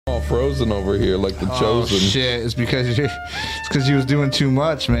all frozen over here, like the Chosen. Oh shit! It's because you was doing too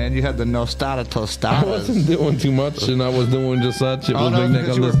much, man. You had the nostada tostadas. I wasn't doing too much, and I was doing just such. It was no, Big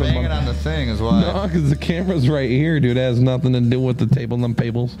because you were banging on the thing is why. No, because the camera's right here, dude. It has nothing to do with the table and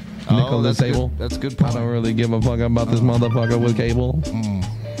tables. Oh, that's table. Good. That's good I point. don't really give a fuck about this motherfucker with cable.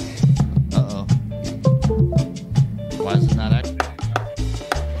 Uh-oh. Why is it not acting?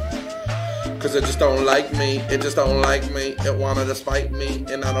 Cause it just don't like me. It just don't like me. It wanted to spite me,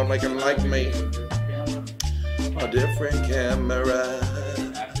 and I don't make it like me. A different camera.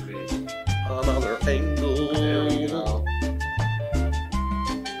 Another angle.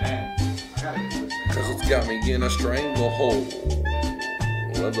 Cause it's got me in a stranglehold.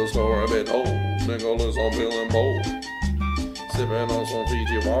 Let the store a bit old. Nicholas on feeling bold. Sipping on some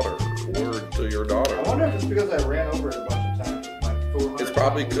Fiji water. Word to your daughter. I wonder if it's because I ran over it a bunch of times. Like 400 It's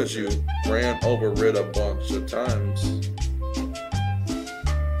probably because you ran over it a bunch of times.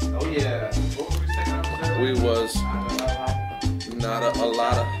 Oh yeah. What were we saying on the We was not a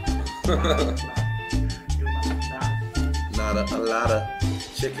lot of not a lot of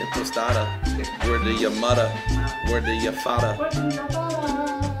chicken tostada. Where do you mutter? Where do you fada?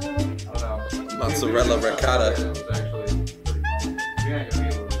 Mozzarella ricotta. It was actually pretty fun. We ain't gonna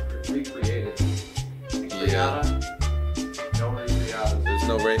be able to recreate it. Yeah. No recreatas. There's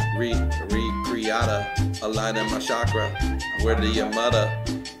no re-creata. A line in my chakra. Where do you mutter?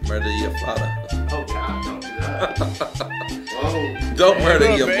 Where do you fada? Oh God, don't do that. Whoa. Don't murder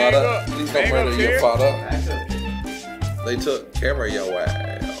up, your bang mother. up. Please don't Bang murder up, your kid. father. Back up. They took care of your ass.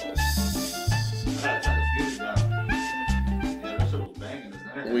 I gotta turn this music down. Yeah, that shit was banging,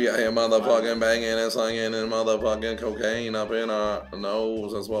 isn't it? We out here motherfucking banging and slinging and motherfucking cocaine up in our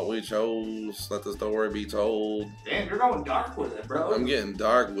nose. That's what we chose. Let the story be told. Damn, you're going dark with it, bro. I'm getting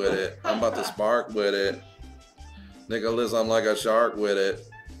dark with it. I'm about to spark with it. Nicholas, I'm like a shark with it.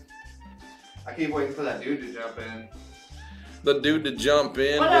 I keep waiting for that dude to jump in. The dude to jump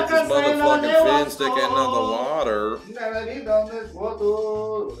in with his motherfucking fin sticking in the water.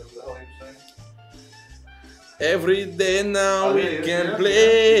 Every day now we can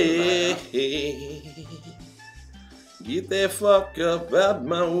play. Get the fuck up out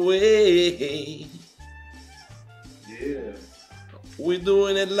my way. Yeah. We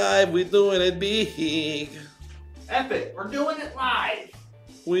doing it live, we doing it big. Epic, we're doing it live.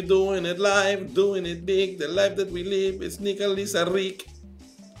 We doing it live, doing it big. The life that we live is Nicholas and Rick.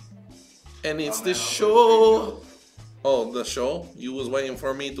 And it's the show. Oh, the show? You was waiting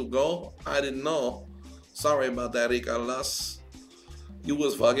for me to go? I didn't know. Sorry about that, Nicholas. You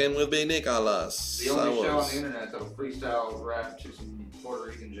was fucking with Big Nicholas. The only show on the internet that'll freestyle rap to some Puerto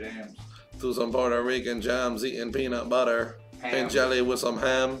Rican jams. To some Puerto Rican jams, eating peanut butter Ham. and jelly with some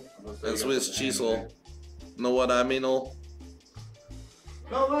ham and Swiss cheesel. Know what I mean? Oh?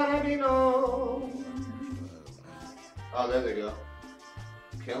 Nobody knows. Oh, there they go.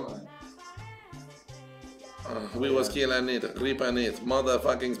 Killing it. We was killing it, ripping it,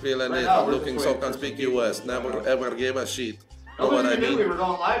 motherfucking spilling Right it. now, I'm we're looking just so waiting for some conspicuous, people. never ever gave a shit. Know what Nobody I knew we mean? were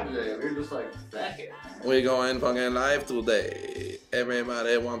going live today. We were just like, back it. We going fucking live today.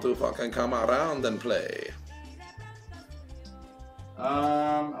 Everybody want to fucking come around and play.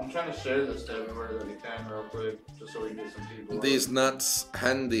 I'm trying to share this to everywhere that we can real quick, just so we can get some people. These nuts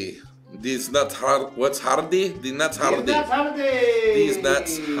handy. These nuts hard. What's hardy? The nuts hardy. These nuts hardy. These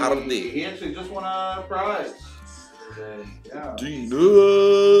nuts hardy. He actually just won a prize today. Yeah. The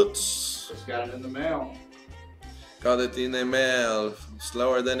nuts. Just got it in the mail. Got it in the mail.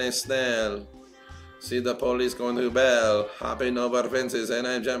 Slower than a snail. See the police going to bell. Hopping over fences and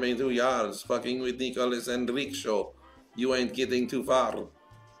I'm jumping 2 yards. Fucking with Nicholas and Rick show. You ain't getting too far.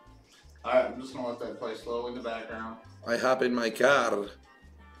 Alright, I'm just gonna let that play slowly in the background. I hop in my car.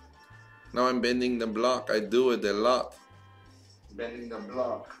 Now I'm bending the block. I do it a lot. Bending the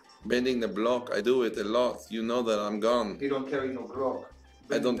block. Bending the block. I do it a lot. You know that I'm gone. He don't carry no Glock.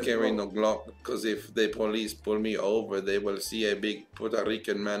 I don't carry no Glock. Because if the police pull me over, they will see a big Puerto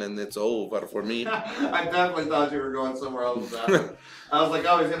Rican man and it's over for me. I definitely thought you were going somewhere else with that. I was like,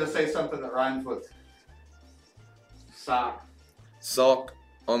 oh, he's gonna say something that rhymes with sock. Sock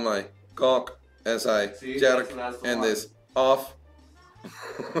on my cock as I See, jerk that's the and one. this off.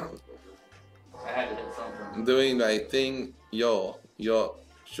 I had to hit something. Doing my thing, yo,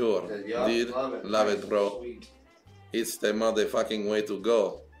 sure, Said, "Yup, dude, love nice it, and bro. sweet." It's the motherfucking way to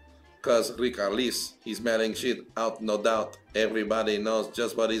go. Cause Rick Arlis, he's smelling shit out, no doubt. Everybody knows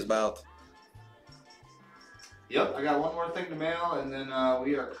just what he's about. Yep, I got one more thing to mail, and then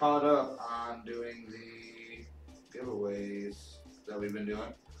we are caught up on doing the giveaways that we've been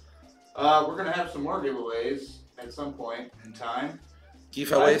doing. We're gonna have some more giveaways at some point in time. Give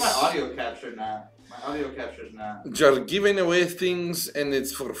Why away. is my audio capture not? My audio capture's not. You're giving away things, and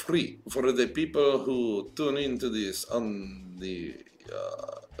it's for free for the people who tune into this on the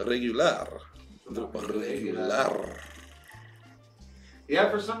regular. The regular. Yeah,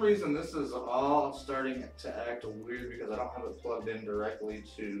 for some reason this is all starting to act weird because I don't have it plugged in directly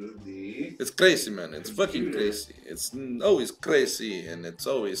to the... It's crazy, man. It's fucking crazy. It's always crazy, and it's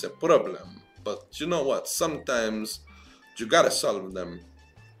always a problem. But you know what? Sometimes you gotta solve them.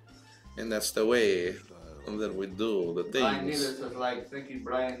 And that's the way that we do the Brian things. Needles is like, thank you,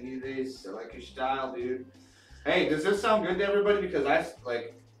 Brian Needles. I like your style, dude. Hey, does this sound good to everybody? Because I,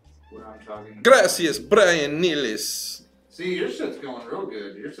 like, when I'm talking... Gracias, Brian Niles. See, your shit's going real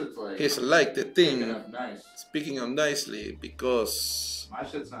good. Your shit's like... He's like the picking thing. up nice. Speaking of nicely, because My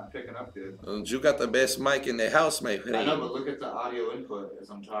shit's not picking up good. you got the best mic in the house, my I know, friend. but look at the audio input. As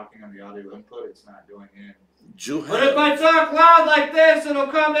I'm talking on the audio input, it's not going in. You But if have I talk loud like this, it'll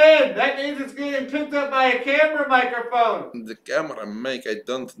come in. That means it's getting picked up by a camera microphone. the camera mic. I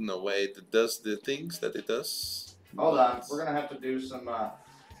don't know why it does the things that it does. Hold on, we're gonna have to do some.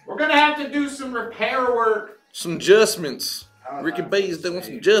 We're gonna have to do some repair work. Some adjustments. Hold Ricky on, Bays let's doing see.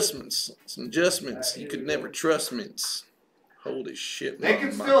 some adjustments. Some adjustments. Here You we could go. never trust mints. Holy shit. They my can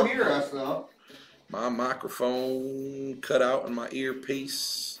mic- still hear us though. My microphone cut out in my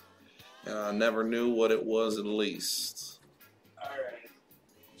earpiece, and I never knew what it was at least. All right,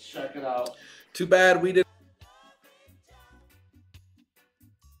 let's check it out. Too bad we didn't.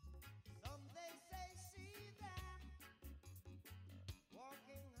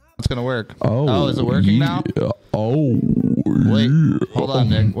 It's gonna work. Oh, is it working now? Oh, Wait, yeah. hold on,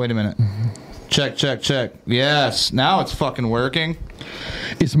 Nick. Wait a minute. Check, check, check. Yes, now it's fucking working.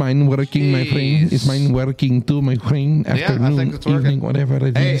 Is mine working, my friend? Jeez. Is mine working too, my friend? I Afternoon, think it's working. evening, whatever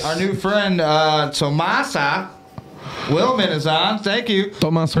it is. Hey, our new friend Tomasa Willman is on. Thank you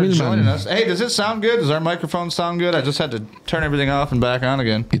Thomas for joining Willman. us. Hey, does it sound good? Does our microphone sound good? I just had to turn everything off and back on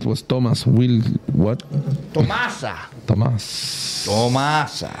again. It was Thomas Will. What? Tomasa. Thomas.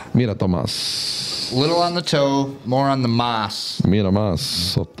 Tomasa. Mira, Thomas. Little on the toe, more on the moss. Mira más,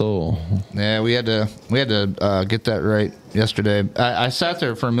 Soto. Yeah, we had to get that right yesterday. I sat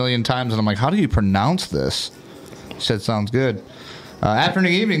there for a million times and I'm like, how do you pronounce this? He said, sounds good.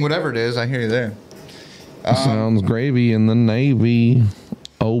 Afternoon, evening, whatever it is, I hear you there. Sounds gravy in the Navy.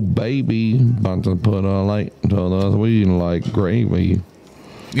 Oh, baby. About to put a light to us. We like gravy.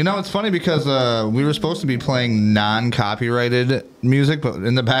 You know, it's funny because we were supposed to be playing non-copyrighted music, but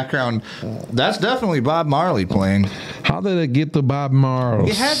in the background, that's definitely Bob Marley playing. How did it get to Bob Marley?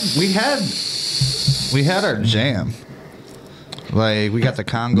 We had our jam. Like, we got the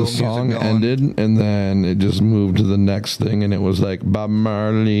Congo The song music going. ended, and then it just moved to the next thing, and it was like Bob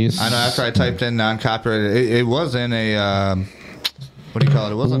Marley's. I know, after I typed in non-copyrighted, it was in a, what do you call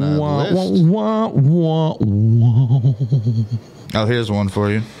it? It wasn't a Wah, list. wah, wah, wah. Oh, here's one for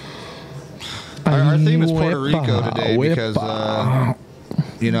you. Our theme is Puerto Rico today because,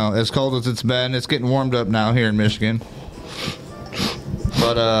 you know, as cold as it's been, it's getting warmed up now here in Michigan.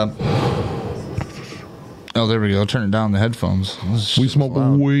 But, oh, there we go. Turn it down, the headphones. We smoke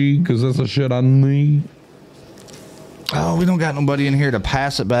weed because that's the shit I need. Oh, we don't got nobody in here to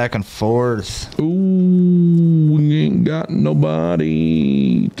pass it back and forth. Ooh, we ain't got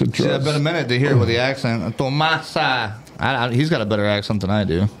nobody to trust. See, it's been a minute to hear it with the accent. Tomasa. He's got a better accent than I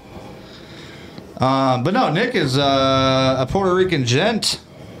do. But no, Nick is a Puerto Rican gent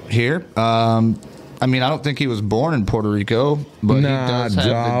here. I mean, I don't think he was born in Puerto Rico, but he does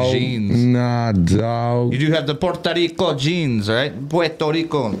have the genes. Nah, dog. You do have the Puerto Rico genes, right? Puerto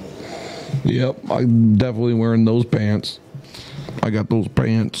Rico. Yep, I'm definitely wearing those pants. I got those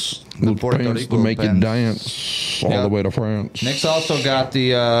pants. Those Puerto pants Rico to make pants. you dance all Yeah. the way to France. Nick's also got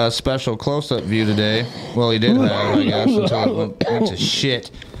the special close-up view today. Well, he did have, I guess, until it went to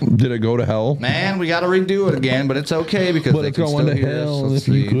shit. Did it go to hell? Man, we got to redo it again, but it's okay because But they it's can going still to hear us. hell Let's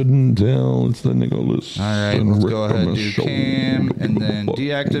if you see. couldn't tell. It's the Nicholas. All right, and let's Rick go on ahead the do show. cam and then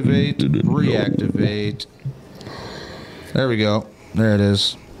deactivate, reactivate. There we go. There it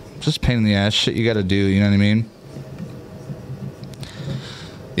is. Just pain in the ass shit you got to do. You know what I mean?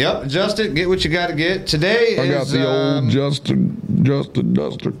 Yep, adjust it. Get what you got to get. Today I got is the old Justin Duster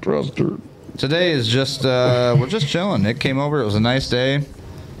Truster. today is just we're just chilling. Nick came over. It was a nice day.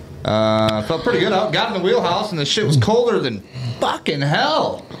 Felt pretty good. I got in the wheelhouse and the shit was colder than fucking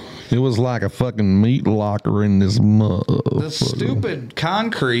hell. It was like a fucking meat locker in this mud. The stupid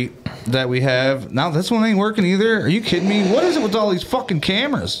concrete that we have. Now, this one ain't working either. Are you kidding me? What is it with all these fucking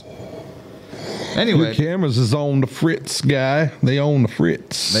cameras? Anyway. Your cameras is on the fritz, guy. They own the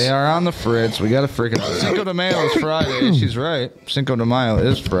fritz. They are on the fritz. We got a freaking Cinco de Mayo is Friday. She's right. Cinco de Mayo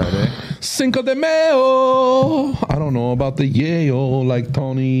is Friday. Cinco de Mayo. I don't know about the yayo like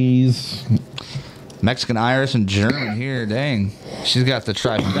Tony's. Mexican, Irish, and German here. Dang. She's got the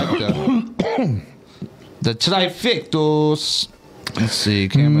trifecta. The trifectos. Let's see.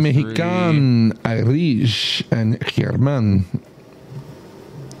 Camera Mexican, Irish, and German.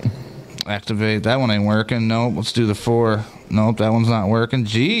 Activate. That one ain't working. Nope. Let's do the 4. Nope. That one's not working.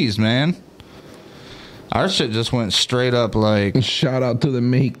 Jeez, man. Our shit just went straight up like. Shout out to the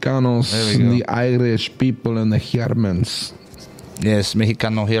Mexicanos, and the Irish people, and the Germans. Yes,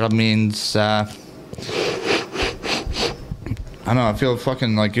 Mexicano here means. I don't know. I feel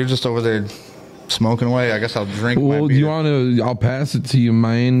fucking like you're just over there smoking away. I guess I'll drink. Well, my do beer. you want to? I'll pass it to you,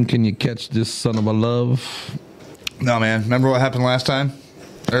 man. Can you catch this son of a love? No, man. Remember what happened last time?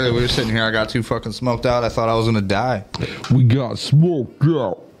 Earlier, we were sitting here. I got too fucking smoked out. I thought I was gonna die. We got smoked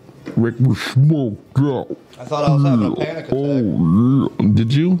out. Rick was smoked out. I thought I was having a panic attack. Oh, yeah.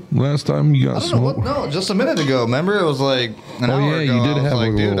 Did you last time you got I don't know smoked? what. No, just a minute ago. Remember, it was like an hour yeah, ago. you did I was have like,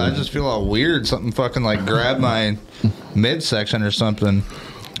 a dude, little- I just feel all weird. Something fucking like grabbed my midsection or something.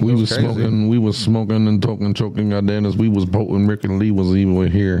 We It was crazy. smoking. We was smoking and talking, choking. Goddamn, as we was boating. Rick and Lee was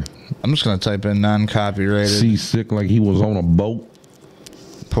even here. I'm just gonna type in non-copyrighted Seasick like he was on a boat.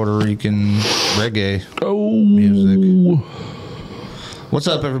 Puerto Rican reggae. Oh, Music. What's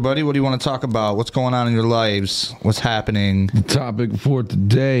up, everybody? What do you want to talk about? What's going on in your lives? What's happening? The topic for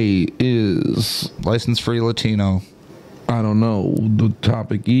today is, License-free Latino. I don't know. The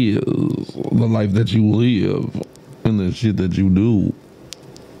topic is the life that you live and the shit that you do.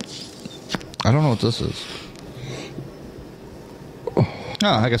 I don't know what this is. Oh,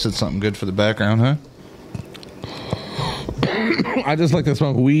 I guess it's something good for the background, huh? I just like to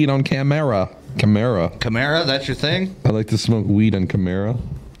smoke weed on camera. Camara, that's your thing? I like to smoke weed on camera.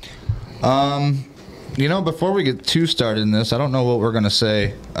 You know, before we get too started in this, I don't know what we're going to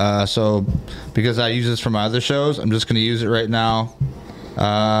say. So, because I use this for my other shows, I'm just going to use it right now.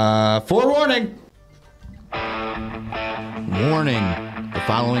 Forewarning! Warning. The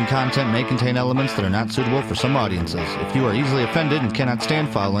following content may contain elements that are not suitable for some audiences. If you are easily offended and cannot stand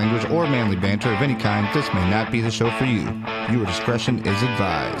foul language or manly banter of any kind, this may not be the show for you. Viewer discretion is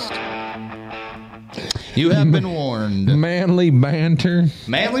advised. You have been warned. Manly banter.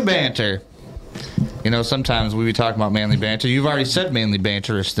 Manly banter. You know, sometimes we be talking about manly banter. You've already said manly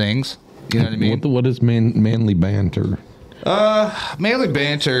banterish things. You know what I mean? What is manly banter? Manly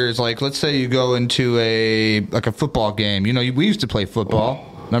banter is like, let's say you go into a football game. You know, we used to play football.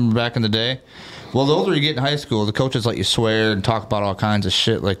 Remember back in the day? Well, the older you get in high school, the coaches let you swear and talk about all kinds of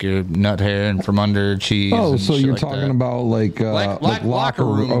shit, like your nut hair and from under cheese. Oh, and so shit you're like talking that. about like locker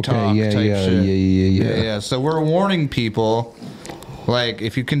room Okay, talk yeah, type yeah, shit. yeah. So we're warning people. Like,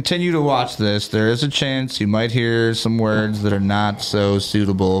 if you continue to watch this, there is a chance you might hear some words that are not so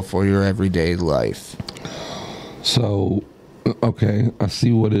suitable for your everyday life. So, okay, I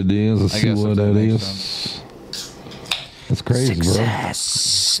see what it is. I see guess what that it makes is. That's crazy,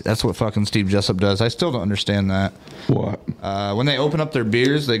 Success. That's what fucking Steve Jessup does. I still don't understand that. bro. What? When they open up their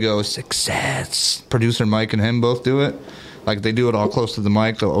beers, they go, success. Producer Mike and him both do it. Like, they do it all close to the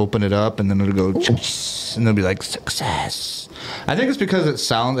mic. They'll open it up, and then it'll go, and they'll be like, success. I think it's because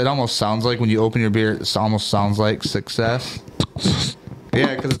it almost sounds like when you open your beer, it almost sounds like success.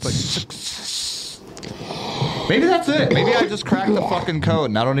 Yeah, because it's like, success. Maybe that's it. Maybe I just cracked the fucking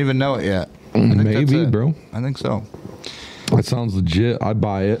code, and I don't even know it yet. I think that's Maybe, it. bro. I think so. That sounds legit. I'd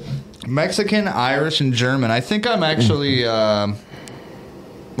buy it. Mexican, Irish, and German. I think I'm actually...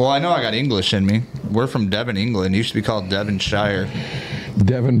 well, I know I got English in me. We're from Devon, England. It used to be called Devonshire.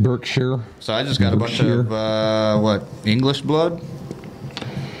 Devon, Berkshire. So I just got a bunch of, English blood?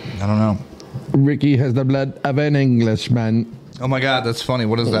 I don't know. Ricky has the blood of an Englishman. Oh my god, that's funny.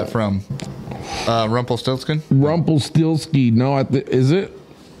 What is that from? Rumpelstiltskin? Rumpelstiltskin. No, is it?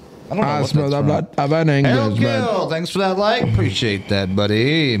 I don't know I what smell that's the from. blood of an Englishman. Hellkill, thanks for that like. Appreciate that,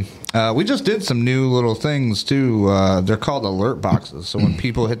 buddy. We just did some new little things, too. They're called alert boxes. So when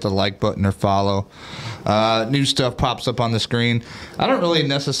people hit the like button or follow, new stuff pops up on the screen. I don't really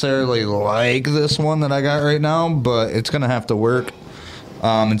necessarily like this one that I got right now, but it's going to have to work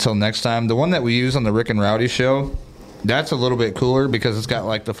until next time. The one that we use on the Rick and Rowdy show, that's a little bit cooler because it's got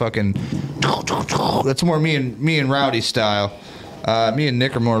like the fucking... That's more me and Rowdy style. Me and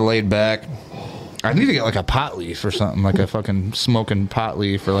Nick are more laid back. I need to get like a pot leaf or something, like a fucking smoking pot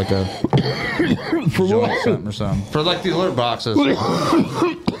leaf or like a joint or something for like the alert boxes. So when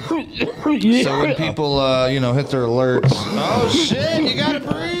people, hit their alerts, oh shit, you gotta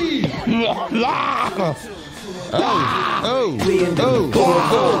breathe.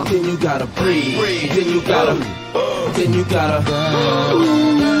 Then you gotta breathe. Then you gotta.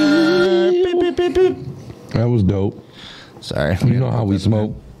 That was dope. Sorry. You know how we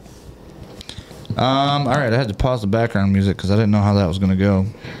smoke. All right, I had to pause the background music because I didn't know how that was gonna go.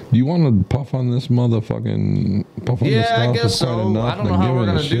 Do you want to puff on this motherfucking puff on the Yeah, stuff? I guess It's quite so. enough I don't know to how give we're it a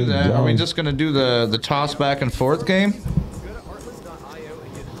gonna do shit that. Are we down. just gonna do the toss back and forth game?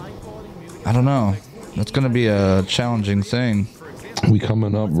 I don't know. That's gonna be a challenging thing. We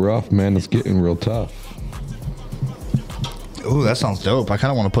coming up rough, man. It's getting real tough. Ooh, that sounds dope. I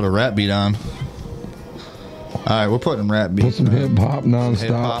kind of want to put a rap beat on. All right, we're putting rap beat. Put some hip hop nonstop.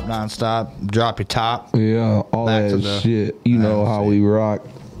 Hip hop nonstop. Drop your top. Yeah, all Back to that the- shit. You know how we rock.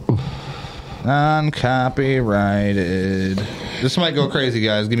 Non-copyrighted. This might go crazy,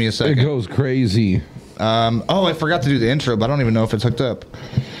 guys. Give me a It second. goes crazy. Oh, I forgot to do the intro, but I don't even know if it's hooked up.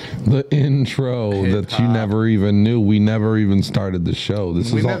 The intro that you Hip-hop. never even knew. We never even started the show.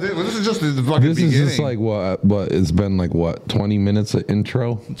 This is all, This is just the fucking this beginning. is just like what it's been like 20 minutes of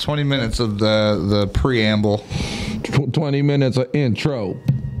intro. 20 minutes of the preamble. 20 minutes of intro.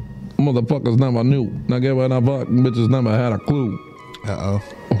 Motherfuckers never knew. Now get what I fuck. Bitches never had a clue. Uh-oh.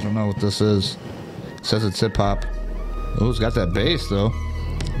 I don't know what this is. It says it's hip-hop. Oh, it's got that bass, though.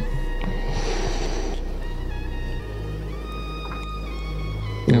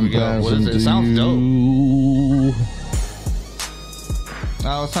 Here we go. What is it? It sounds dope.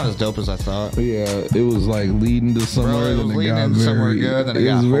 Oh, it's not as dope as I thought. Yeah, it was like leading to somewhere. Bro, it was then leading got into somewhere good, then it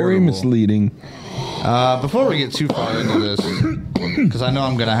got was very horrible. misleading. Before we get too far into this, because I know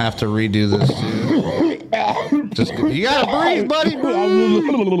I'm going to have to redo this, too. Just, you got to breathe, buddy.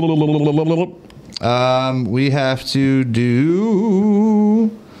 We have to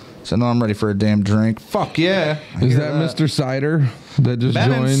do... So now I'm ready for a damn drink. Fuck yeah. I Is hear that Mr. Cider that just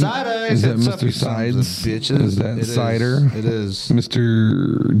Ben and joined? Cider, Is that what's up, you Mr. sons of Sides? bitches? Is that It is. Cider? It is.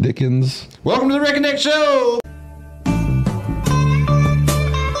 Mr. Dickens. Welcome to the Rick and Nick Show.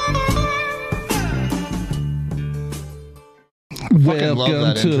 love Welcome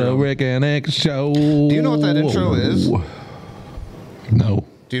that to the intro. Rick and Nick Show. Do you know what that intro is? No.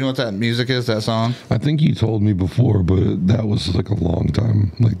 Do you know what that music is, that song? I think you told me before, but that was like a long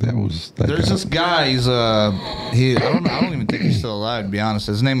time. Like that was. That There's guy. this guy, I don't even think he's still alive, to be honest.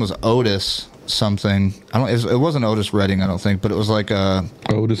 His name was Otis something. It wasn't Otis Redding, I don't think, but it was like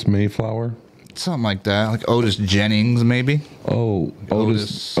Otis Mayflower. something like that. Like Otis Jennings, maybe. Oh,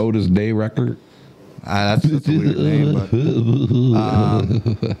 Otis. Otis Day Record. That's a weird name, but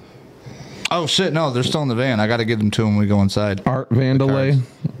oh shit, no, they're still in the van. I got to get them to him when we go inside. Art Vandalay.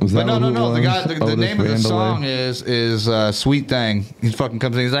 Is But that no. what it The guy, was? the Otis name of the Vandalay? song is Sweet Thing. He fucking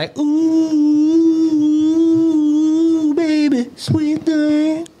comes in. He's like, ooh, baby, sweet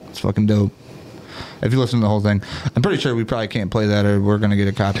thing. It's fucking dope. If you listen to the whole thing, I'm pretty sure we probably can't play that or we're gonna get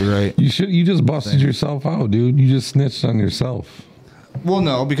a copyright. You just busted yourself out, dude. You just snitched on yourself. Well,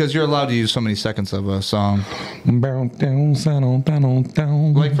 no, because you're allowed to use so many seconds of a song. Like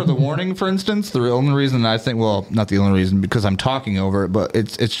for the warning, for instance, the only reason I think, well, not the only reason, because I'm talking over it, but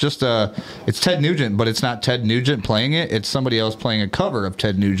it's just it's Ted Nugent, but it's not Ted Nugent playing it. It's somebody else playing a cover of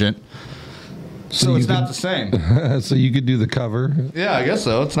Ted Nugent. So it's not the same. So you could do the cover. Yeah, I guess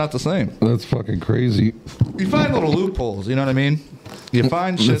so. It's not the same. That's fucking crazy. You find little loopholes, you know what I mean? You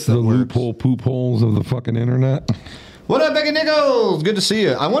find shit That's that the works. loophole poop holes of the fucking internet. What up, Becky Nichols? Good to see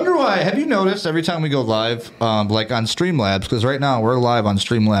you. I wonder why. Have you noticed every time we go live, like on Streamlabs, because right now we're live on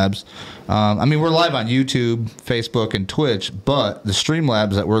Streamlabs. We're live on YouTube, Facebook, and Twitch, but the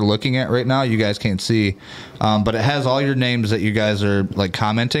Streamlabs that we're looking at right now, you guys can't see. But it has all your names that you guys are like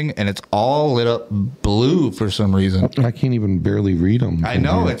commenting, and it's all lit up blue for some reason. I can't even barely read them. I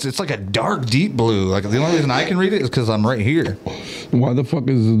know, it's like a dark, deep blue. Like the only reason I can read it is because I'm right here. Why the fuck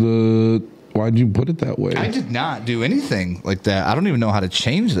why'd you put it that way? I did not do anything like that. I don't even know how to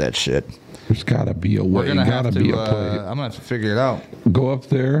change that shit. There's gotta be a way. We're gonna Gotta have to. be a I'm play. gonna have to figure it out. Go up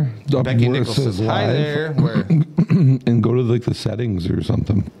there. Up Becky where it Nichols says, "Hi live, there." Where? and go to like the settings or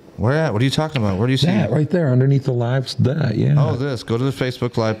something. Where at? What are you talking about? Where do you see That it? right there underneath the lives. That yeah. Oh, this. Go to the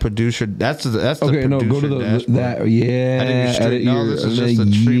Facebook Live producer. That's the Okay, producer no, go to dashboard. that. Yeah. Edit your stream. edit No, your- this is just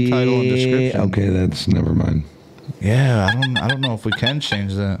the stream title and description. Okay, that's never mind. Yeah, I don't know if we can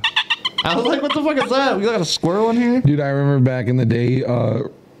change that. I was like, what the fuck is that? We got a squirrel in here? Dude, I remember back in the day,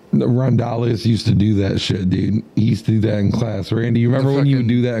 Rondalis used to do that shit, dude. He used to do that in class. Randy, you remember when you would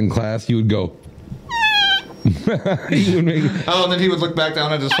do that in class? You would go. He would make, Oh, and then he would look back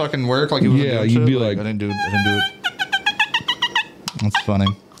down at his fucking work like he was Yeah, doing you'd shit. be like- I didn't do it. That's funny.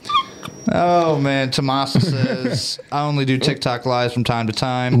 Oh man, Tomasa says I only do TikTok lives from time to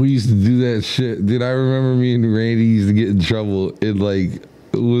time. We used to do that shit, dude. I remember me and Randy used to get in trouble in like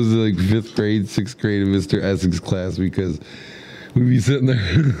it was like 5th grade, 6th grade in Mr. Essex class because we'd be sitting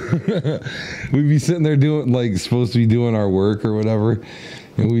there doing like supposed to be doing our work or whatever,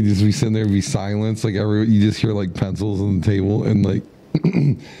 and we'd just be sitting there and be silent. Like you just hear like pencils on the table, and like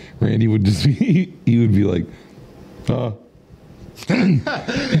Randy would just be he would be like, No,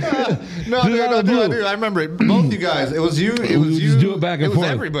 dude, I remember it. Both you guys. It was you. It was you. Just do it back and forth. forth. It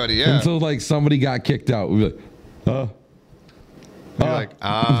was everybody. Yeah. Until like somebody got kicked out. We'd be like, You're like,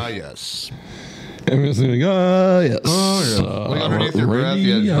 yes. and we're just like, yes. Oh, yeah. Like underneath your breath,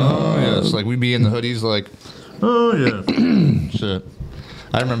 yeah. Oh, yes. Like we'd be in the hoodies, like, oh, yeah. Shit.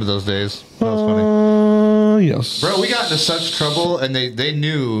 I remember those days. That was funny. Yes. Bro, we got into such trouble, and they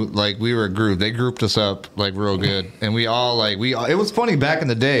knew, like, we were a group. They grouped us up, like, real good. And we all, like, it was funny back in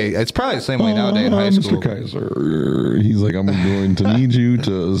the day. It's probably the same way nowadays in high school. Mr. Kaiser, he's like, I'm going to need you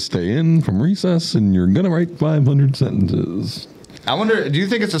to stay in from recess, and you're going to write 500 sentences. I wonder, do you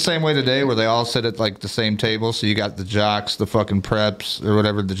think it's the same way today where they all sit at like the same table? So you got the jocks, the fucking preps, or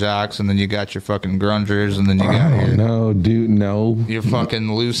whatever, the jocks, and then you got your fucking grungers, and then you got no, dude, no. Your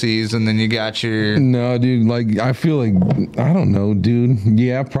fucking Lucy's, and then you got your... No, dude, like, I feel like, I don't know, dude.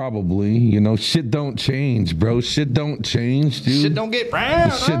 Yeah, probably. You know, shit don't change, bro. Shit don't change, dude. Shit don't get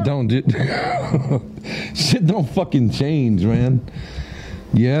brown. Shit don't do... Shit don't fucking change, man.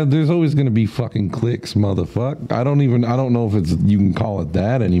 Yeah, there's always going to be fucking clicks, motherfucker. I don't know if you can call it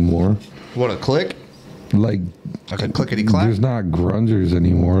that anymore. What, a click? Like a clickety clack? There's not grungers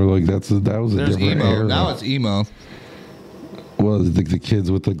anymore. Like that was a different emo. era. Now it's emo. Well, it's like the kids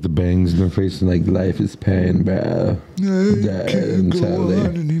with like the bangs in their face and like life is pain, bruh. Can't go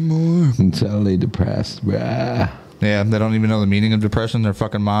on anymore. Until they depressed, bruh. Yeah, they don't even know the meaning of depression. Their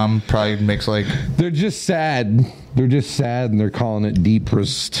fucking mom probably makes like... They're just sad. They're just sad, and they're calling it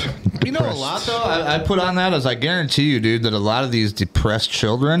depressed. You know, a lot, though, I put on that is I guarantee you, dude, that a lot of these depressed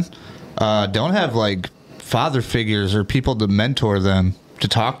children don't have, like, father figures or people to mentor them to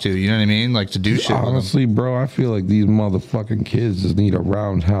talk to. You know what I mean? Like, to do shit Honestly, bro, I feel like these motherfucking kids just need a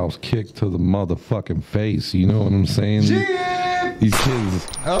roundhouse kick to the motherfucking face. You know what I'm saying? Yeah. These kids.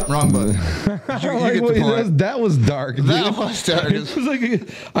 Oh, wrong button. That was dark. Dude. That was dark. It was like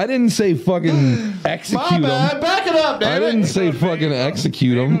I didn't say fucking execute them. Back it up, damn I didn't say fucking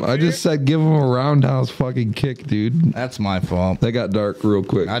execute them. I just said give them a roundhouse fucking kick, dude. That's my fault. That got dark real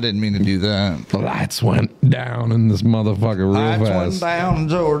quick. I didn't mean to do that. The lights went down in this motherfucker real fast. Lights went down,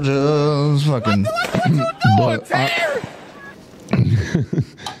 Georgia's fucking.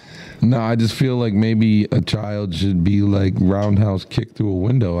 No, I just feel like maybe a child should be like roundhouse kicked through a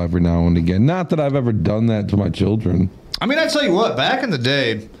window every now and again. Not that I've ever done that to my children. I mean, I tell you what, back in the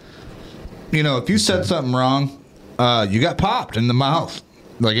day, you know, if you said something wrong, you got popped in the mouth.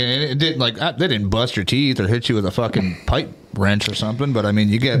 Like it didn't they didn't bust your teeth or hit you with a fucking pipe wrench or something. But I mean,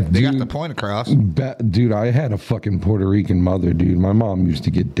 they got the point across. Dude, I had a fucking Puerto Rican mother, dude. My mom used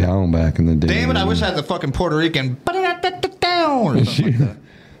to get down back in the day. Damn it! I wish I had the fucking Puerto Rican down or something like that.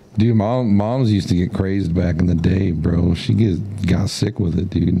 Dude, moms used to get crazed back in the day, bro. She got sick with it,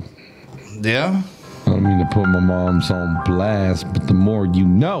 dude. Yeah? I don't mean to put my mom's on blast, but the more you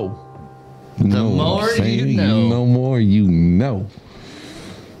know. The more you know. The more you know.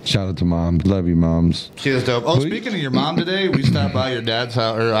 Shout out to moms. Love you, moms. She was dope. Oh, speaking of your mom today, we stopped by your dad's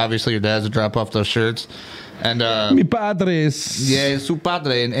house, or obviously your dad's to drop off those shirts. And Mi padres. Yeah, su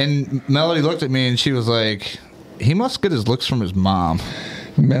padre. And Melody looked at me and she was like, he must get his looks from his mom.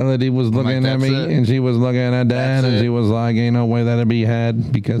 Melody was looking at me, and she was looking at Dad, and she was like, ain't no way that'd be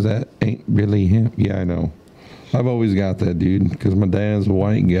had, because that ain't really him. Yeah, I know. I've always got that, dude, because my dad's a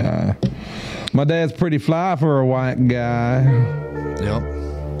white guy. My dad's pretty fly for a white guy. Yep.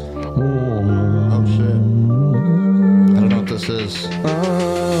 Oh, shit. I don't know what this is.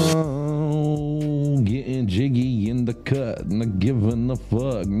 Getting jiggy in the cut, not giving a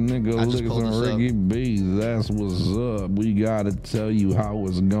fuck. Nigga, look at some Ricky B's. That's what's up. We gotta tell you how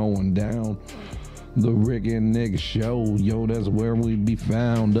it's going down. The Rick and Nick show, yo, that's where we be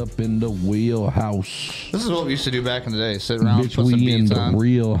found, up in the wheelhouse. This is what we used to do back in the day. Sit around, Bitch, put some we in beats the on,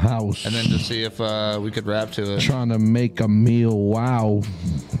 real house. and then just see if we could rap to it. Trying to make a meal, wow.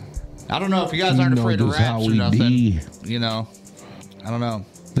 I don't know if you guys aren't afraid of raps or nothing. You know, I don't know.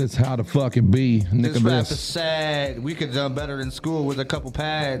 That's how the fuck it be. This rap is sad. We could have done better in school with a couple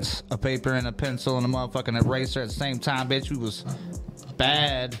pads, a paper and a pencil and a motherfucking eraser at the same time, bitch. We was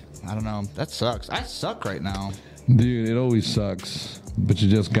bad. I don't know. That sucks. I suck right now. Dude, it always sucks. But you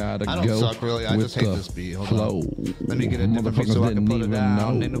just gotta go. I don't suck, really. I with just hate the this beat. Hold flow. on. Let me get a different beat so I can Motherfuckers put it didn't down.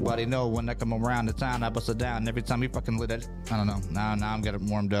 even Ain't know. nobody know when I come around the town. I bust it down. Every time you fucking lit it. I don't know. Now I'm getting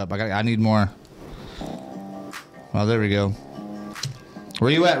warmed up. I need more. Well, there we go. Where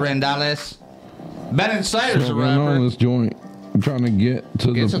you at, Randales? Ben Insider's a Smoking on rapper. this joint. I'm trying to get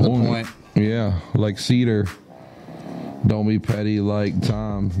to the point. Yeah, like Cedar. Don't be petty like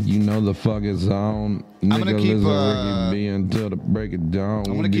Tom. You know the fuck is on. I'm gonna keep Ricky B until the break it down.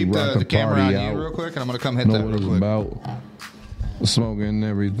 I'm gonna keep the camera on you real quick, and I'm gonna come hit Know that what real it's quick. about. Smoking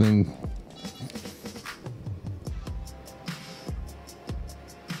everything.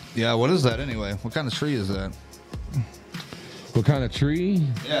 Yeah, what is that anyway? What kind of tree is that? What kind of tree?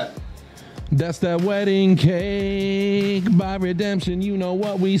 Yeah. That's that wedding cake by Redemption. You know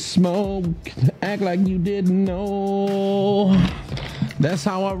what we smoke. Act like you didn't know. That's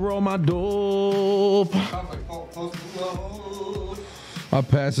how I roll my dope. I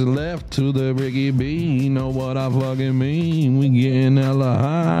pass it left to the Ricky B. You know what I fucking mean. We getting hella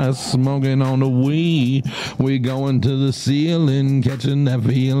high, smoking on the weed. We going to the ceiling, catching that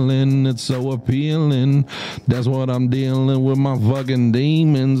feeling. It's so appealing. That's what I'm dealing with, my fucking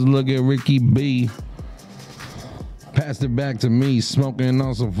demons. Look at Ricky B. Passed it back to me, smoking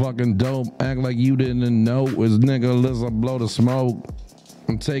on some fucking dope. Act like you didn't know. It's nigga, let's blow the smoke.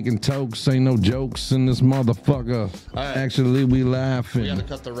 I'm taking tokes, ain't no jokes in this motherfucker. Right. Actually, we laughing. We gotta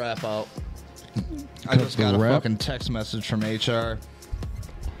cut the rap out. I just got a fucking text message from HR.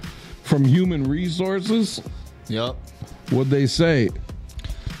 From Human Resources? Yup. What'd they say?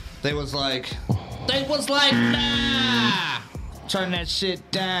 They was like, nah, turn that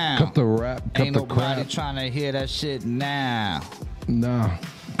shit down. Cut the rap, cut Ain't the nobody crap. trying to hear that shit now. Nah,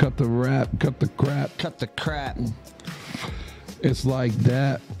 cut the rap, cut the crap. Cut the crap. It's like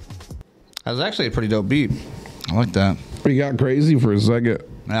that. That was actually a pretty dope beat. I like that. We got crazy for a second.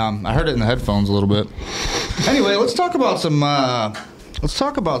 I heard it in the headphones a little bit. Anyway, let's talk about some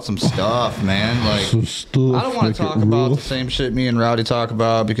stuff, man. Like, Some stuff, I don't want make to talk it about real. the same shit me and Rowdy talk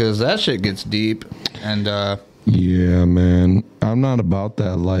about because that shit gets deep. And Yeah, man. I'm not about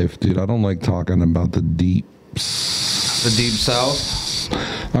that life, dude. I don't like talking about the deep. the deep south.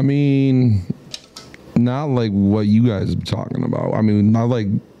 I mean, not like what you guys are talking about. I mean, not like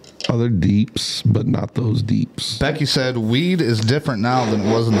other deeps, but not those deeps. Becky said weed is different now than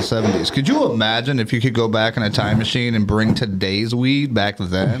it was in the 70s. Could you imagine if you could go back in a time machine and bring today's weed back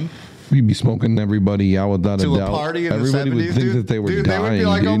then? We'd be smoking everybody out without To a a doubt. party in Everybody the 70s, would think dude? that they were Dude, dying. they would be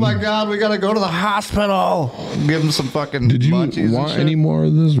like, oh dude. my God, we got to go to the hospital. Give them some fucking Did you munchies and want shit. any more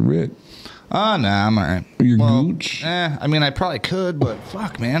of this, Rick? Oh, nah, I'm all right. Your gooch? I mean, I probably could, but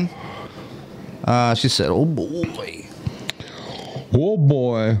fuck, man. She said, oh, boy. Oh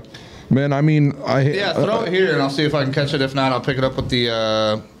boy, man! I mean, Yeah, throw it here, and I'll see if I can catch it. If not, I'll pick it up with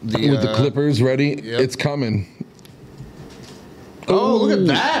the with the clippers ready. Yep. It's coming. Oh, look Ooh. at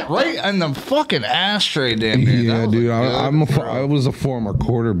that! Right in the fucking ashtray, damn near. Yeah, That was dude. a good I was a former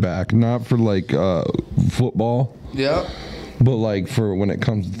quarterback, not for like football, Yep. but like for when it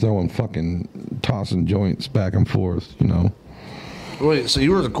comes to throwing fucking tossing joints back and forth. You know. Wait, so you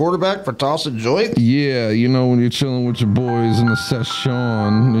were the quarterback for tossing joints? Yeah, you know when you're chilling with your boys in the session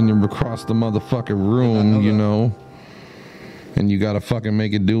and you're across the motherfucking room, you know. And you gotta fucking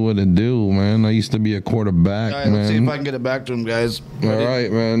make it do what it do, man. I used to be a quarterback, All right, man. let's see if I can get it back to him, guys. All Ready?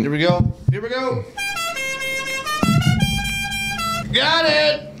 right, man. Here we go. Here we go. Got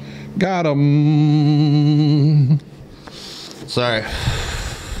it. Got him. Sorry.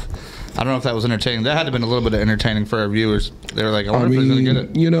 I don't know if that was entertaining. That had to have been a little bit of entertaining for our viewers. They were like, I wonder if he's gonna get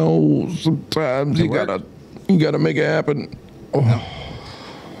it. You know, sometimes you worked. gotta make it happen. Oh.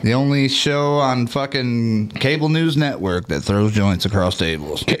 The only show on fucking cable news network that throws joints across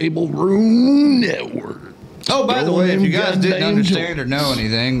tables. Cable Room Network. Oh, by the Throwing way, if them you guys didn't goddamn understand or know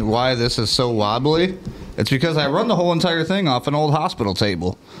anything why this is so wobbly, it's because I run the whole entire thing off an old hospital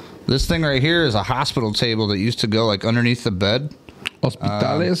table. This thing right here is a hospital table that used to go like underneath the bed.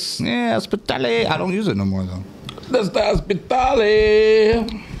 Hospitales. Yeah, hospitale. I don't use it no more though. That's the hospitale.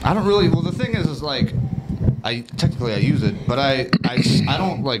 I don't really. Well, the thing is like, I use it, but I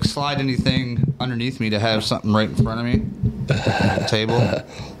don't like slide anything underneath me to have something right in front of me. The table.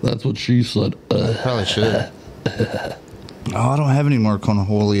 That's what she said. Probably should. Oh, I don't have any more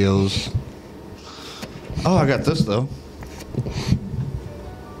Conejolios. Oh, I got this though.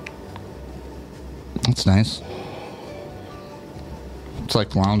 That's nice. It's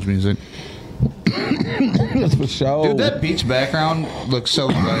like lounge music. That's for sure. Dude, that beach background looks so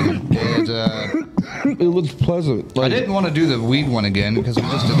good. And, It looks pleasant. I Like, didn't want to do the weed one again because we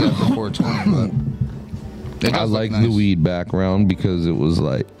just did that for 420, I like the weed background because it was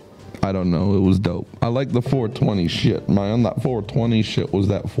like, I don't know, it was dope. I like the 420 shit. On that 420 shit was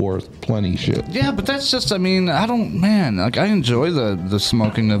that 420 shit. Yeah, but that's just, I mean, I enjoy the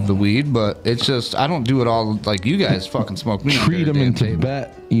smoking of the weed, but it's just, I don't do it all like you guys fucking smoke me. Treat them in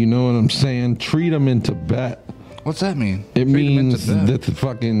Tibet, you know what I'm saying? Treat them in Tibet. What's that mean? It means that the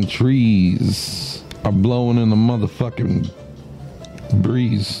fucking trees are blowing in the motherfucking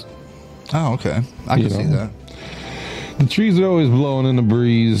breeze. Oh, okay. I can see that. The trees are always blowing in the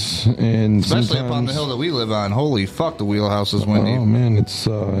breeze, and especially up on the hill that we live on. Holy fuck, the wheelhouse is windy. Oh man, it's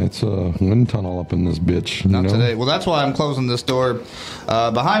a wind tunnel up in this bitch. Not today. Well, that's why I'm closing this door.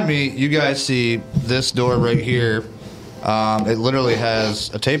 Behind me, you guys see this door right here. It literally has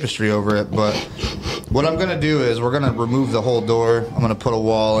a tapestry over it, but what I'm going to do is we're going to remove the whole door. I'm going to put a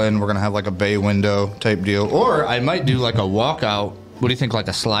wall in. We're going to have like a bay window type deal. Or I might do like a walkout. What do you think, like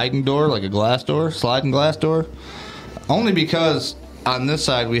a sliding door, like a glass door, sliding glass door? Only because on this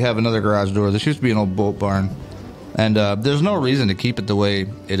side we have another garage door. This used to be an old boat barn. And there's no reason to keep it the way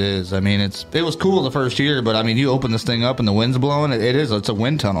it is. I mean, it was cool the first year, but I mean, you open this thing up and the wind's blowing. It's a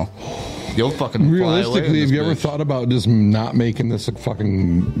wind tunnel. You'll fucking realistically, have you ever thought about just not making this a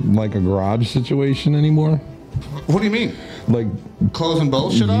fucking like a garage situation anymore? What do you mean? Like closing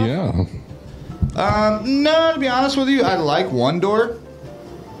both shit off? Yeah. No, to be honest with you, I like one door.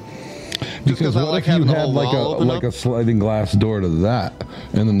 Because what if you had like a sliding glass door to that,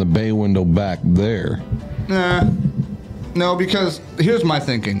 and then the bay window back there? Nah, no, because here's my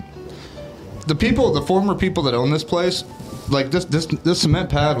thinking: the former people that own this place, like this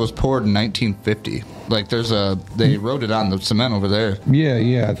cement pad was poured in 1950. Like they wrote it on the cement over there.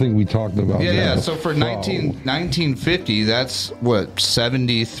 Yeah, I think we talked about that. Yeah. So for 1950, that's what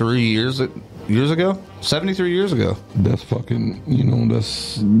 73 years ago. 73 years ago. That's fucking,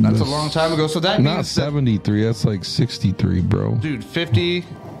 that's a long time ago. So that not means 73. That's like 63, bro. Dude,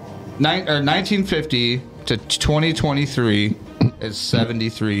 1950 to 2023 is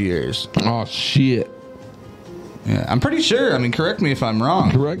 73 years. Oh shit. Yeah, I'm pretty sure. I mean, correct me if I'm wrong.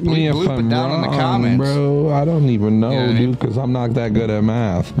 Correct me if I'm wrong, in the comments, bro. I don't even know, dude, because I'm not that good at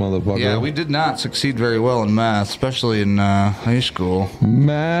math, motherfucker. Yeah, we did not succeed very well in math, especially in high school.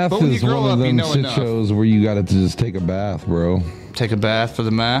 Math is one of them shit shows where you got to just take a bath, bro. Take a bath for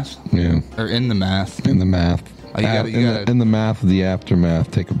the math? Yeah. Or in the math? In the math. In the math of the aftermath,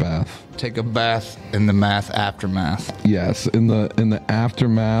 take a bath. Take a bath in the math aftermath. Yes, in the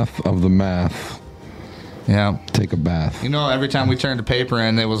aftermath of the math. Yeah. Take a bath. You know, every time we turned the paper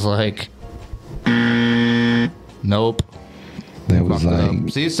in, it was like, nope. That was like...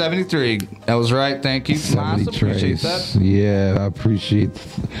 See, 73. That was right. Thank you. Mas, appreciate that. Yeah, I appreciate...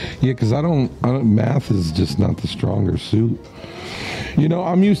 Yeah, because I don't... Math is just not the stronger suit. You know,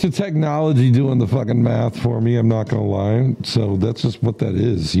 I'm used to technology doing the fucking math for me. I'm not going to lie. So that's just what that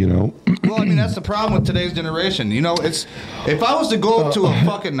is, you know? Well, I mean, that's the problem with today's generation. You know, it's... If I was to go up to a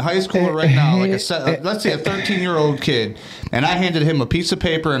fucking high schooler right now, like let's say a 13-year-old kid, and I handed him a piece of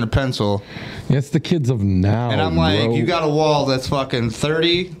paper and a pencil... It's the kids of now, and I'm like, bro. You got a wall that's fucking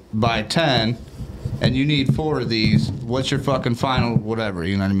 30 by 10... and you need 4 of these. What's your fucking final whatever?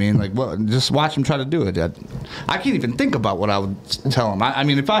 You know what I mean? Like, what? Just watch them try to do it. I can't even think about what I would tell them. I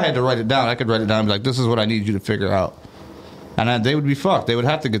mean, if I had to write it down, I could write it down and be like, this is what I need you to figure out. And they would be fucked. They would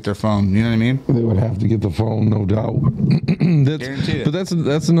have to get their phone. You know what I mean? They would have to get the phone, no doubt. Guarantee it. But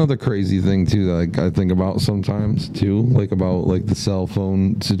that's another crazy thing, too, like I think about sometimes, too. Like, about, like, the cell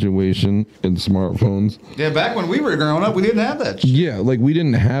phone situation and smartphones. Yeah, back when we were growing up, we didn't have that shit. Yeah, like, we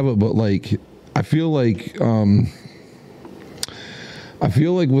didn't have it, but, like... I feel like with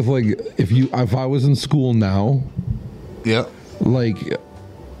like if I was in school now, yeah, like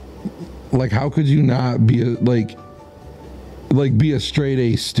how could you not be be a straight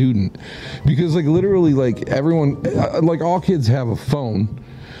A student? Because like literally like everyone like all kids have a phone.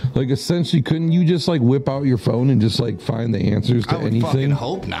 Like essentially, couldn't you just like whip out your phone and just like find the answers to anything? I fucking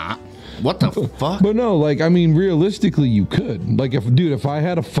hope not. What the fuck? But no, like, I mean, realistically, you could. Like, if I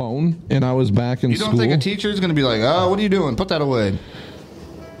had a phone and I was back in school... You don't think a teacher's going to be like, oh, what are you doing? Put that away.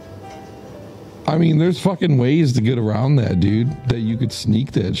 I mean, there's fucking ways to get around that, dude. That you could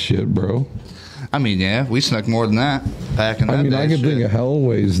sneak that shit, bro. I mean, yeah, we snuck more than that back in that day. I mean, I could think of hell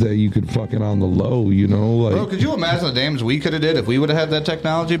ways that you could fucking on the low, you know? Like, bro, could you imagine the damage we could have did if we would have had that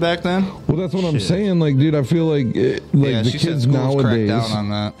technology back then? Well, that's what I'm saying. Like, dude, I feel like the kids nowadays... down on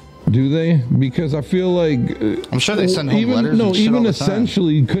that. Do they? Because I feel like I'm sure they send home letters. No, and shit even all the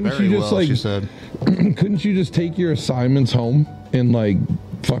essentially, time. couldn't you just like? She said. Couldn't you just take your assignments home and like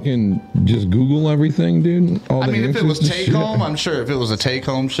fucking just Google everything, dude? I mean, if it was take home, I'm sure if it was a take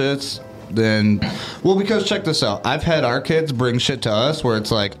home shits, then, well, because check this out. I've had our kids bring shit to us where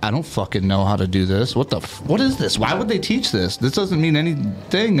it's like, I don't fucking know how to do this. What is this? Why would they teach this? This doesn't mean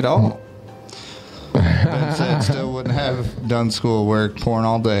anything at all. Ben said still wouldn't have done schoolwork, porn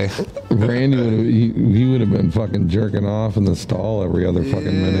all day. Randy he would have been fucking jerking off in the stall every other fucking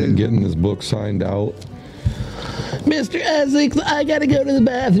minute, getting his book signed out. Mr. Essex, I gotta go to the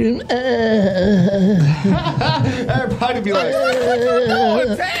bathroom. Everybody be like, oh,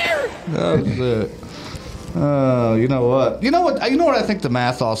 it's there. Oh shit. Oh, you know what? You know what I think the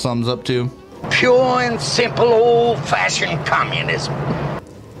math all sums up to? Pure and simple old-fashioned communism.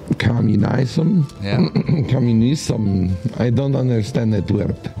 Communism? Yeah. Communism. I don't understand that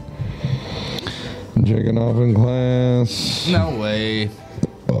word. Jerking off in class. No way.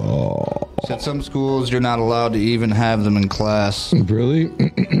 Oh. At some schools, you're not allowed to even have them in class. Really?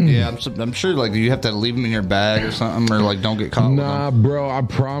 Yeah, I'm sure. Like, you have to leave them in your bag or something, or like don't get caught. Nah, with them. bro. I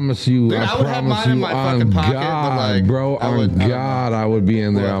promise you. Dude, I would have mine in my fucking pocket, God, but like, bro. I would be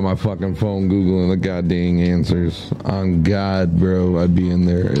in there What? on my fucking phone googling the goddamn answers. On God, bro, I'd be in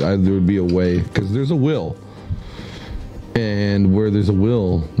there. There would be a way because there's a will, and where there's a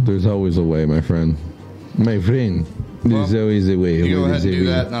will, there's always a way, my friend. My friend. There's always a way. You go ahead and do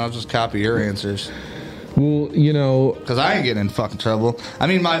that, and I'll just copy your answers. Well, you know, because I ain't getting in fucking trouble. I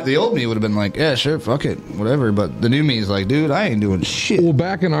mean, the old me would have been like, yeah, sure, fuck it, whatever. But the new me is like, dude, I ain't doing shit. Well,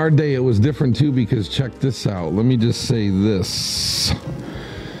 back in our day, it was different too because check this out. Let me just say this.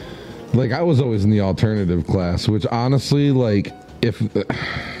 Like, I was always in the alternative class, which honestly, like, if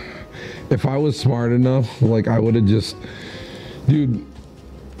I was smart enough, like, I would have just, dude.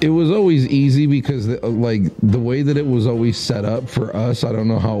 It was always easy because, like, the way that it was always set up for us, I don't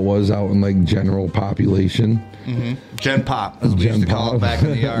know how it was out in, like, general population. Mm-hmm. Gen Pop, as we used to call it back in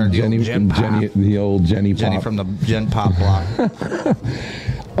the yard. Jenny, the old Jenny Pop. Jenny from the Gen Pop block.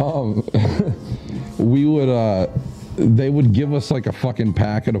 We would, they would give us, like, a fucking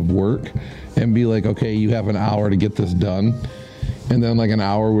packet of work and be like, okay, you have an hour to get this done. And then, like, an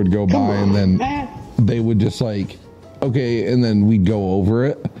hour would go by and then they would just, like, okay, and then we'd go over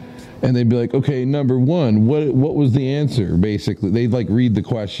it, and they'd be like, okay, number one, what was the answer, basically? They'd, like, read the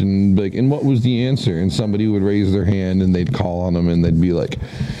question, like, and what was the answer? And somebody would raise their hand, and they'd call on them, and they'd be like,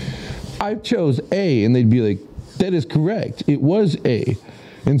 I chose A, and they'd be like, that is correct, it was A.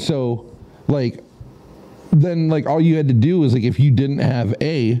 And so, like, then, like, all you had to do was, like, if you didn't have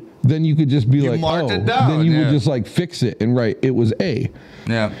A, then you could just be like, oh, then you would just, like, fix it and write, it was A.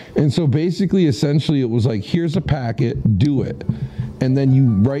 Yeah. And so basically, essentially, it was like, here's a packet, do it. And then you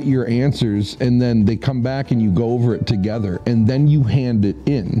write your answers, and then they come back and you go over it together, and then you hand it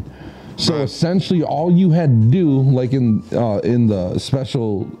in. So essentially, all you had to do, like in the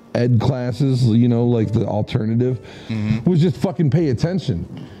special ed classes, you know, like the alternative, was just fucking pay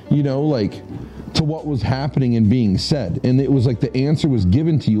attention, you know, like, to what was happening and being said. And it was like the answer was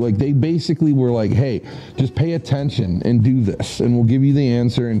given to you. Like, they basically were like, hey, just pay attention and do this, and we'll give you the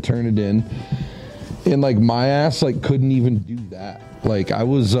answer and turn it in. And, like, my ass, like, couldn't even do that. Like, I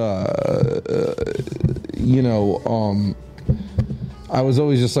was, you know, I was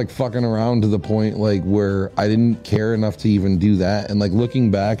always just, like, fucking around to the point, like, where I didn't care enough to even do that. And, like, looking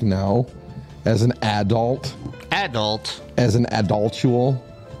back now, as an adult, as an adultual,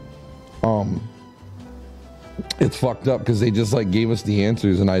 it's fucked up because they just, like, gave us the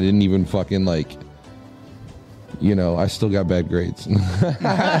answers, and I didn't even fucking, like, you know, I still got bad grades. And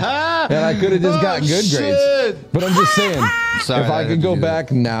I could have just got good grades. But I'm just saying, Sorry, if I could go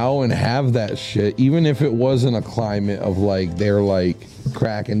back now and have that shit, even if it wasn't a climate of, like, they're, like,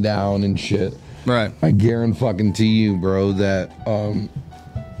 cracking down and shit, right? I guarantee you, bro, that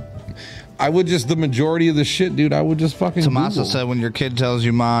I would just, the majority of the shit, dude, I would just fucking Tommaso Google. said when your kid tells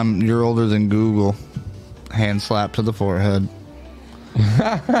you, Mom, you're older than Google, hand slap to the forehead.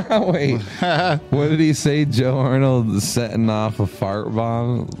 Wait, what did he say? Joe Arnold setting off a fart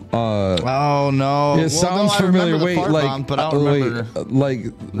bomb? Oh no! It sounds familiar. Wait, like, bomb, but I don't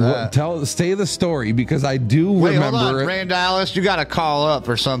remember. Stay the story because I do remember. Hold on, it. Randallis, you got to call up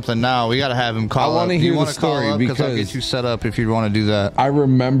or something now. We got to have him call. I want to hear the story because I'll get you set up if you want to do that. I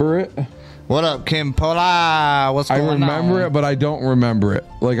remember it. What up, Kim Pola? What's going on? I remember it, but I don't remember it.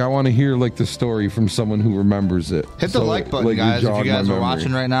 Like, I want to hear, like, the story from someone who remembers it. Hit the like button, guys. If you guys are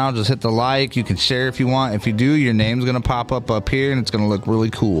watching right now, just hit the like. You can share if you want. If you do, your name's going to pop up here, and it's going to look really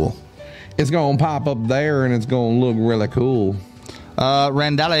cool. It's going to pop up there, and it's going to look really cool.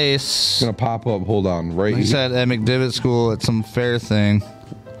 Randallis. It's going to pop up. Hold on. Right. He said at McDivitt School at some fair thing.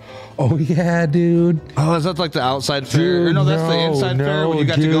 Oh, yeah, dude. Oh, is that like the outside fair? Or no, that's the inside fair when you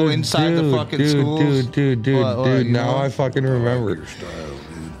got to go inside the fucking schools? Dude. Now I fucking remember.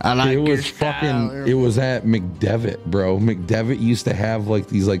 I like it your was style. fucking. It was at McDevitt, bro. McDevitt used to have like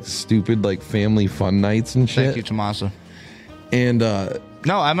these like stupid like family fun nights and shit. Thank you, Tomasa. And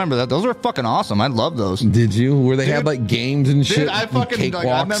no, I remember that. Those were fucking awesome. I love those. did you? Where they had like games and shit, I fucking cakewalks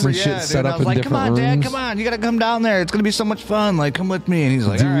I remember, and shit set I up was in like, different come on, rooms. Dad, come on, you gotta come down there. It's gonna be so much fun. Like, come with me. And he's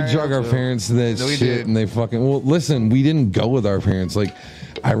like, Dude, all we right, drug our so- parents to that No, we shit, did. and they fucking. Well, listen, we didn't go with our parents. Like,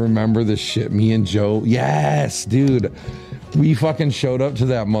 I remember this shit. Me and Joe, yes, dude, we fucking showed up to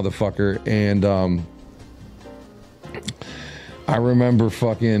that motherfucker, and I remember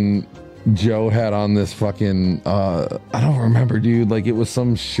fucking Joe had on this fucking. I don't remember, dude. Like, it was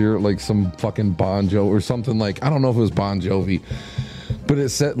some shirt, like some fucking Bon Jovi or something. Like, I don't know if it was Bon Jovi. But it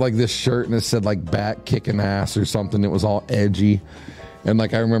said like this shirt and it said like back kicking ass or something. It was all edgy. And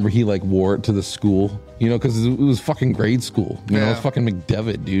like I remember he like wore it to the school, you know, because it was fucking grade school. You know, it was fucking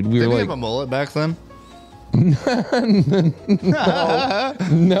McDevitt, dude. We Did were he like, have a mullet back then?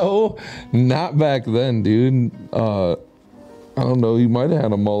 no, not back then, dude. I don't know. He might have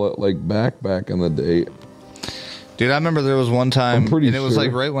had a mullet like back in the day. Dude, I remember there was one time, I'm pretty and it was sure.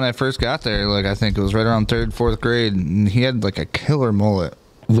 like right when I first got there. Like I think it was right around 3rd, 4th grade, and he had like a killer mullet.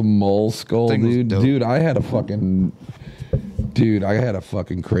 The mole skull, Thing was dude. dope. Dude, I had a fucking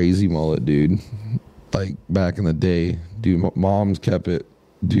crazy mullet, dude. Like back in the day, dude. Mom's kept it,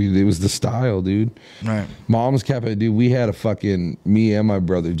 dude. It was the style, dude. Right. Mom's kept it, dude. We had a fucking me and my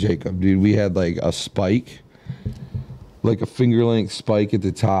brother Jacob, dude. We had like a spike, like a finger length spike at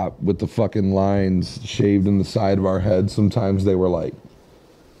the top with the fucking lines shaved in the side of our head. Sometimes they were like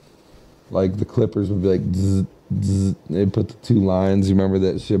the clippers would be like. Zzz, zzz. They put the 2 lines. You remember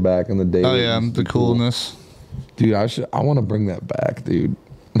that shit back in the day? Oh It yeah, used to the be cool. coolness. Dude, I want to bring that back, dude.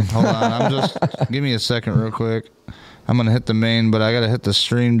 Hold on, I'm just give me a second, real quick. I'm gonna hit the main, but I gotta hit the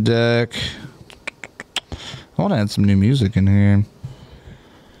stream deck. I want to add some new music in here.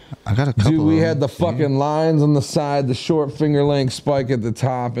 I got a couple. Dude, we of had the them. fucking lines on the side, the short finger length spike at the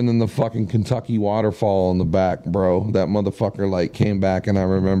top, and then the fucking Kentucky waterfall on the back, bro. That motherfucker like came back, and I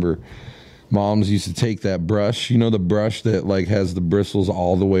remember moms used to take that brush, you know, the brush that like has the bristles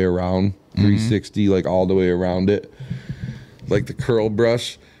all the way around, 360, like all the way around it, like the curl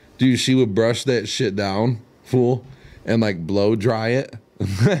brush. Dude, she would brush that shit down, fool, and like blow dry it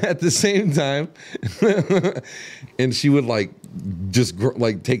at the same time. And she would like just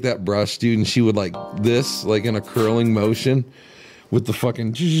like take that brush, dude, and she would like this, like in a curling motion with the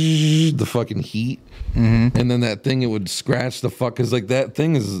fucking heat. And then that thing, it would scratch the fuck, because like that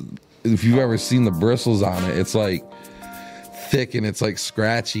thing is, if you've ever seen the bristles on it, it's like thick and it's like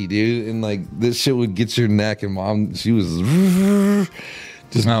scratchy, dude. And like this shit would get your neck, and mom, she was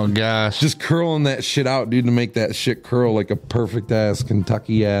just, oh gosh, just curling that shit out, dude, to make that shit curl like a perfect ass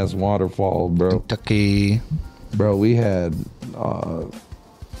Kentucky ass waterfall, bro. Kentucky. Bro, we had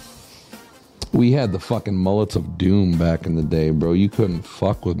the fucking mullets of doom back in the day, bro. You couldn't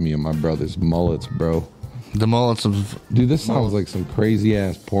fuck with me and my brother's mullets, bro. The mullets of Dude, this sounds like some crazy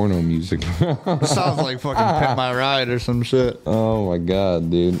ass porno music. this sounds like fucking Pimp My Ride or some shit. Oh my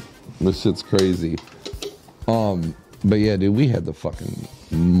god, dude, this shit's crazy. But yeah, dude, we had the fucking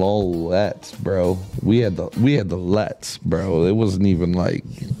mullets, bro. We had the lets, bro. It wasn't even like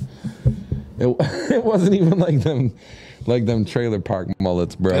it wasn't even like them trailer park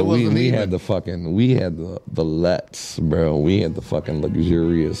mullets, bro. We had the lets, bro. We had the fucking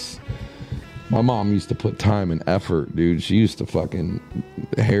luxurious. My mom used to put time and effort, dude. She used to fucking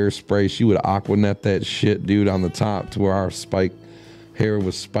hairspray. She would aquanet that shit, dude, on the top to where our hair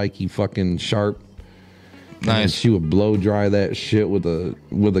was spiky fucking sharp. Nice. She would blow dry that shit with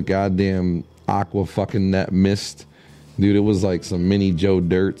a goddamn aqua fucking net mist. Dude, it was like some mini Joe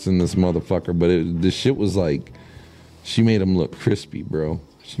Dirts in this motherfucker, but this shit was like, she made him look crispy, bro.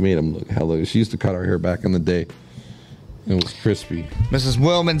 She made him look hella. She used to cut our hair back in the day. It was crispy. Mrs.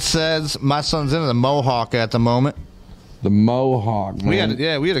 Willman says my son's into the mohawk at the moment. The mohawk, man.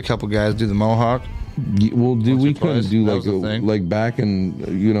 We had a couple guys do the mohawk. Well, dude, Once we or couldn't twice. do That was the thing. like back in,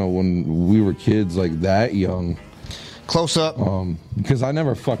 you know, when we were kids, like that young. Close up. Because I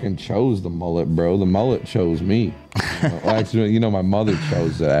never fucking chose the mullet, bro. The mullet chose me. Actually, you know, my mother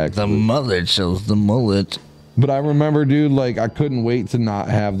chose it, actually. The mother chose the mullet. But I remember, dude, like, I couldn't wait to not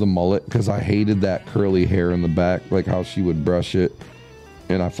have the mullet because I hated that curly hair in the back, like how she would brush it.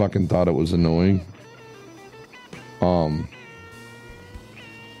 And I fucking thought it was annoying.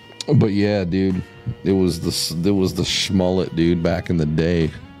 But yeah, dude, it was the schmullet, dude, back in the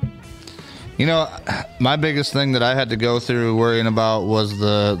day. You know, my biggest thing that I had to go through worrying about was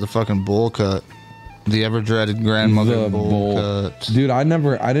the fucking bowl cut. The ever dreaded grandmother The bowl bowl. cut. Dude, I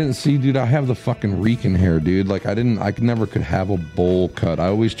didn't see, dude, I have the fucking Rican hair, dude. Like, I never could have a bowl cut. I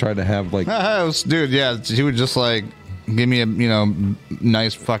always tried to have, like... Dude, yeah, he would just, like, give me a,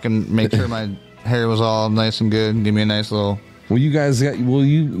 nice fucking... Make sure my hair was all nice and good. Give me a nice little... Well, you guys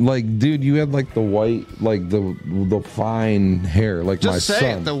dude, you had, like, the white, like, the fine hair, like Just my say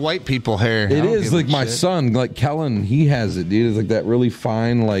son. it, the white people hair. It is, like, my son, like, Kellen, he has it, dude. It's, like, that really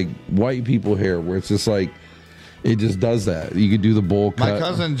fine, like, white people hair where it's just, like... It just does that. You could do the bowl cut. My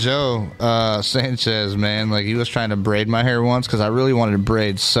cousin Joe Sanchez, man, like he was trying to braid my hair once because I really wanted to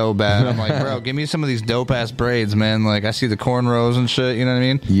braid so bad. I'm like, bro, give me some of these dope ass braids, man. Like I see the cornrows and shit. You know what I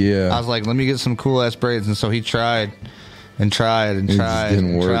mean? Yeah. I was like, let me get some cool ass braids, and so he tried. And tried and It just tried didn't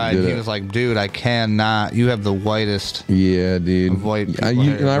and work, tried. did He it? was like, dude, I cannot. You have the whitest. Yeah, dude. Of white people I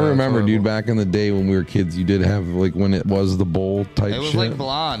hair, bro. remember, It's dude, horrible. back in the day when we were kids, you did have, like, when it was the bowl type It was shit. like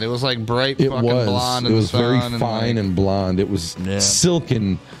blonde. It was like bright It fucking was. blonde. It in the was very sun fine like, and blonde. It was Yeah.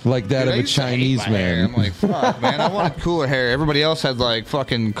 silken, like that Dude, I of a used to hate Chinese my hair. man. I'm like, fuck, man. I wanted cooler hair. Everybody else had like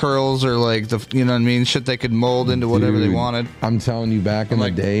fucking curls or like the, you know what I mean, shit they could mold into whatever they Dude, wanted. I'm telling you, back in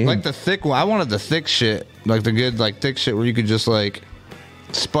Like the day, like the thick one. I wanted the thick shit, like the good, like thick shit where you could just like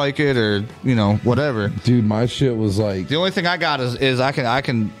spike it or whatever. dude, my shit was like, The only thing I got is I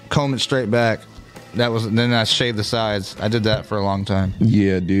can comb it straight back. Then I shaved the sides. I did that for a long time.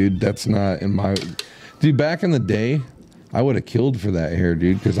 yeah, dude, that's not in my. Dude, back in the day, I would have killed for that hair,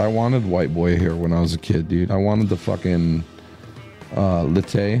 dude, because I wanted white boy hair when I was a kid, dude. I wanted the fucking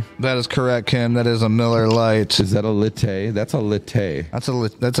latte. That is correct, Kim. That is a Miller Lite. Is that a latte? That's a latte. That's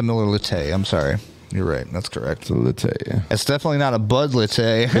a Miller Latte. I'm sorry. You're right. That's correct. It's a latte. It's definitely not a Bud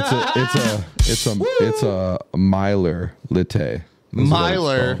Latte. It's a Myler latte. That's what it's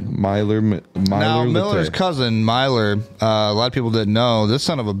Myler. called. Myler Now, latte. Miller's cousin, Myler, a lot of people didn't know, this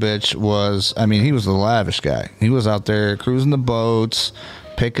son of a bitch he was the lavish guy. He was out there cruising the boats,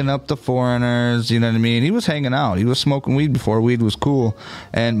 picking up the foreigners, you know what I mean? He was hanging out. He was smoking weed before weed was cool.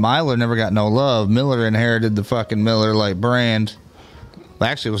 And Myler never got no love. Miller inherited the fucking Miller Lite brand.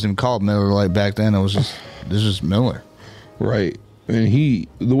 Actually, it wasn't even called Miller Lite back then. It was just Miller. Right. And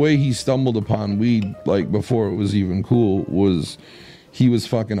the way he stumbled upon weed, like, before it was even cool, was he was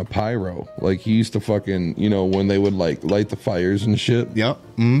fucking a pyro. Like, he used to fucking, when they would, like, light the fires and shit. Yep.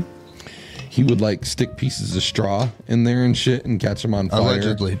 Mm-hmm. He would, like, stick pieces of straw in there and shit and catch them on fire.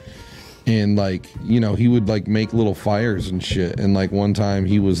 Allegedly. And, like, he would, like, make little fires and shit. And, like, one time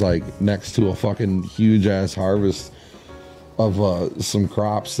he was, like, next to a fucking huge-ass harvest of some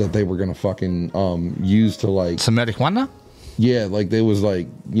crops that they were gonna fucking use to, like... Some marijuana? Yeah, like, they was, like,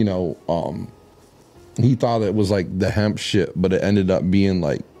 he thought it was, like, the hemp shit, but it ended up being,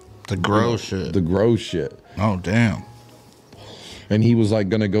 like... The grow shit. The grow shit. Oh, damn. And he was, like,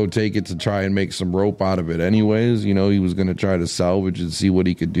 gonna go take it to try and make some rope out of it anyways. He was gonna try to salvage and see what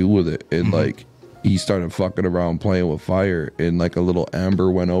he could do with it. And, like, he started fucking around playing with fire, and, like, a little amber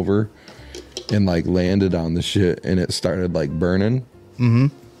went over and, like, landed on the shit, and it started, like, burning. Mm-hmm.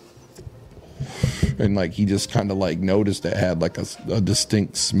 And, like, he just kind of, like, noticed it had, like, a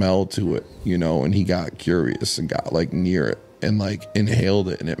distinct smell to it, and he got curious and got, like, near it and, like, inhaled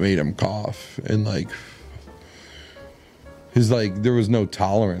it, and it made him cough. And, like, there was no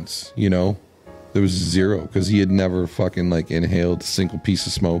tolerance, there was zero, because he had never fucking, like, inhaled a single piece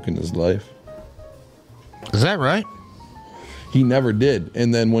of smoke in his life. Is that right? He never did.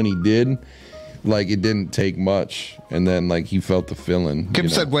 And then when he did, like, it didn't take much, and then, like, he felt the feeling. Kim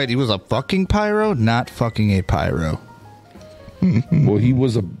said, wait, he was a fucking pyro? Not fucking a pyro. Well, he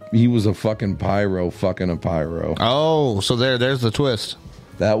was a fucking pyro fucking a pyro. Oh, so there's the twist.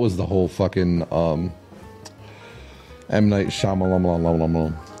 That was the whole fucking M. Night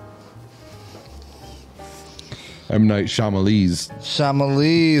Shyamalan. M. Night Shyamalan.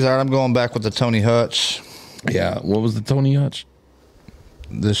 Shyamalan. All right, I'm going back with the Tony Hutch. Yeah, what was the Tony Hutch?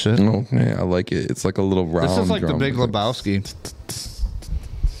 This shit. Oh, yeah, I like it. It's like a little round This is like drum. the Big It's like- Lebowski.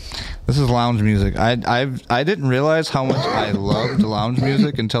 This is lounge music. I didn't realize how much I loved lounge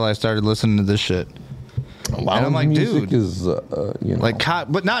music until I started listening to this shit. Lounge and I'm like, music dude, is like,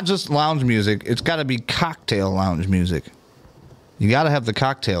 but not just lounge music. It's got to be cocktail lounge music. You got to have the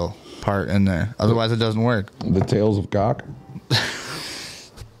cocktail part in there, otherwise it doesn't work. the Tales of Cock.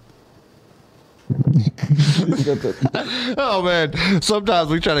 Oh man, sometimes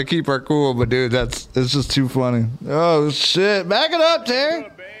we try to keep our cool, but dude, it's just too funny. Oh shit, back it up, Terry.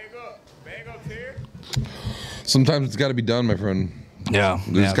 Bang up, Terry. Sometimes it's got to be done, my friend. Yeah,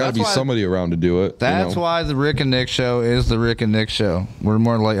 There's got to be somebody around to do it. That's why the Rick and Nick show is the Rick and Nick show. We're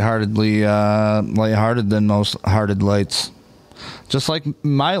more lighthearted than most hearted lights. Just like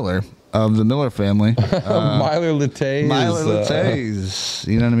Myler. of the Miller family. Myler Latte. Myler Lattes.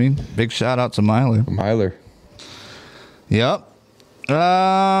 You know what I mean? Big shout out to Myler. Myler. Yep.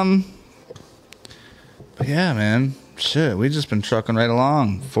 Yeah, man. Shit, we just been trucking right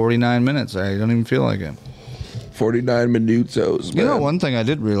along. 49 minutes. I don't even feel like it. 49 minutos. You know, one thing I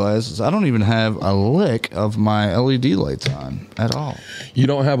did realize is I don't even have a lick of my LED lights on at all. You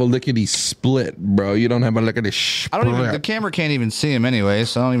don't have a lickety split, bro. You don't have a lickety split. The camera can't even see them anyway,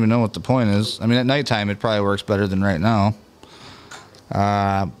 so I don't even know what the point is. I mean, at nighttime, it probably works better than right now.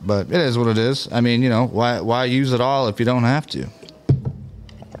 But it is what it is. I mean, you know, why use it all if you don't have to?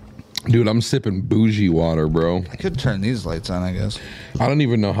 Dude, I'm sipping bougie water, bro. I could turn these lights on, I guess. I don't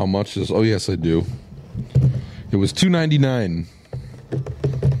even know how much this. Oh, yes, I do. It was $2.99.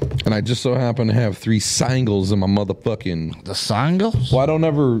 And I just so happen to have 3 singles in my motherfucking... The singles? Well, I don't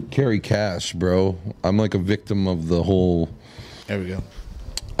ever carry cash, bro. I'm like a victim of the whole... There we go.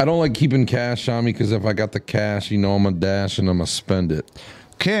 I don't like keeping cash on me because if I got the cash, you know I'm going to dash and I'm going to spend it.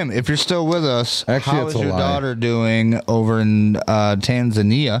 Kim, if you're still with us, actually, how is your daughter doing over in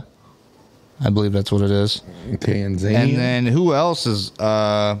Tanzania? I believe that's what it is. Tanzania. And then who else is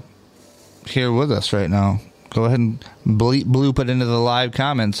here with us right now? Go ahead and bloop it into the live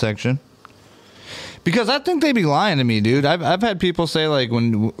comment section. Because I think they be lying to me, dude. I've had people say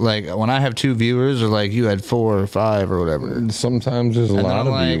when I have 2 viewers, or like you had 4 or 5 or whatever. Sometimes there's a lot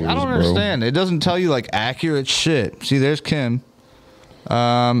of viewers, I don't understand. It doesn't tell you like accurate shit. See, there's Kim.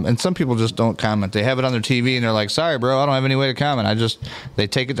 And some people just don't comment. They have it on their TV and they're like, "Sorry, bro, I don't have any way to comment." They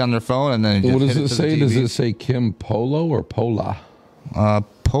take it on their phone and then. What does it say? Does it say Kim Polo or Pola?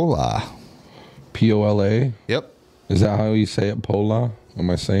 Pola. Pola. Yep. Is that how you say it? Pola? Am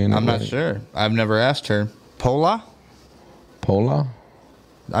I saying it? I'm not sure. I've never asked her. Pola. Pola.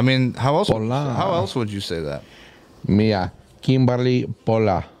 I mean, how else? Pola. How else would you say that? Mia Kimberly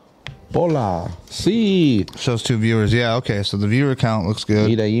Pola. Pola. See. Shows 2 viewers. Yeah. Okay. So the viewer count looks good.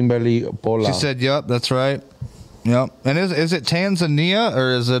 Mira Kimberly Pola. She said, "Yep, that's right." Yep. And is it Tanzania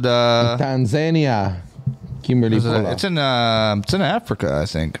or is it Tanzania? Kimberly Pola. It's in Africa, I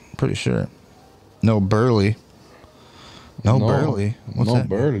think. Pretty sure. No Burley. No Burley. What's that?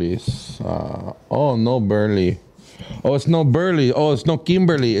 Burleys. No Burley. Oh, it's no Burley. Oh, it's no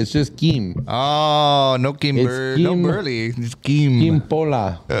Kimberly. It's just Kim. Oh, no Kimberly. No Burley. It's Kim. Kim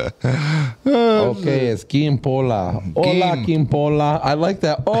Pola. Okay, it's Kim Pola. Hola, Kim Pola. I like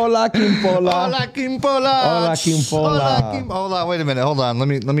that. Hola, Kim Pola. Hola, Kim Pola. Hola, Kim Pola. Hola, Kim. Hold on. Wait a minute. Hold on.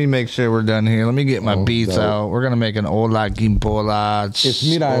 Let me make sure we're done here. Let me get my beats out. We're gonna make an Hola, Kim Pola. It's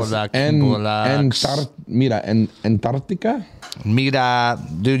Hola, Kim Pola. Antarctica. Mira,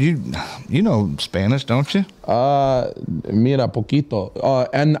 dude, you know Spanish, don't you? Mira, poquito.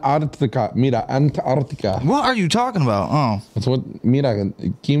 Antarctica. Mira, Antarctica. What are you talking about? Oh. That's what, mira,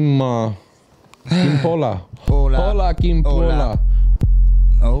 Kim Pola. Hola. Hola, Kim Pola.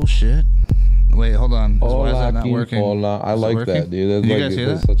 Oh, shit. Wait, hold on. Why is that not Kim working? Pola. I like working? that, dude. You guys hear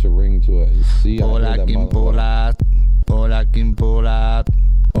there's that? such a ring to it. See, Hola, Kim Pola. Hola, Kim Pola.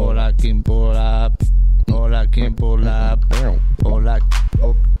 Hola, Kim Pola. Hola, Kim Pola. Hola,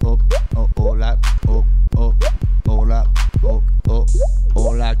 oh, oh, oh, hola, oh, oh, hola, oh, oh,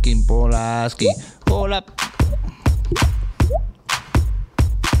 hola, Kim Polaski. Hola.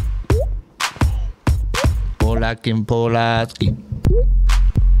 Hola, Kim Polaski.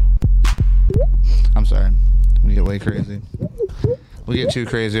 I'm sorry. We get way crazy. We get too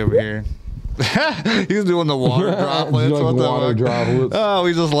crazy over here. He's doing the water droplets. Like water droplets. Oh,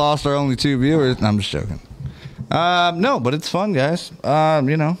 we just lost our only 2 viewers. No, I'm just joking. No, but it's fun, guys.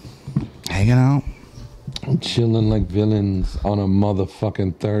 You know, hanging out. I'm chilling like villains on a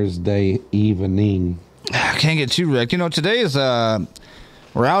motherfucking Thursday evening. I can't get too wrecked. You know, today is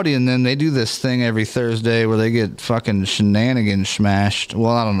Rowdy, and then they do this thing every Thursday where they get fucking shenanigans smashed.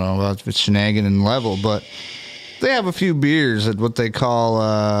 Well, I don't know if it's shenanigan level, but they have a few beers at what they call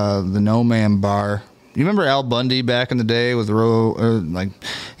the No Man Bar. You remember Al Bundy back in the day with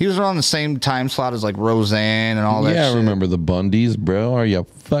he was around the same time slot as like Roseanne and all that shit. Yeah, I remember the Bundys, bro. Are you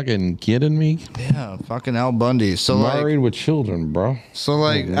fucking kidding me? Yeah, fucking Al Bundy. So married with children, bro. So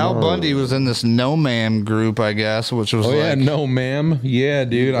like Al Bundy was in this No Ma'am group, I guess, which was No Ma'am. Yeah,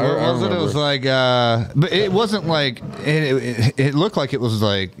 dude. I remember. It was like but it wasn't like it looked like it was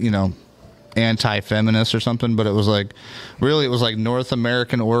like, you know, anti-feminist or something, but it was like North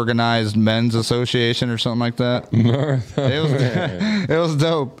American Organized Men's Association or something like that. It was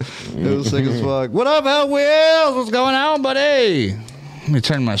dope. It was sick as fuck. What up, Hot Wheels? What's going on, buddy? Let me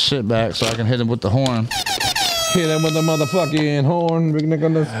turn my shit back so I can hit him with the horn. Hit him with the motherfucking horn, big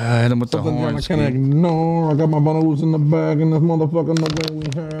nigga. Hit him with the Something horn. I can't ignore. I got my bottles in the bag and this motherfucker the way we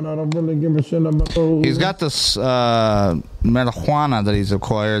had. I don't really give a shit about those. He's got this marijuana that he's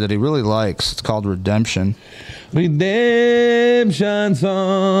acquired that he really likes. It's called Redemption. Redemption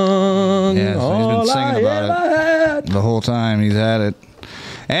song. Yeah, so he's been singing about it had. the whole time he's had it.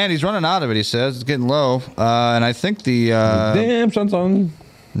 And he's running out of it, he says. It's getting low. And I think Redemption song.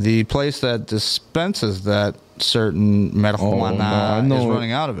 the place that dispenses that certain marijuana is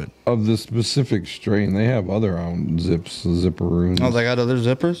running out of it. Of the specific strain. They have other zipperoons. Oh, they got other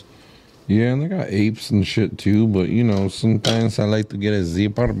zippers? Yeah, and they got apes and shit too. But, you know, sometimes I like to get a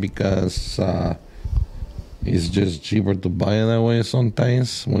zipper because it's just cheaper to buy it that way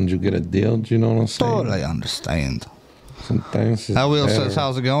sometimes when you get a deal. Do you know what I'm saying? Totally understand. Sometimes it's How Will better. says,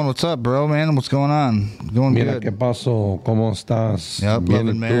 how's it going? What's up, bro, man? What's going on? Going Mira, good. ¿qué pasó? ¿Cómo estás? Yep, Bien, love and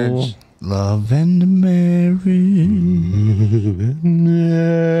 ¿y tú? marriage. Love and marriage.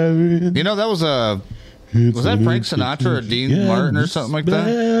 You know, that was that Frank Sinatra or Dean Martin or something like that?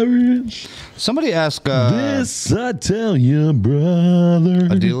 Marriage. Somebody asked, This I tell you, brother.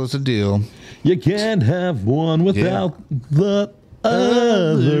 a deal is a deal. You can't have one without the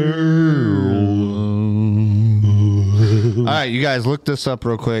other. All right, you guys, look this up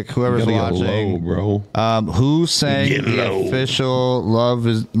real quick. Whoever's Gotta get watching. low, bro. Who sang Get the low. official Love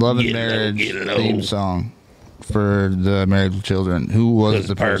and Get Marriage low, get low. theme song for the Married with Children? Who was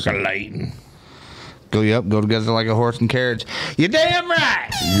the person? Percolating. Go together like a horse and carriage. You damn right.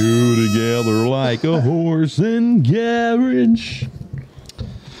 You together like a horse and carriage.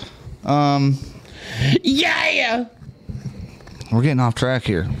 Yeah. We're getting off track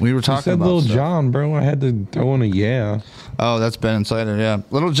here. We were You talking said about Little stuff. John, bro. I had to throw in a yeah. Oh, that's Ben Insider, yeah.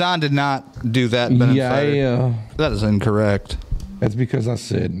 Little John did not do that, Ben Insider. Yeah. That is incorrect. That's because I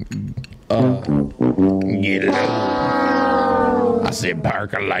said, get low. I said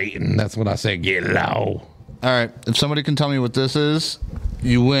percolating. That's what I said, get low. All right, if somebody can tell me what this is,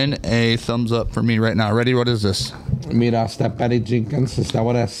 you win a thumbs up for me right now. Ready? What is this? Mira, está Patty Jenkins. Is that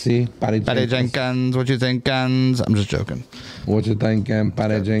what I see? Patty Jenkins, what you think, Jenkins? I'm just joking. What you thinking,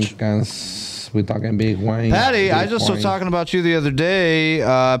 Patty Jenkins? We talking big wine. Patty, big I just was wine. talking about you the other day.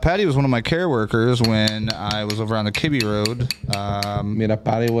 Patty was one of my care workers when I was over on the Kibbe Road. Mira,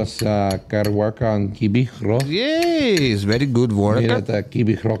 Patty was care worker on Kibi Road. Yes, very good work. Mira, the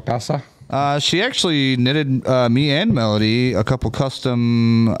Kibi Road Casa. She actually knitted me and Melody a couple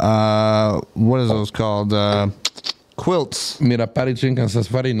custom, what is those called? Quilts. Mira, Patty Jenkins is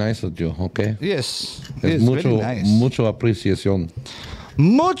very nice of you, okay? Yes, Es yes, mucho, very nice. mucho apreciación.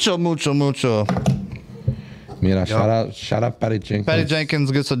 Mucho. Mira, shout out Patty Jenkins. Patty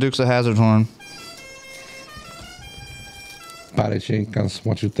Jenkins gets the Dukes of Hazzard horn. Patty Jenkins,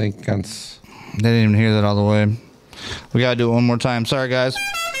 what you think, Kans? They didn't even hear that all the way. We gotta do it one more time. Sorry, guys.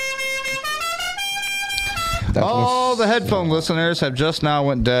 That All was, the headphone listeners have just now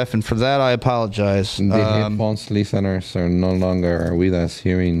went deaf, and for that I apologize. The headphones listeners are no longer with us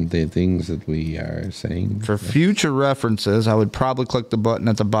hearing the things that we are saying. For future references, I would probably click the button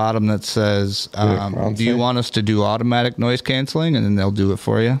at the bottom that says, do you want us to do automatic noise canceling? And then they'll do it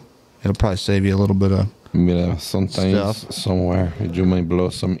for you. It'll probably save you a little bit of... Mira, sometimes Stuff. somewhere you might blow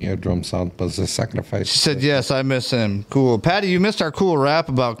some eardrums out, but it's a sacrifice. She said, yes, I miss him. Cool. Patty, you missed our cool rap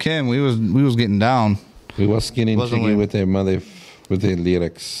about Kim. We was getting down. We was getting Wasn't jiggy we? with the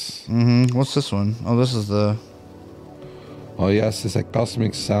lyrics. What's this one? Oh, this is the... Oh yes, it's a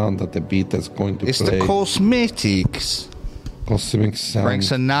cosmic sound that the beat is going to It's play. the cosmetics. Cosmic sound. Frank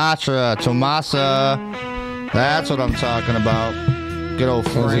Sinatra, Tomasa. That's what I'm talking about. Good old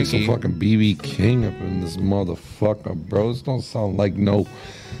Sounds like some Frankie. fucking BB King up in this motherfucker, bro. This don't sound like no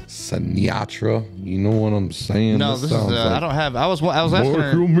Sinatra. You know what I'm saying? No, this is. sounds I don't have. I was asking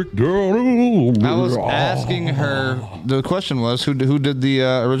her. Michael McDonald. I was asking her. The question was who did the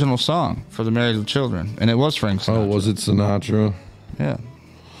original song for the Married with Children, and it was Frank Sinatra. Oh, was it Sinatra? Yeah.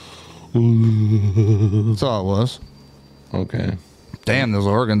 That's all it was. Okay. Damn, those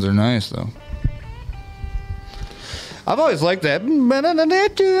organs are nice though. I've always liked that.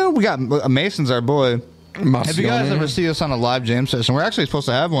 We got Mason's our boy. Have you guys ever seen us on a live jam session? We're actually supposed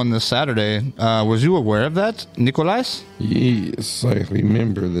to have one this Saturday. Was you aware of that, Nikolais? Yes, I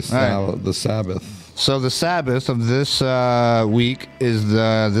remember the Sabbath. So the Sabbath of this week is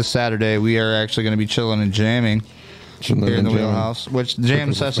this Saturday. We are actually going to be chilling and jamming here in the wheelhouse. Which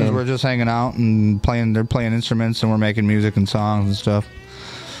jam sessions we're just hanging out and playing. They're playing instruments and we're making music and songs and stuff.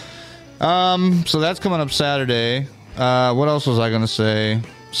 So that's coming up Saturday. What else was I going to say?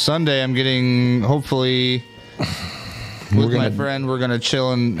 Sunday, I'm getting, hopefully, with my friend, we're going to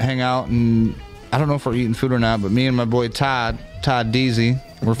chill and hang out and I don't know if we're eating food or not, but me and my boy Todd Deasy,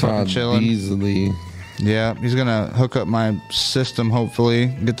 we're fucking chilling. Easily. Yeah, he's gonna hook up my system, hopefully,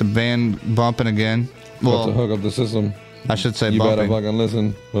 get the band bumping again. Well, to hook up the system. I should say you bumping. better fucking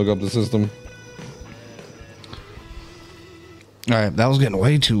listen. Hook up the system. All right, that was getting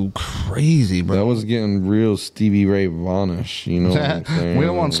way too crazy, bro. That was getting real Stevie Ray Vaughan-ish, you know what I'm saying? We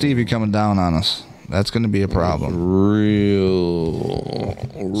don't want Stevie coming down on us. That's going to be a problem.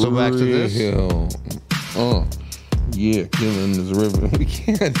 So back to this. Yeah, killing this river. We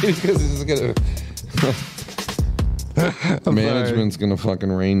can't do it because it's just gonna. Management's gonna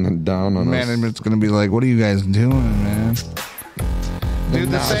fucking rain down on us. Management's gonna be like, "What are you guys doing, man?" Dude,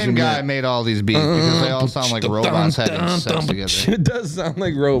 the same guy made all these beats because they all sound like robots having sex together. It does sound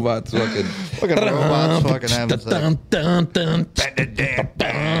like robots fucking. Look at robots fucking having sex.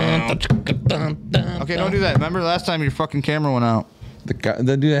 Okay, don't do that. Remember last time your fucking camera went out?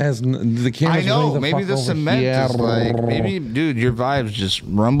 The dude has the camera. I know. Maybe the cement is like. Maybe, dude, your vibes just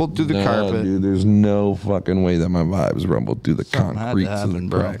rumbled through the carpet. Dude, there's no fucking way that my vibes rumbled through the concrete happen, and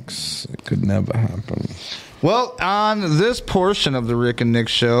bro. bricks. It could never happen. Well, on this portion of the Rick and Nick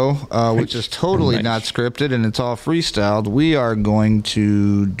show, which is totally not scripted and it's all freestyled, we are going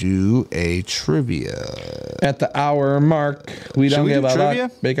to do a trivia. At the hour mark, we don't give a trivia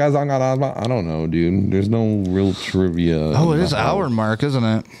because I don't know, dude. There's no real trivia. Oh, it is hour mark, isn't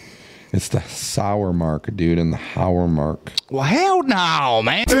it? It's the sour mark, dude, and the hour mark. Well, hell no,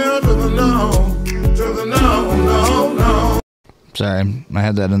 man. Sorry, I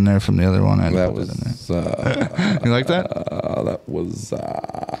had that in there from the other one. That was. You like that? That was.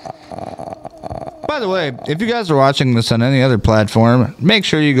 By the way, if you guys are watching this on any other platform, make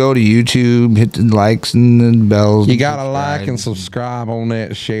sure you go to YouTube, hit the likes and the bells. You gotta like and subscribe on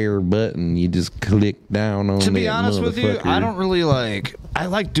that share button. You just click down on. To be honest with you, I don't really like. I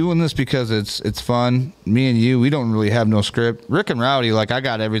like doing this because it's fun. Me and you, we don't really have no script. Rick and Rowdy, like I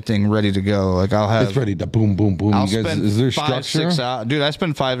got everything ready to go. Like I'll have. It's ready to boom, boom, boom. I'll you guys, spend is there 5, structure? 6 hours. Dude, I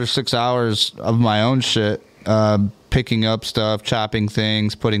spend 5 or 6 hours of my own shit. Picking up stuff, chopping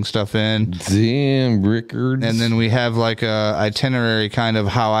things, putting stuff in. Damn, Rickards. And then we have like a itinerary kind of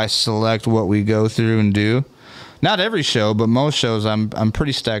how I select what we go through and do. Not every show, but most shows I'm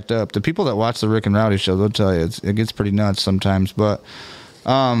pretty stacked up. The people that watch the Rick and Rowdy show, they'll tell you it gets pretty nuts sometimes. But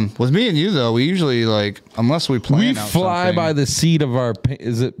with me and you though, we usually like unless we plan. We fly by the seat of our.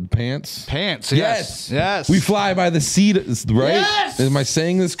 Is it pants? Pants. Yes. We fly by the seat. Right? Yes! Am I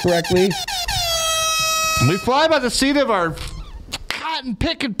saying this correctly? We fly by the seat of our cotton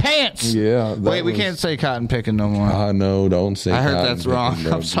picking pants. Yeah. Wait, we can't say cotton picking no more. No, don't say. I heard cotton that's wrong. picking,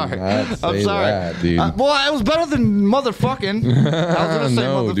 bro. I'm sorry. I'm sorry, that, dude. Well, it was better than motherfucking. I was gonna say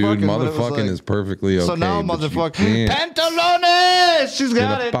no, motherfucking, dude, but it was motherfucking like, is perfectly okay. So now but you motherfucking can't. pantalones. She's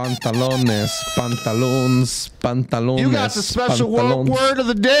got it. Pantalones. You got the special word of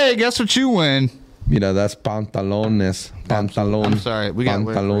the day. Guess what you win? Mira, that's pantalones. Pantalon. I'm sorry. We got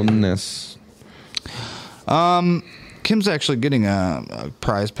pantalones. Kim's actually getting a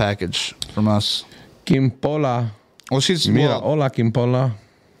prize package from us. Kimpola. Well, she's Mira, hola Kimpola.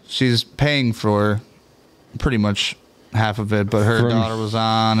 She's paying for pretty much half of it, but her daughter was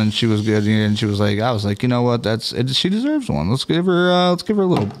on and she was good, and she was like, I was like, you know what? That's it. She deserves one. Let's give her a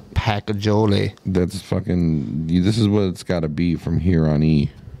little packajole. That's fucking. This is what it's got to be from here on E.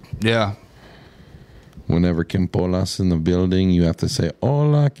 Yeah. Whenever Kimpola's in the building, you have to say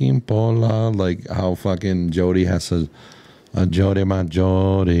 "Hola, Kimpola," like how fucking Jody has a Jody, my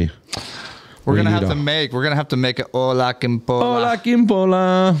Jody. We're gonna have to make it "Hola, Kimpola." Hola,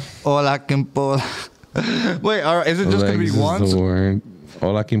 Kimpola. Hola, Kimpola. Wait, is it just gonna be once? Is the word.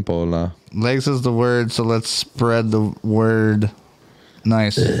 Hola, Kimpola. Legs is the word, so let's spread the word.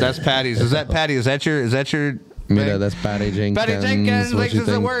 Nice. That's Patty's. Is that Patty? Is that your? Mira, that's Patty Jenkins. Patty Jenkins. What Legs you is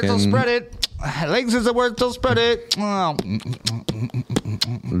the word, so thinking? spread it. Legs is the word, so spread it.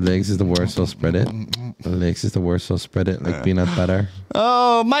 Legs is the word, so spread it. Legs is the word, so spread it like peanut butter.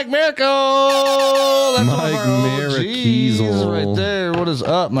 Oh, Mike Miracle! That's Mike one of our OGs Miracle. right there. What is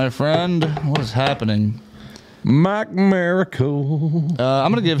up, my friend? What is happening? Mike Miracle.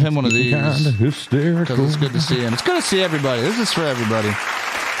 I'm gonna give him one of these Kind of hysterical. because it's good to see him. It's good to see everybody. This is for everybody.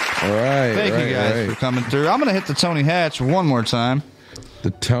 All right. Thank you guys for coming through. I'm gonna hit the Tony Hatch one more time. The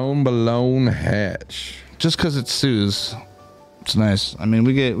Tone Balone Hatch. Just because it soothes. It's nice. I mean,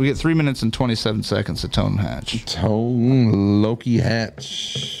 we get 3 minutes and 27 seconds of Tone Hatch. Tone Loki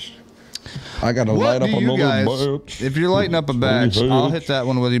Hatch. I got to What light up do you another guys, batch. if you're lighting up a batch, I'll hit that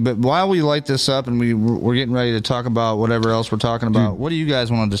one with you. But while we light this up and we're getting ready to talk about whatever else we're talking about, what do you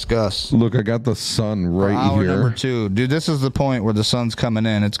guys want to discuss? Look, I got the sun right Hour here. number 2. Dude, this is the point where the sun's coming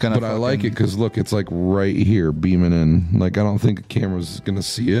in. It's going to But I like it because, look, it's like right here beaming in. Like, I don't think the camera's going to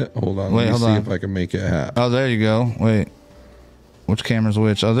see it. Hold on. Let me see if I can make it happen. Oh, there you go. Wait. Which camera's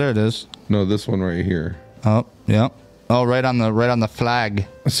which? Oh, there it is. No, this one right here. Oh, yeah. Oh, right on the flag.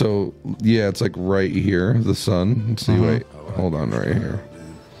 So, yeah, it's like right here, the sun. Let's see, wait. Hold on right here.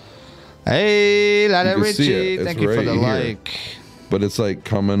 Hey, Alada You can see Richie. it. It's Thank you for right the here. like. But it's like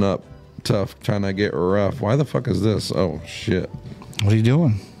coming up tough, trying to get rough. Why the fuck is this? Oh, shit. What are you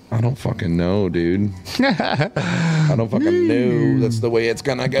doing? I don't fucking know, dude. I don't fucking know. That's the way it's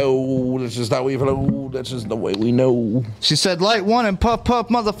gonna go. That's just how we flow. That's just the way we know. She said, light one and puff, puff,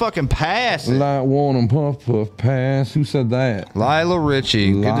 motherfucking pass it. Light one and puff, puff, pass. Who said that? Lila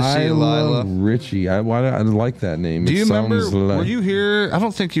Richie. Good to see you, Lila. Richie. I like that name. Do you remember, like, were you here? I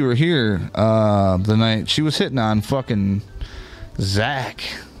don't think you were here the night she was hitting on fucking Zach.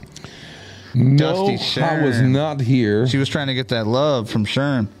 no, Dusty I was Sherm. not here. She was trying to get that love from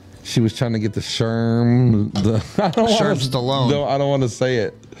Sherm. She was trying to get the Sherm. Sherm Stallone. No, I don't want to say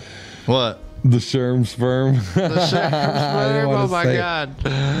it. What? The Sherm sperm. The Sherm? Oh my say it. God.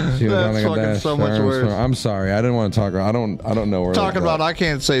 She was That's trying to get fucking that so much Sherm worse. sperm. I'm sorry. I didn't want to talk. I don't know where. Talking about I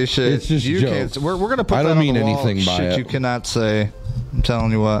can't say shit. It's just you jokes. can't. We're gonna put I that don't on mean the wall. anything by Shit it. you cannot say. I'm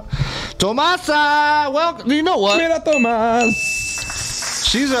telling you what. Tomasa, welcome. You know what? Mira, Tomas.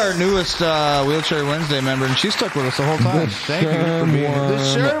 She's our newest Wheelchair Wednesday member, and she stuck with us the whole time. Thank you for being here. The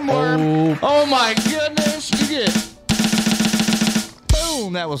Sherm worm. Oh my goodness! You get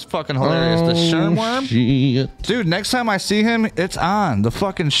boom. That was fucking hilarious. The Sherm worm. Shit. Dude, next time I see him, it's on. The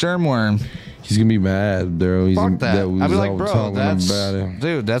fucking Sherm worm. He's gonna be mad, bro. He's Fuck that. was I'd be like, all bro, talking that's about it.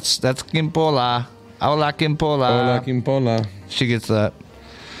 dude. That's Kimpola. Hola Kimpola. Hola, Kimpola. She gets that.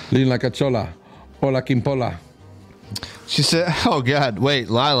 Lila Cachola. Hola, Kimpola. She said, oh, God, wait,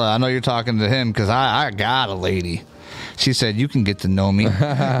 Lila, I know you're talking to him because I got a lady. She said, you can get to know me. You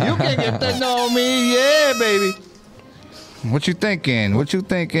can get to know me. Yeah, baby. What you thinking? What you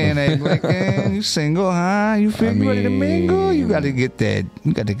thinking, Abe Lincoln? You single, huh? You feel you ready to mingle? You got to get that.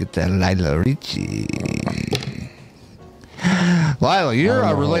 You got to get that Lila Richie. Lila,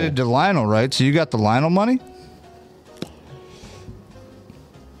 you're related to Lionel, right? So you got the Lionel money?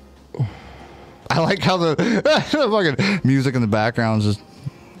 I like how the fucking music in the background is just.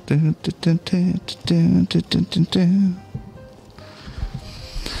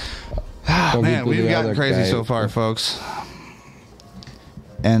 Ah, man, we've gotten crazy so far, folks.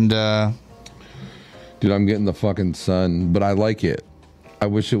 And, dude, I'm getting the fucking sun, but I like it. I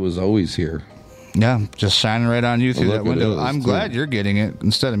wish it was always here. yeah, just shining right on you through Look, that window. it is, I'm too. glad you're getting it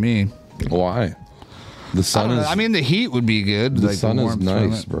instead of me. Why? The sun is. I mean, the heat would be good. the like sun is warmth from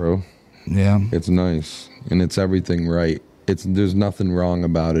nice, it. bro. Yeah. It's nice, and it's everything right. There's nothing wrong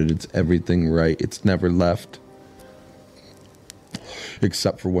about it. It's everything right. It's never left,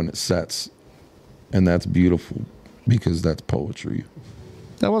 except for when it sets, and that's beautiful because that's poetry.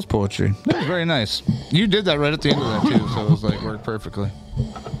 That was poetry. That was very nice. You did that right at the end of that, too, so it was like worked perfectly.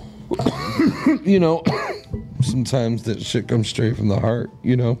 You know, sometimes that shit comes straight from the heart.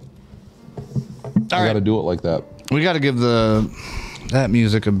 You know, I got to do it like that. We got to give that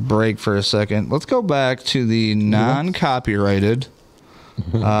music a break for a second. Let's go back to the non-copyrighted.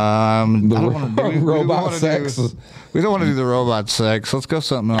 Robot sex. We don't want to do the robot sex. Let's go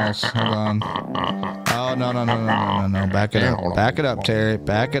something else. Hold on. Oh no! Back it up. Back it up, Terry.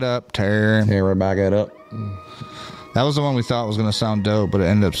 Back it up, Terry. Here, back it up. That was the one we thought was gonna sound dope, but it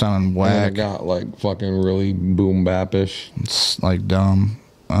ended up sounding And whack. it got like fucking really boom bap-ish. It's like dumb.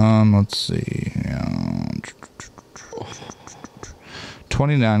 Let's see.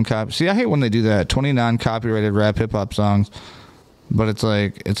 29 copy. See, I hate when they do that. 29 copyrighted rap hip hop songs, but it's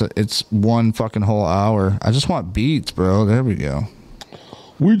like it's one fucking whole hour. I just want beats, bro. There we go.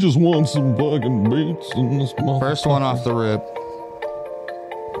 We just want some fucking beats in this motherfucker. First one off the rip.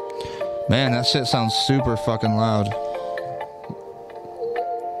 Man, that shit sounds super fucking loud.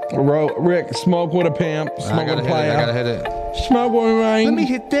 Rick, smoke with a pimp. Smoke with a player. I gotta hit it. Smoke with a rain. Let me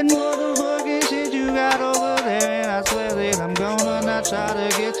hit that motherfucking shit you got over there, and I swear that I'm gonna not try to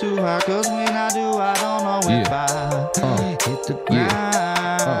get too high, cause when I do, I don't know if I hit the ground.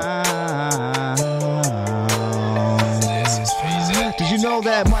 Did you know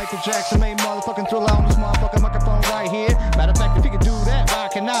that Michael Jackson made motherfucking Thriller on this motherfucking microphone right here? Matter of fact, if he can do that, why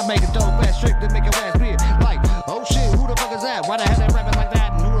can I make a dope ass trick to make your ass weird? Like, oh shit, who the fuck is that? Why the hell they rapping like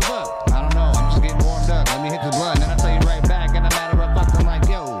that? And who the fuck? I don't know, I'm just getting warmed up. Let me hit the blunt, and I'll tell you right back in a matter of fucking like,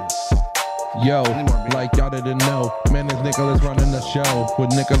 yo. Yo, like y'all didn't know. Man, it's Nicholas running the show with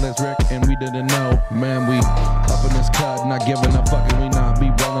Nicholas, Rick, and we didn't know. Man, we up in this cut, not giving a fuck, and we not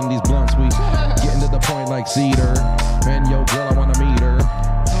be rolling these blunts. We getting to the point like Cedar. Man, yo, girl, I wanna meet her.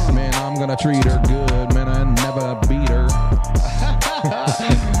 Man, I'm gonna treat her good. Man, I never beat her.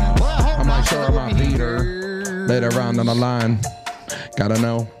 I might show her my beater later on down the line. Gotta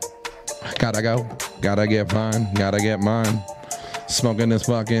know, gotta go, gotta get mine, gotta get mine. Smoking this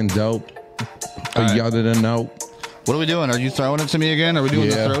fucking dope. But y'all didn't know. What are we doing? Are you throwing it to me again? Are we doing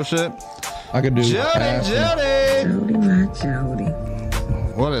the throw shit? I could do Jody. Jody, my Jody.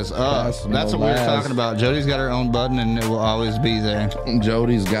 What is up? That's what we were talking about. Jody's got her own button and it will always be there.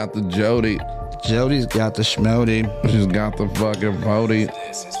 Jody's got the Jody. Jody's got the schmody. She's got the fucking Pody.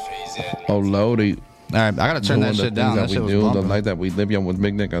 Oh, Lodi. All right, I gotta turn that shit down. That shit was bumping. The life that we live on with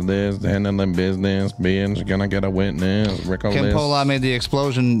Big Nick of this, handling business, binge, gonna get a witness, Rico Ken list. Pola made the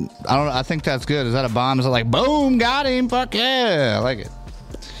explosion. I don't know. I think that's good. Is that a bomb? Is it like boom? Got him. Fuck yeah. I like it.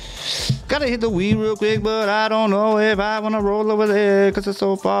 Gotta hit the weed real quick, but I don't know if I wanna roll over there, cause it's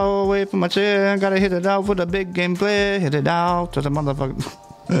so far away from my chair. Gotta hit it out for the big game play. Hit it out to the motherfucker.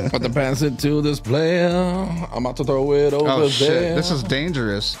 About to pass it to this player. I'm about to throw it over Oh shit, there. this is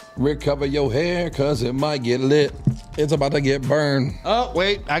dangerous. Recover your hair, cause it might get lit. It's about to get burned. Oh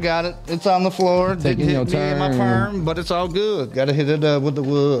wait, I got it. It's on the floor. Taking Didn't your hit me in my turn. perm, but it's all good. Gotta hit it up with the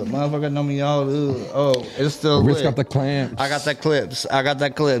wood. Motherfucker know me all. Oh, it's still Risk lit. got the clamps. I got that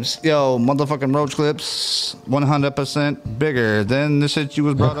clips. Yo, motherfucking roach clips, 100% bigger than the shit you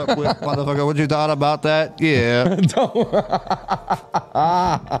was brought up with. Motherfucker, what you thought about that? Yeah.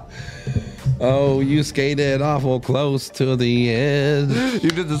 Oh, you skated awful close to the edge. You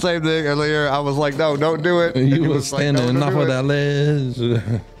did the same thing earlier. I was like, no, don't do it. And You was was like, standing "No, off don't of do that ledge.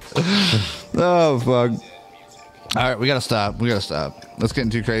 it." Oh, fuck. All right, we gotta stop. That's getting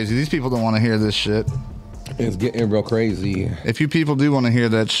too crazy. These people don't want to hear this shit. It's getting real crazy. If you people do want to hear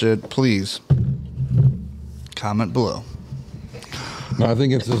that shit, please comment below. No, I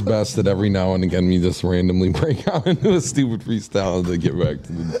think it's just best that every now and again we just randomly break out into a stupid freestyle to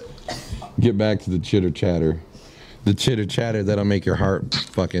get back to the chitter chatter. The chitter chatter that'll make your heart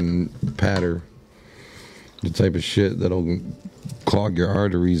fucking patter. The type of shit that'll clog your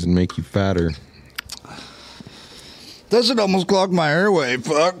arteries and make you fatter. That should almost clog my airway.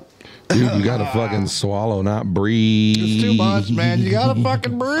 Fuck. Dude, you gotta fucking swallow, not breathe. It's too much, man. You gotta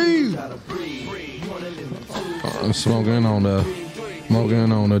fucking breathe. I'm smoking on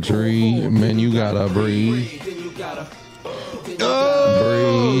a tree. Man, you gotta breathe.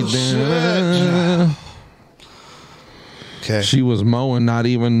 Oh, Breathe. Okay. She was mowing, not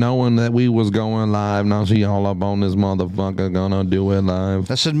even knowing that we was going live. Now she all up on this motherfucker, gonna do it live.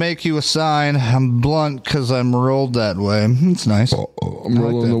 That should make you a sign. I'm blunt because I'm rolled that way. It's nice. I'm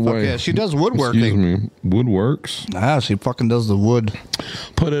rolling that. Fuck away. yeah, she does woodworking. Excuse me. Woodworks. Ah, she fucking does the wood.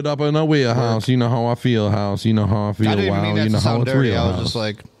 Put it up in a wheelhouse. You know how I feel, house. You know how I feel, I didn't wow. mean that You know to how sound it's dirty. real. I was just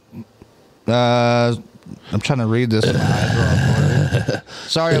like, I'm trying to read this.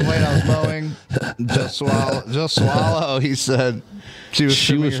 Sorry, I'm late. I was mowing. Just swallow. He said she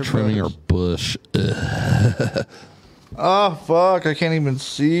was trimming her bush. Oh fuck! I can't even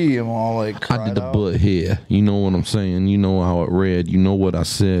see. I'm all like. I did the butt here. You know what I'm saying. You know how it read. You know what I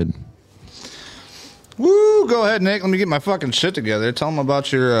said. Woo! Go ahead, Nick. Let me get my fucking shit together. Tell him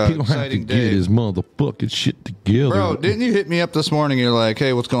about your He gonna have to exciting get day. his motherfucking shit together. Bro, didn't you hit me up this morning? You're like,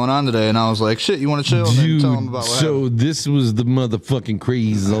 hey, what's going on today? And I was like, shit, you want to chill? And then tell him about what so happened. this was the motherfucking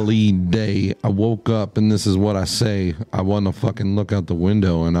crazy day. I woke up and this is what I say. I want to fucking look out the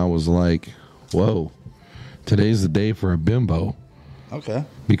window and I was like, whoa, today's the day for a bimbo. Okay.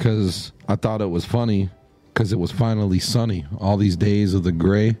 Because I thought it was funny because it was finally sunny. All these days of the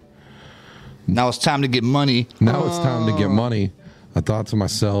gray. Now it's time to get money. Now it's time to get money. I thought to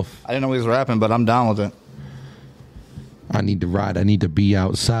myself, I didn't know he was rapping, but I'm down with it. I need to ride. I need to be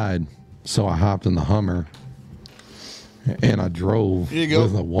outside. So I hopped in the Hummer and I drove Here you go.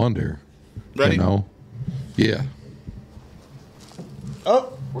 with a wonder. Ready? You know? Yeah.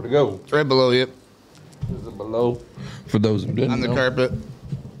 Oh, Where'd it go? it's right below you. Is it below? For those who didn't On the know. carpet.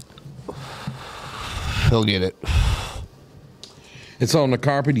 He'll get it. It's on the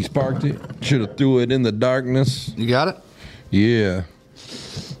carpet. He sparked it. Should have threw it in the darkness. You got it? Yeah.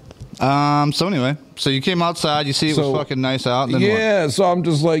 So anyway, so you came outside, you see it So- was fucking nice out, and then Yeah. So I'm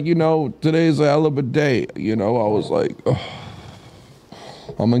just like, today's a hell of a day. I was like,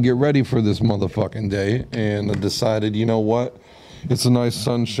 I'm going to get ready for this motherfucking day. And I decided, you know what? It's a nice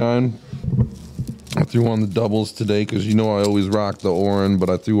sunshine. I threw on the doubles today because you know I always rock the orange, but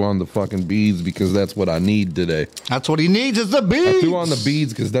I threw on the fucking beads because that's what I need today. That's what he needs is the beads. I threw on the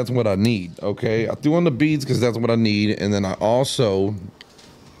beads because that's what I need, okay? I threw on the beads because that's what I need, and then I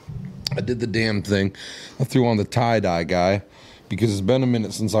did the damn thing. I threw on the tie-dye guy because it's been a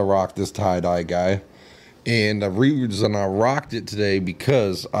minute since I rocked this tie-dye guy. And I rocked it today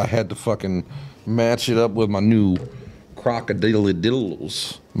because I had to fucking match it up with my new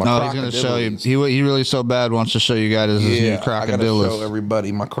crocodilididdles. He's going to show you. He really so bad wants to show you guys his new crocodilus. I got to show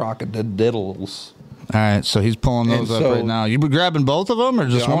everybody my crocodilididdles. All right, so he's pulling those up right now. You be grabbing both of them or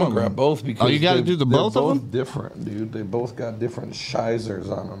just one? I'm going to grab both because you got to do both of them? They're both different, dude. They both got different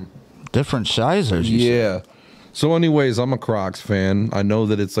shizers on them. Different shizers? Yeah. So anyways, I'm a Crocs fan. I know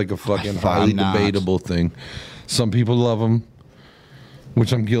that it's like a fucking highly debatable thing. Some people love them,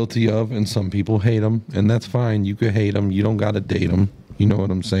 which I'm guilty of, and some people hate them, and that's fine. You could hate them. You don't got to date them. You know what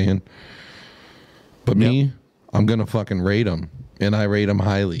I'm saying? But me, I'm going to fucking rate them, and I rate them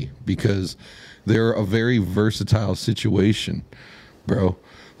highly because they're a very versatile situation, bro.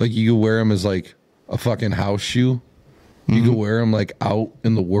 Like, you could wear them as like a fucking house shoe. You could wear them like out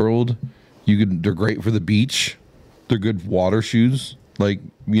in the world. They're great for the beach. They're good water shoes. Like,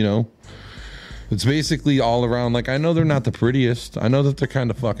 you know, it's basically all around. Like, I know they're not the prettiest. I know that they're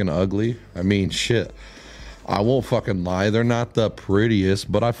kind of fucking ugly. I mean, shit. I won't fucking lie. They're not the prettiest,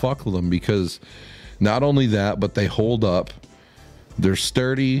 but I fuck with them because not only that, but they hold up. They're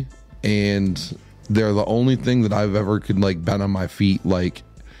sturdy, and they're the only thing that I've ever could like been on my feet, like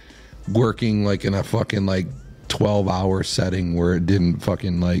working like in a fucking like 12-hour setting where it didn't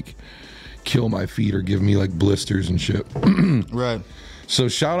fucking like kill my feet or give me like blisters and shit. Right. So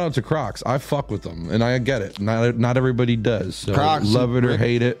shout out to Crocs. I fuck with them, and I get it. Not everybody does. So Crocs, love it or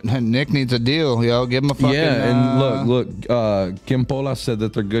hate it. Nick needs a deal, yo. Give him a fucking. Yeah, and look. Kim Pola said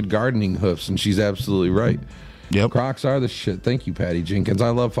that they're good gardening hoofs, and she's absolutely right. Yep. Crocs are the shit. Thank you, Patty Jenkins. I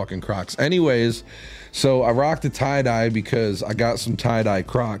love fucking Crocs. Anyways, so I rocked the tie-dye because I got some tie-dye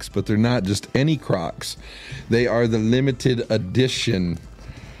Crocs, but they're not just any Crocs. They are the limited edition.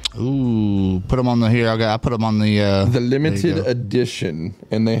 Ooh, put them on the here. I put them on the limited edition,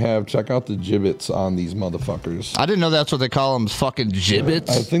 and they have, check out the gibbets on these motherfuckers. I didn't know that's what they call them, fucking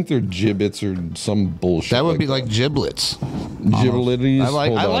gibbets. I think they're gibbets or some bullshit. That would be like giblets. Giblets.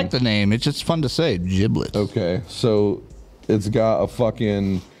 I like the name. It's just fun to say, giblets. Okay, so it's got a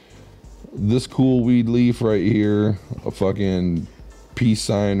fucking this cool weed leaf right here, a fucking peace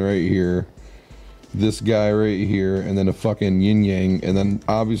sign right here, this guy right here, and then a fucking yin yang, and then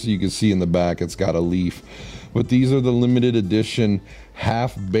obviously you can see in the back it's got a leaf. But these are the limited edition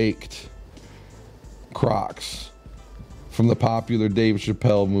half-baked Crocs from the popular Dave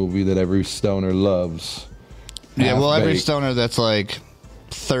Chappelle movie that every stoner loves. Yeah, well, every stoner that's like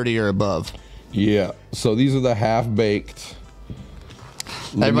 30 or above. Yeah, so these are the half-baked.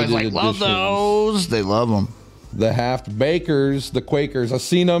 Everybody's like, love those. They love them. The half-bakers, the Quakers. I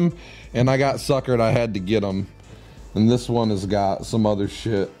seen them, and I got suckered. I had to get them. And this one has got some other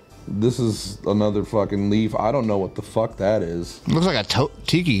shit. This is another fucking leaf. I don't know what the fuck that is. Looks like a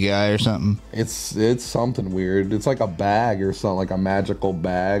tiki guy or something. It's something weird. It's like a bag or something, like a magical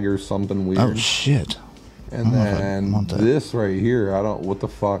bag or something weird. Oh, shit. And then this right here, I don't, what the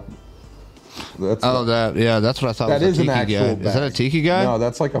fuck? That's that's what I thought. That was is a an tiki actual guy. bag. Is that a tiki guy? No,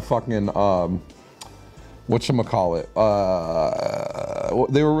 that's like a fucking whatchamacallit.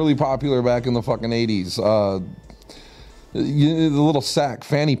 They were really popular back in the fucking 80s. The little sack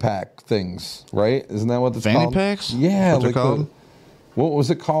fanny pack things, right? Isn't that what it's fanny called? Fanny packs? Yeah, what they're called? What was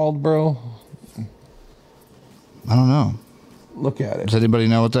it called, bro? I don't know. Look at it. Does anybody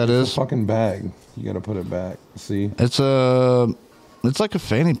know what that is? It's a fucking bag. You gotta put it back. See? It's like a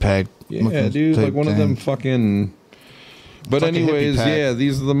fanny pack. Yeah, dude, like one of them fucking. But like anyways, yeah,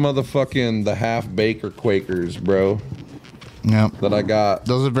 these are the half-baker Quakers, bro. Yep. That I got.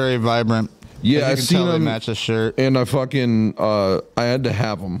 Those are very vibrant. Yeah, I seen them. They match the shirt. And I fucking, I had to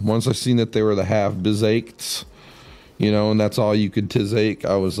have them. Once I seen that they were the half bizakes, you know, and that's all you could tizake,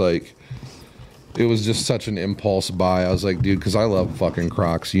 I was like, it was just such an impulse buy. I was like, dude, because I love fucking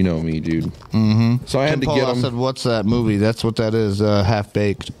Crocs. You know me, dude. Mm-hmm. So I had to get them. I said, what's that movie? That's what that is,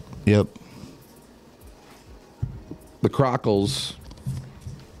 half-baked. Yep. The Crockles.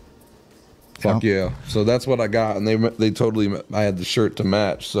 Fuck yeah. So that's what I got, and they totally, I had the shirt to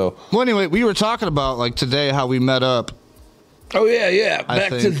match, so. Well, anyway, we were talking about, like, today, how we met up. Oh, yeah.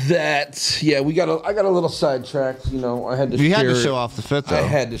 Back to that. Yeah, I got a little sidetracked, you know. I had to You had to show off the fit, though. I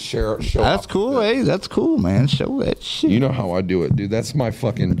had to show That's off cool, hey. That's cool, man. Show that shit. You know how I do it, dude. That's my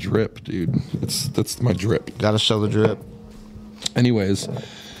fucking drip, dude. That's my drip. Gotta show the drip. Anyways,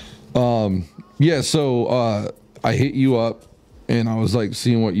 Yeah, so I hit you up, and I was like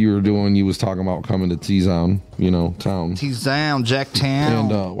seeing what you were doing. You was talking about coming to T-Zone, town. T-Zone, Jacktown.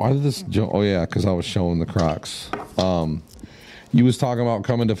 And why did this... Oh, yeah, because I was showing the Crocs. You was talking about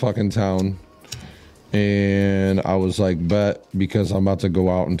coming to fucking town, and I was like, bet, because I'm about to go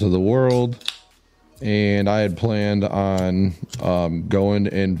out into the world. And I had planned on going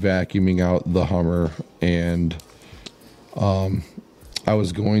and vacuuming out the Hummer, and I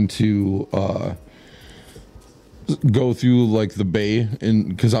was going to go through like the bay, and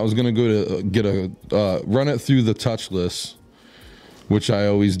because I was going to go to get run it through the touchless, which I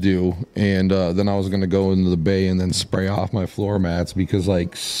always do, and then I was going to go into the bay and then spray off my floor mats, because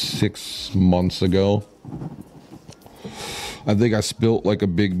like 6 months ago, I think I spilt like a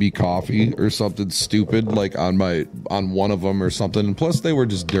Big B coffee or something stupid, like on one of them or something. And plus they were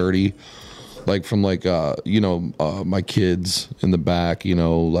just dirty, like from like, my kids in the back,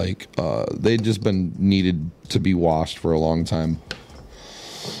 they'd just been needed to be washed for a long time.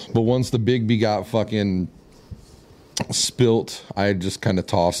 But once the Big B got fucking spilt, I just kind of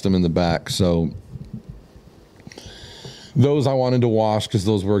tossed them in the back. So those I wanted to wash because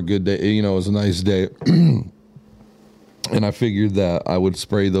those were a good day. It was a nice day. And I figured that I would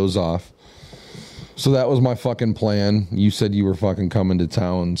spray those off. So that was my fucking plan. You said you were fucking coming to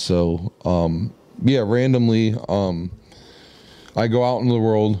town. So, randomly, I go out in the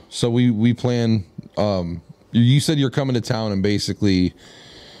world. So we plan, you said you're coming to town, and basically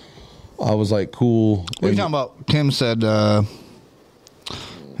I was like, cool. What are you talking about? Kim said, here,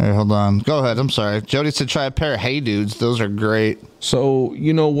 hold on. Go ahead. I'm sorry. Jody said try a pair of Hey Dudes. Those are great. So,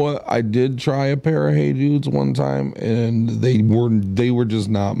 you know what? I did try a pair of Hey Dudes one time, and they were just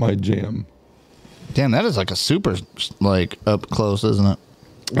not my jam. Damn, that is like a super, like, up close, isn't it?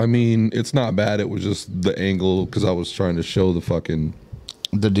 I mean, it's not bad. It was just the angle, because I was trying to show the fucking...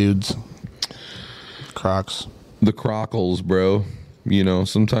 The dudes. Crocs. The crockles, bro.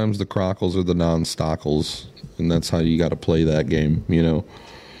 Sometimes the crockles are the non-stockles, and that's how you got to play that game,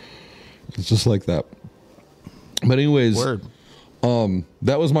 It's just like that. But anyways... Word.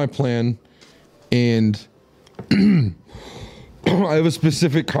 That was my plan, and I have a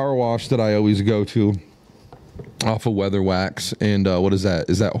specific car wash that I always go to off of Weather Wax, and what is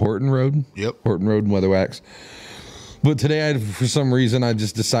that? Is that Horton Road? Yep. Horton Road and Weather Wax. But today, for some reason, I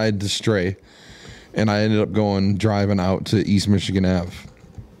just decided to stray, and I ended up driving out to East Michigan Ave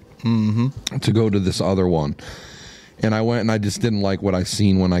to go to this other one. And I went, and I just didn't like what I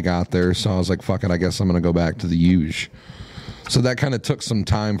seen when I got there, so I was like, fuck it, I guess I'm going to go back to the Huge. So that kind of took some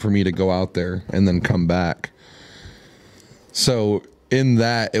time for me to go out there and then come back. So in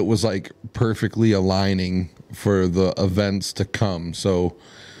that, it was like perfectly aligning for the events to come. So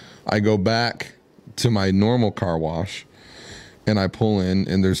I go back to my normal car wash, and I pull in,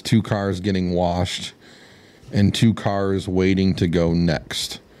 and there's 2 cars getting washed and 2 cars waiting to go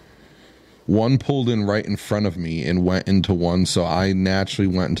next. One pulled in right in front of me and went into one, so I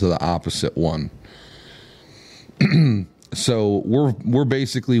naturally went into the opposite one. So we're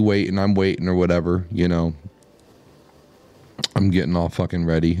basically waiting. I'm waiting or whatever, I'm getting all fucking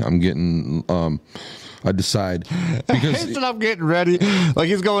ready. I'm getting I decide because I'm getting ready. Like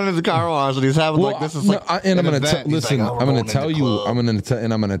he's going to the car wash and he's having this is like. I'm gonna listen. I'm gonna tell you. I'm gonna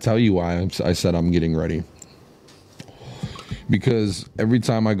tell you why I said I'm getting ready. Because every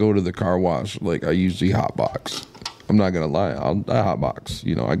time I go to the car wash, like I usually hotbox. I'm not gonna lie, I hotbox.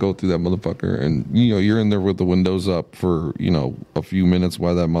 I go through that motherfucker, and you're in there with the windows up for a few minutes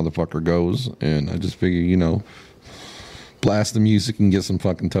while that motherfucker goes, and I just figure blast the music and get some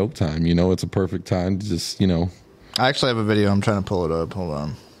fucking toke time. It's a perfect time to just I actually have a video. I'm trying to pull it up. Hold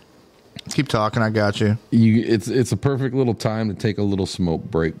on. Keep talking. I got you. It's a perfect little time to take a little smoke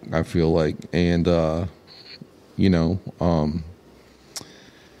break. I feel like, and so.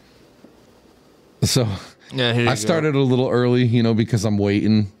 Yeah, I started a little early, because I'm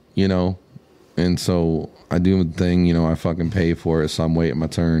waiting, and so I do the thing, I fucking pay for it, so I'm waiting my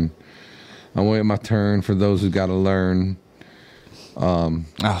turn. I'm waiting my turn for those who got to learn.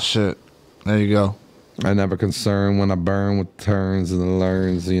 Oh, shit. There you go. I never concern when I burn with turns and the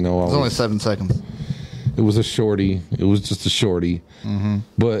learns, It's only 7 seconds. It was a shorty. It was just a shorty. Mm-hmm.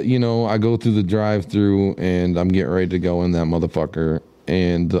 But, I go through the drive-through, and I'm getting ready to go in that motherfucker.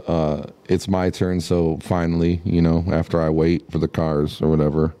 And it's my turn, so finally, after I wait for the cars or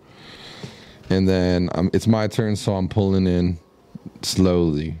whatever. And then it's my turn, so I'm pulling in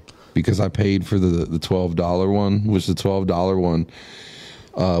slowly. Because I paid for the $12 one, which the $12 one,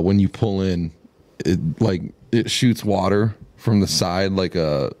 when you pull in, it shoots water from the side like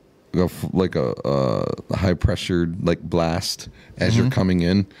a high pressured blast as you're coming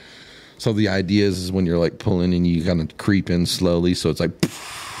in. So the idea is when you're like pulling and you kind of creep in slowly, so it's like,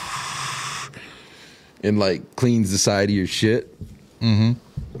 and like cleans the side of your shit. Mm-hmm.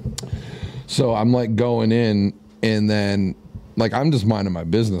 So I'm like going in, and then like I'm just minding my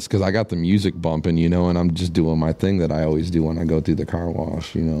business because I got the music bumping, you know, and I'm just doing my thing that I always do when I go through the car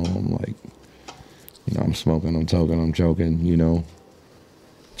wash, you know. I'm like, you know, I'm smoking, I'm toking, I'm choking, you know,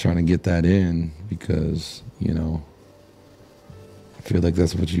 trying to get that in because, you know, I feel like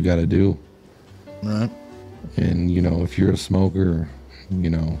that's what you got to do. Right. And, you know, if you're a smoker,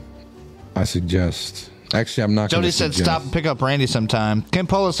 you know, I suggest. Actually, I'm not going to Jody said stop and pick up Randy sometime. Kim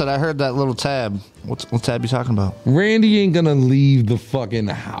Pola said, I heard that little tab. What tab you talking about? Randy ain't going to leave the fucking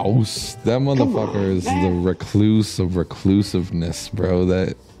house. That motherfucker is the recluse of reclusiveness, bro.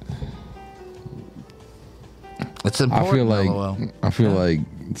 That. It's important. I feel like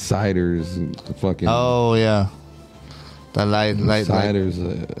cider's fucking. Oh, yeah. That light cider's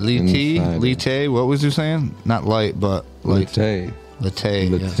Lite. What was you saying? Not light, but Latte. Latte.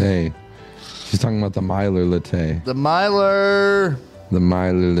 Yes. She's talking about the Myler Latte. The Myler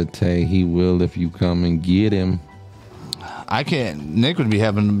Latte. He will if you come and get him. I can't. Nick would be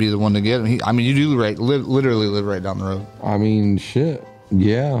having to be the one to get him. I mean, you do literally live right down the road. I mean, shit.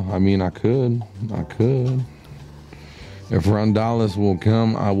 Yeah. I mean, I could. If Rondalis will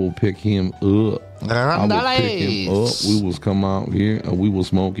come, I will pick him up. I will pick him up. We will come out here and we will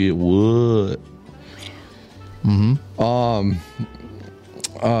smoke it. What?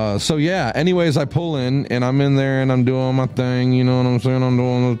 So yeah, anyways, I pull in and I'm in there and I'm doing my thing, you know what I'm saying? I'm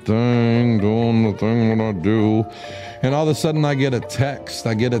doing the thing what I do. And all of a sudden I get a text.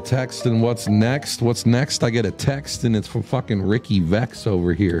 And what's next? I get a text and it's from fucking Ricky Vex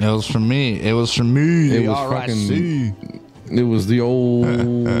over here. It was from me. It was fucking. It was the old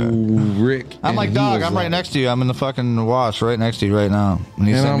Rick. I'm like, dog, I'm right next to you. I'm in the fucking wash right next to you right now. And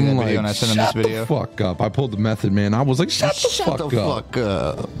he sent me that video and I sent him this video. Shut the fuck up. I pulled the Method Man. I was like, shut the fuck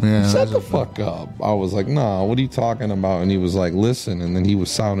up. Yeah, shut the fuck up. I was like, nah, what are you talking about? And he was like, listen. And then he was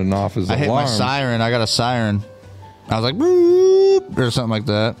sounding off his alarms. I hit my siren. I got a siren. I was like, boop, or something like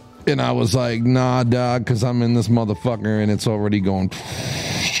that. And I was like, nah, dog, because I'm in this motherfucker and it's already going...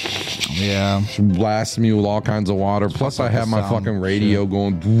 Yeah. Blasting me with all kinds of water. Plus, I have my fucking radio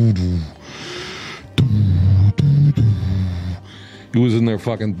going. Doo, doo, doo, doo, doo. He was in there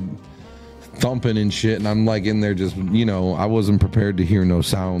fucking thumping and shit. And I'm like in there just, you know, I wasn't prepared to hear no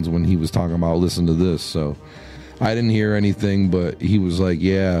sounds when he was talking about listen to this. So I didn't hear anything, but he was like,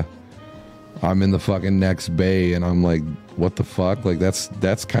 yeah, I'm in the fucking next bay. And I'm like, what the fuck? Like, that's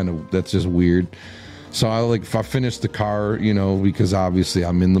just weird. So I finished the car, you know, because obviously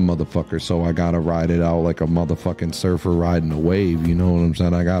I'm in the motherfucker, so I gotta ride it out like a motherfucking surfer riding a wave. You know what I'm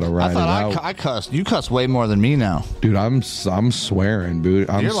saying? I gotta ride it out. I cussed. You cuss way more than me now, dude. I'm swearing, dude.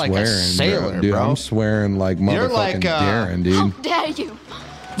 You're like a sailor, dude. bro. I'm swearing like motherfucking Darren, dude. How dare you?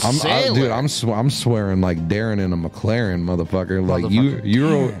 I'm swearing like Darren in a McLaren, motherfucker. Like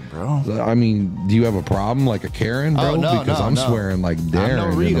you're, bro. I mean, do you have a problem like a Karen, bro? Because I'm swearing like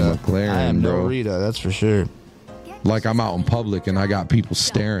Darren in a McLaren, I am bro. no Rita, that's for sure. Like I'm out in public and I got people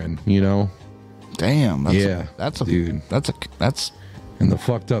staring, you know. Damn. Dude. That's. And the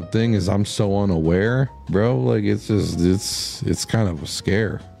fucked up thing is I'm so unaware, bro. Like it's kind of a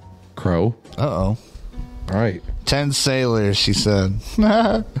scare, Crow. Uh-oh. All right. 10 sailors, she said.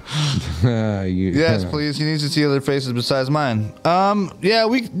 Yes, please. He needs to see other faces besides mine. Yeah,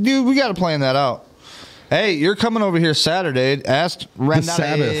 we got to plan that out. Hey, you're coming over here Saturday. Ask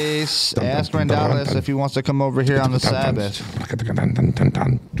Randales if he wants to come over here on the Sabbath.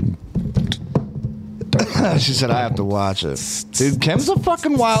 She said, I have to watch it. Dude, Kim's a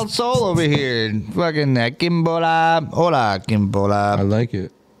fucking wild soul over here. Fucking Kimbola. Hola, Kimbola. I like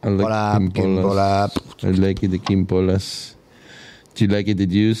it. I like the Kimbolas. Do you like it, the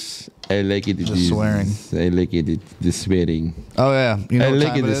juice? I like it, the juice. Swearing. I like it, the swearing. Oh, yeah. You know I what like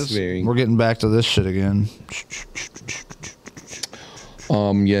time it, it the is? swearing. We're getting back to this shit again.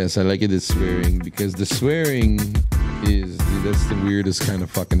 Yes, I like it, the swearing. Because the swearing that's the weirdest kind of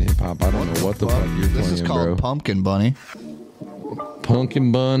fucking hip-hop. I don't know what the fuck you're playing, bro. This is called Pumpkin Bunny.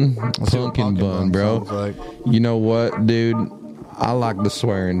 Pumpkin bun? Pumpkin bun, bro. Like. You know what, dude? I like the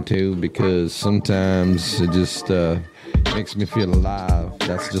swearing too because sometimes it just makes me feel alive.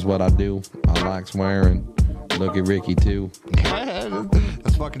 That's just what I do. I like swearing. Look at Ricky too.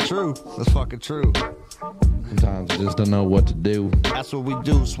 That's fucking fucking true. That's fucking true. Sometimes I just don't know what to do. That's what we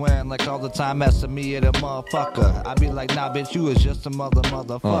do, swearing like all the time, messing me at a motherfucker. I be like, nah, bitch, you is just a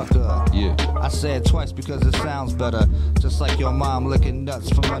motherfucker. Yeah. I say it twice because it sounds better. Just like your mom licking nuts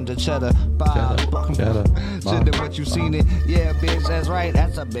from under cheddar. Cheddar. Shit than what you seen it. Yeah, bitch, that's right.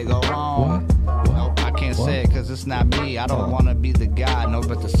 That's a big ol' wrong. What? Nope, I can't say it because it's not me. I don't want to be the guy. No,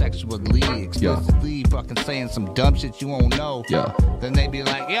 but the sexually, explicitly fucking saying some dumb shit you won't know. Yeah. Then they be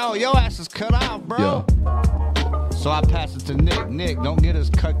like, yo, your ass is cut out, bro. Yeah. So I pass it to Nick. Nick, don't get us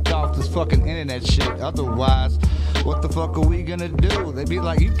cut off this fucking internet shit. Otherwise, what the fuck are we gonna do? They be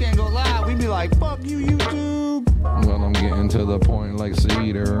like, you can't go live. We be like, fuck you, YouTube. Well, I'm getting to the point like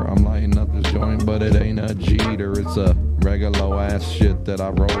Cedar. I'm lighting up this joint, but it ain't a Jeter. It's a regular ass shit that I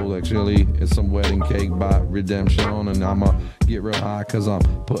roll. Actually, it's some wedding cake by Redemption. And I'ma get real high cause I'm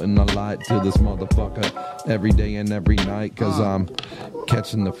putting a light to this motherfucker every day and every night. Cause I'm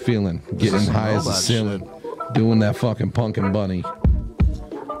catching the feeling, getting high as a ceiling. Doing that fucking Punkin' Bunny.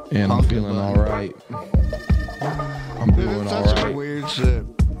 And I'm feeling alright. I'm doing alright. Weird shit.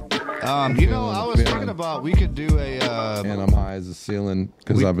 You know, I was thinking about we could do a and I'm high as a ceiling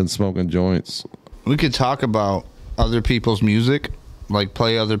because I've been smoking joints. We could talk about other people's music, like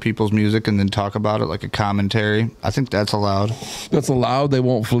play other people's music and then talk about it like a commentary. I think that's allowed. That's allowed. They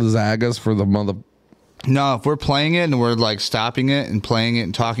won't flizag us for the mother. No, if we're playing it and we're like stopping it and playing it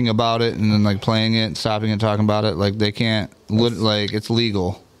and talking about it and then like playing it and stopping and talking about it, like they can't, like it's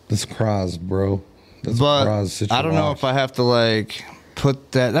legal. That's cross, bro. That's but cross situation. I don't know if I have to like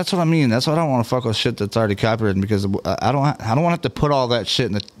put that. That's what I mean. That's why I don't want to fuck with shit that's already copyrighted because I don't want to have to put all that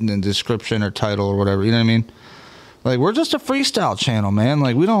shit in the description or title or whatever. You know what I mean? Like we're just a freestyle channel, man.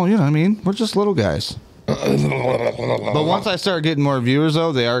 Like we don't, you know what I mean? We're just little guys. But once I start getting more viewers,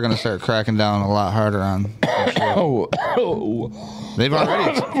 though, they are going to start cracking down a lot harder on. They've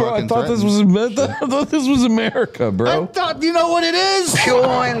already. Bro, I thought this was America, bro. I thought, you know what it is? Pure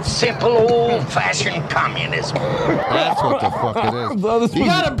and simple old-fashioned communism. That's what the fuck it is. You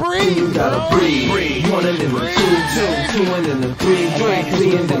gotta breathe. You gotta breathe. One and then the two and then the three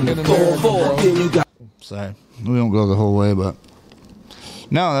and then the four. Then you got. Sorry, we don't go the whole way, but.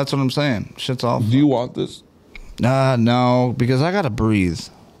 No, that's what I'm saying. Shit's all. Do you want this? No, because I gotta breathe.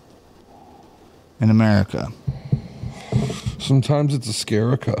 In America. Sometimes it's a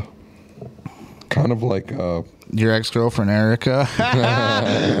scarica. Kind of like your ex-girlfriend Erica.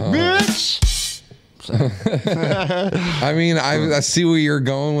 Bitch. I mean, I see where you're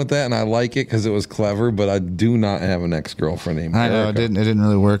going with that, and I like it because it was clever. But I do not have an ex-girlfriend named Erica. I know it didn't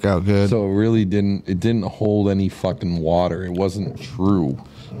really work out good. So it really didn't hold any fucking water. It wasn't true.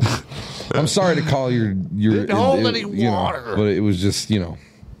 I'm sorry to call your didn't hold any water, but it was just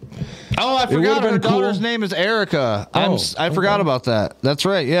Oh, I forgot her daughter's name is Erica. I forgot about that. That's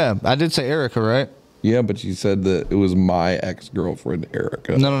right. Yeah, I did say Erica, right? Yeah, but you said that it was my ex-girlfriend,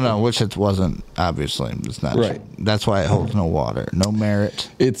 Erica. No, which it wasn't, obviously. It's not. Right. That's why it holds no water, no merit.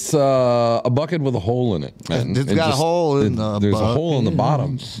 It's a bucket with a hole in it. Man. It's got a hole in the There's bucket. a hole in the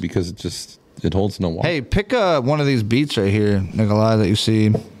bottom because it holds no water. Hey, pick one of these beats right here, Nic and I, that you see.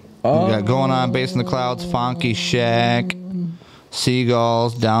 You got Going On, Bass in the Clouds, Funky Shack,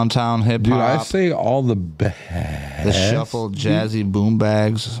 Seagulls, Downtown Hip Hop. Dude, I say all the best. The Shuffle, Jazzy Boom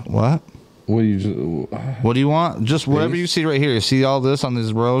Bags. What? What do you want? Just whatever you see right here. You see all this on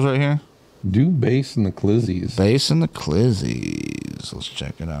these rows right here? Do Bass in the Clizzies. Bass in the Clizzies. Let's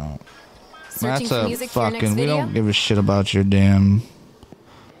check it out. Searching That's for a music for your next fucking. We video? don't give a shit about your damn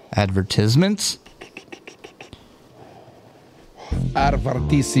advertisements.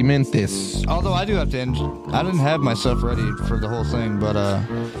 Advertisementes. Although I do have to end. I didn't have myself ready for the whole thing, but I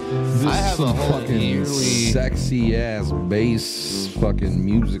have a whole fucking yearly. sexy ass bass fucking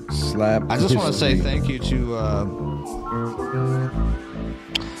music slap. I just want to say thank you to.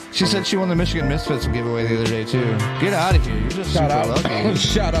 She said she won the Michigan Misfits giveaway the other day too. Get out of here! You're just Shout super out, lucky.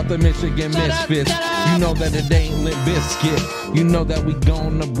 shout out the Michigan Misfits. You know that it ain't Limp Biscuit. You know that we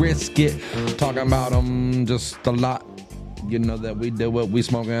gonna risk it. Talking about them just a lot. You know that we do it. We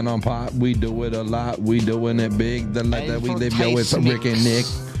smoking on pot. We do it a lot. We doing it big. The life that we live. Yo, it's a Rick and Nick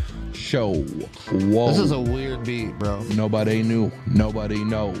show. Whoa. This is a weird beat, bro. Nobody knew. Nobody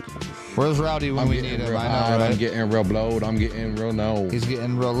know. Where's Rowdy when we need him? I know, right? I'm getting real blowed. I'm getting real low. He's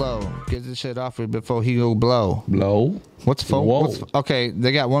getting real low. Get this shit off before he go blow. Blow? What's Whoa. Okay,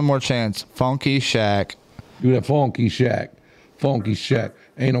 they got one more chance. Funky Shack. Do that Funky Shack. Funky Shack.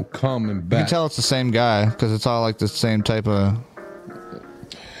 Ain't no coming You back. can tell it's the same guy because it's all like the same type of.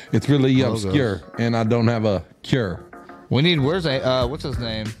 It's really logos. obscure, and I don't have a cure. We need. What's his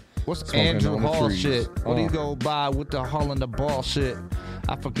name? What's Smoking Andrew on the Hall trees. shit? What do you go by with the Hall and the ball shit?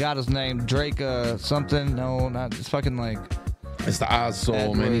 I forgot his name. Drake something. No, not it's fucking like. It's the Oz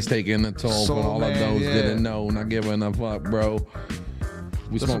Soul, man. He's taking the toll Soul for all of Man, those yeah. didn't know. Not giving a fuck, bro.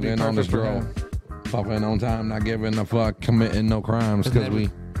 We This would be smoking on the perfect for draw. him. Puffing on time, not giving a fuck. Committing no crimes because we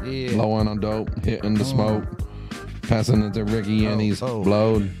Yeah. blowing on dope, hitting the smoke. Passing it to Ricky and he's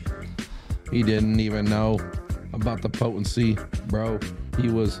blowed. He didn't even know about the potency, bro. He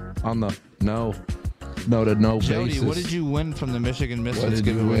was on the no to no Jody, basis. what did you win from the Michigan What Misfits did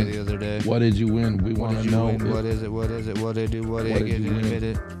you giveaway win? the other day? What did you win? We What want did to you know. win? What is it? What is it? What did it do? What did What it did get? you win? Hit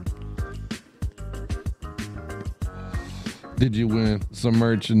it. Did you win some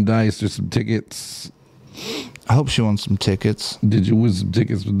merchandise or some tickets? I hope she won some tickets, Did you win some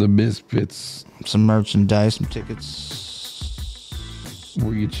tickets with the Misfits? some merchandise, some tickets.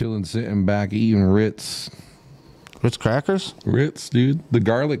 Were you chilling, sitting back, eating Ritz? Ritz crackers? Ritz, dude. The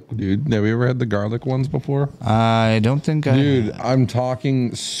garlic, dude. Have you ever had the garlic ones before? I don't think I. Dude, I'm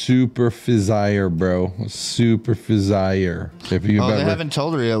talking super fizzier, bro. Super fizzier. If you've Oh, they ever... haven't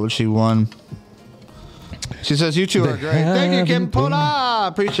told her yet what she won. She says you two are great. Thank you, Kim Pola.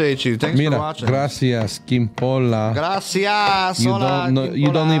 Appreciate you. Thanks for Mira, watching. gracias, Kimpola. Gracias. You Hola, don't know, Kim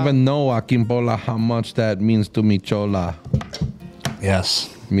you don't Pola. even know, Kimpola, how much that means to Michola. Yes.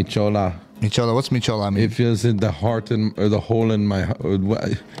 Michola. Michola. What's Michola mean? It feels in the heart or the hole in my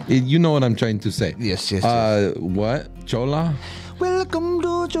heart. You know what I'm trying to say. Yes, yes, What? Chola? Welcome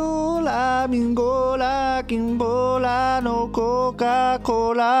to Chola, Mingola, Kimbola, no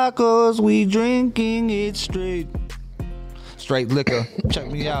Coca-Cola, cause we drinking it straight. Straight liquor.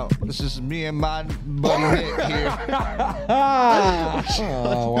 Check me out. This is me and my buddy Nick here.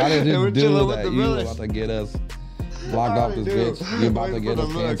 Oh, why did We're you do chilling with that? the You brothers. about to get us blocked off this bitch. You about to get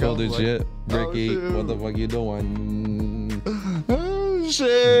us canceled and shit. Ricky, what the fuck you doing? Oh,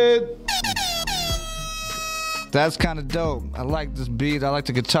 shit. That's kind of dope. I like this beat. I like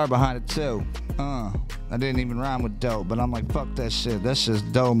the guitar behind it too. I didn't even rhyme with dope, but I'm like, fuck that shit. That's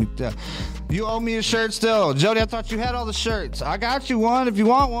just dope. You owe me a shirt still. Jody, I thought you had all the shirts. I got you one if you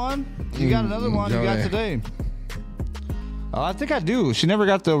want one. You got another one you got Jody. today. Oh, I think I do. She never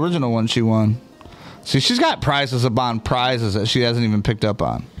got the original one she won. See, she's got prizes upon prizes that she hasn't even picked up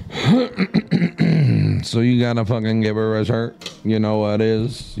on. So you gotta fucking give her a shirt. You know what it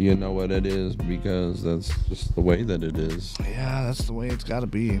is. You know what it is because that's just the way that it is. Yeah, that's the way it's got to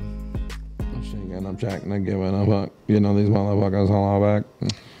be. I'm shaking, I'm checking, I'm giving a fuck. You know these motherfuckers all back.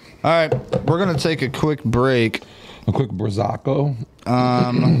 All right, we're going to take a quick break. A quick Brazacco.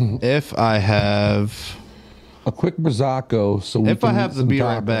 If I have... A quick Brazacco so we If can I have eat the some Be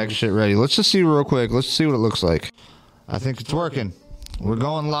Right Back tacos. shit ready, let's just see real quick. Let's see what it looks like. I think it's working. We're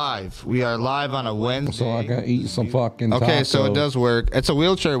going live. We are live on a Wednesday. So I can eat some fucking Okay, so it tacos. does work. It's a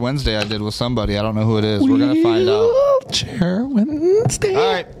wheelchair Wednesday I did with somebody. I don't know who it is. We're going to find out. Wheelchair Wednesday.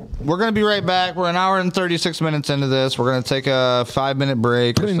 All right, we're going to be right back. We're an hour and 36 minutes into this. We're going to take a 5-minute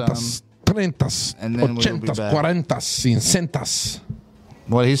break or something. Trentas, And then we'll be ochentas, back. cuarentas, cincentas.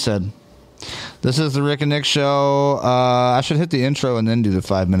 What he said. This is the Rick and Nick show. I should hit the intro and then do the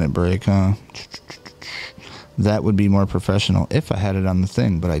 5-minute break, huh? That would be more professional if I had it on the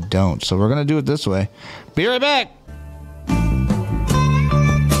thing, but I don't. So we're going to do it this way. Be right back.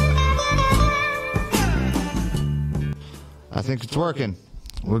 I think it's working.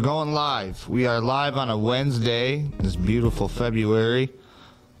 We're going live. We are live on a Wednesday, this beautiful February.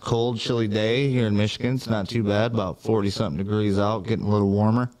 Cold, chilly day here in Michigan. It's not too bad, about 40-something degrees out, getting a little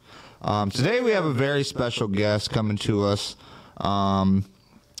warmer. Today we have a very special guest coming to us.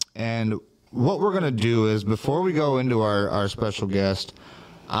 And what we're going to do is, before we go into our special guest,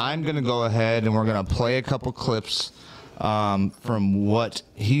 I'm going to go ahead and we're going to play a couple clips from what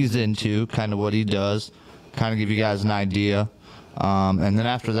he's into, kind of what he does, kind of give you guys an idea. And then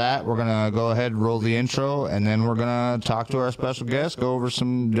after that, we're going to go ahead and roll the intro, and then we're going to talk to our special guest, go over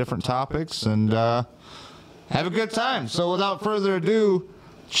some different topics, and have a good time. So without further ado,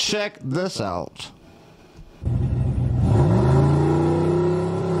 check this out.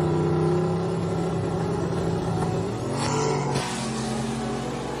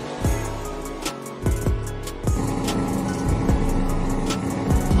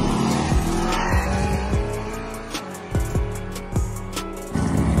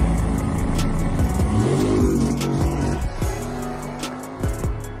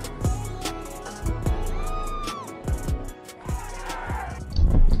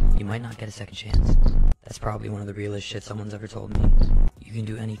 You might not get a second chance. That's probably one of the realest shit someone's ever told me. You can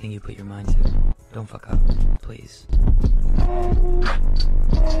do anything you put your mind to. Don't fuck up, please.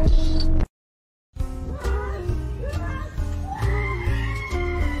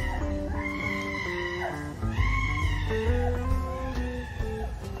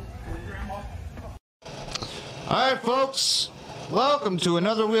 All right, folks. Welcome to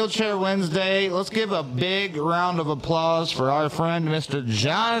another Wheelchair Wednesday. Let's give a big round of applause for our friend, Mr.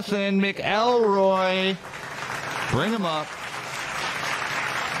 Jonathan McElroy. Bring him up.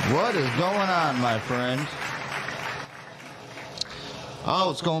 What is going on, my friend?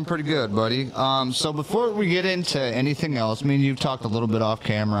 Oh, it's going pretty good, buddy. So before we get into anything else, me and you've talked a little bit off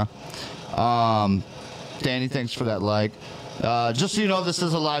camera. Danny, thanks for that like. Just so you know, this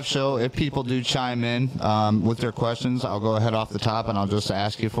is a live show. If people do chime in with their questions, I'll go ahead off the top and I'll just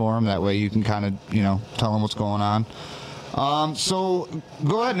ask you for them. That way you can kind of, tell them what's going on. So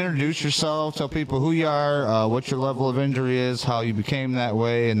go ahead and introduce yourself. Tell people who you are, what your level of injury is, how you became that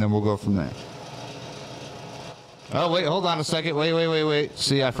way, and then we'll go from there. Oh, wait, hold on a second. Wait.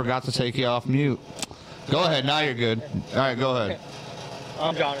 See, I forgot to take you off mute. Go ahead. Now you're good. All right, go ahead.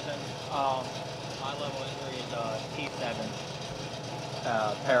 I'm Jonathan. My level of injury is T7.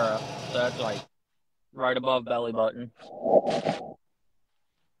 Para. So that's like right above belly button.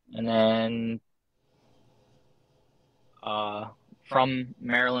 And then from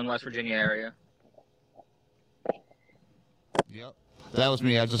Maryland, West Virginia area. Yep. That was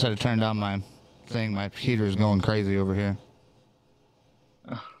me. I just had to turn down my thing. My heater is going crazy over here.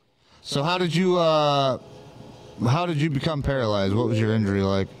 So how did you become paralyzed? What was your injury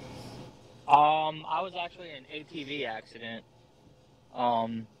like? I was actually in an ATV accident.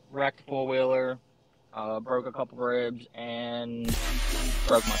 Wrecked four-wheeler, broke a couple ribs, and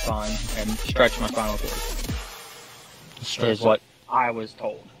broke my spine and stretched my spinal cord. Is what I was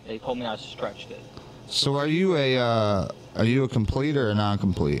told. They told me I stretched it. So are you a complete or a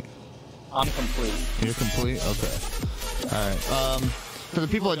non-complete? I'm complete. You're complete? Okay. All right. For the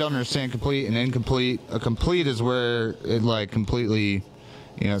people that don't understand complete and incomplete, a complete is where it like completely,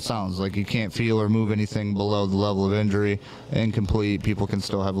 it sounds like you can't feel or move anything below the level of injury. Incomplete, people can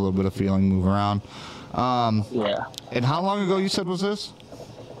still have a little bit of feeling, move around. Yeah. And how long ago you said was this?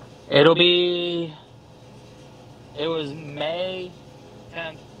 It was May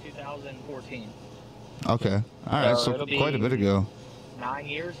 10th, 2014. Okay. All right. So quite a bit ago. 9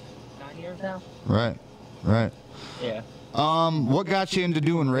 years now. Right. Yeah. What got you into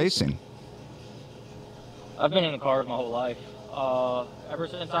doing racing? I've been in the cars my whole life. Ever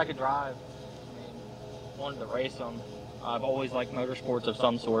since I could drive, wanted to race them. I've always liked motorsports of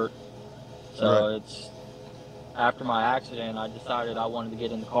some sort. So It's after my accident, I decided I wanted to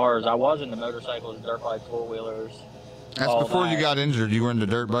get into cars. I was into motorcycles, dirt bikes, four-wheelers. That's before you got injured. You were into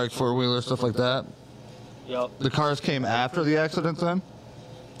dirt bikes, four-wheelers, stuff like that? Yep. The cars came after the accident then?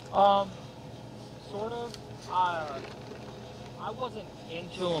 Sort of. I wasn't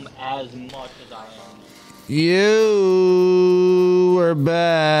into them as much as I am. You are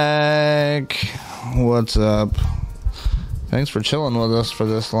back. What's up? Thanks for chilling with us for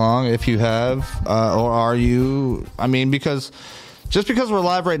this long, if you have. Or are you? Because just because we're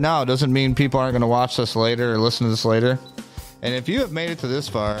live right now doesn't mean people aren't going to watch this later or listen to this later. And if you have made it to this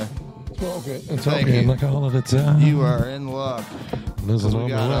far, it's okay. Like all of the time. You are in luck. We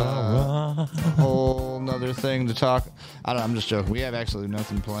got a whole nother thing to talk. I'm just joking. We have actually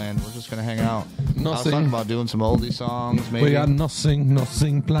nothing planned. We're just gonna hang out. I was talking about doing some oldie songs. Maybe we got nothing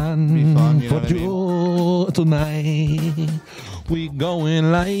planned. Be fun, for you tonight. We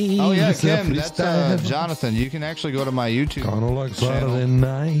going live. Oh yeah, Kim. That's Jonathan. You can actually go to my YouTube channel. Kind of like channel. Saturday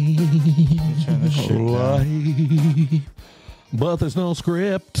night. Turn this shit down. But there's no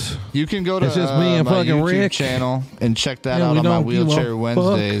script. You can go to it's just me and my fucking YouTube Rick. channel and check that out on my Wheelchair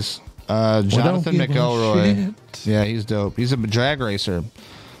Wednesdays. Jonathan McElroy. Yeah, he's dope. He's a drag racer.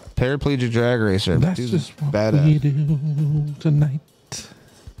 Paraplegic drag racer. That's He's just what badass. we do tonight.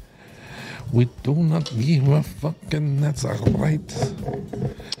 We do not give a fuck, and that's alright.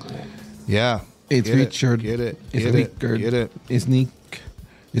 Yeah. It's Richard. Get it. It's Get it. Richard. Get it. It's Nick.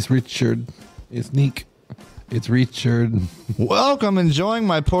 It's Richard. It's Nick. It's Richard. Welcome, enjoying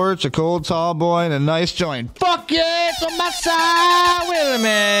my porch, a cold tall boy, and a nice joint. Fuck yeah, it's on my side with a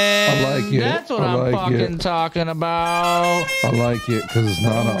man. I like it. That's what I'm fucking talking about. I like it because it's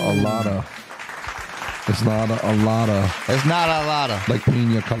not a Alada. It's not a Alada. It's not a Alada. Like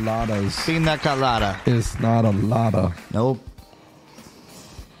pina coladas. Pina colada. It's not a Alada. Nope.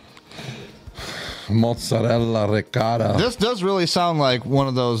 Mozzarella ricotta. This does really sound like one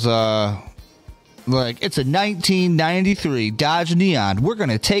of those, like, it's a 1993 Dodge Neon. We're going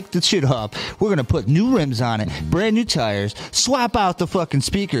to take the shit up. We're going to put new rims on it, brand new tires, swap out the fucking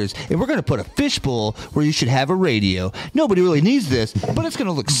speakers, and we're going to put a fishbowl where you should have a radio. Nobody really needs this, but it's going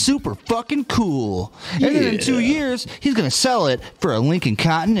to look super fucking cool. And then in 2 years, he's going to sell it for a Lincoln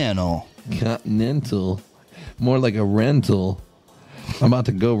Continental. Continental. More like a rental. I'm about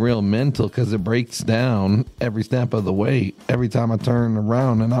to go real mental because it breaks down every step of the way. Every time I turn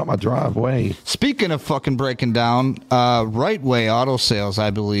around and out my driveway. Speaking of fucking breaking down, Right Way Auto Sales,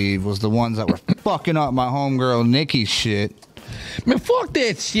 I believe, was the ones that were fucking up my homegirl Nikki's shit. Man, fuck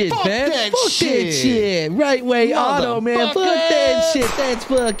that shit, Fuck man. that Fuck shit. that shit. Right Way Auto, man. Fuck that shit. That's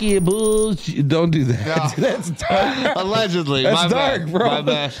fucking bullshit. Don't do that. No. That's dark. Allegedly. That's my dark, bad. bro. My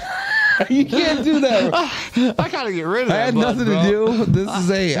bad. You can't do that. I gotta get rid of that. I had bud, nothing bro. to do. This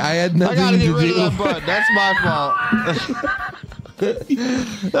is I had nothing I gotta to get rid do. of that bud. That's my fault.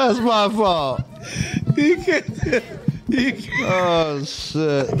 That's my fault. You can't. Oh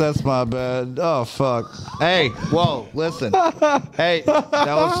shit, that's my bad. Oh fuck. Hey, whoa, listen. Hey,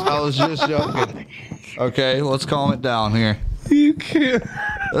 I was just joking. Okay, let's calm it down here. You can't.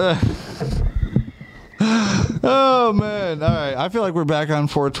 Oh man, all right. I feel like we're back on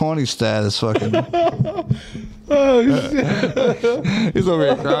 420 status. Fucking. Oh shit. He's over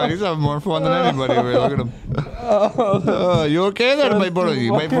here crying. He's having more fun than anybody over here. Look at him. You okay there, my brother?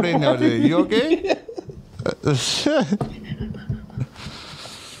 My friend out there. You okay?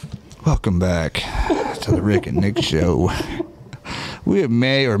 Welcome back to the Rick and Nick Show. We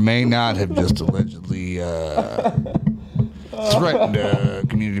may or may not have just allegedly threatened a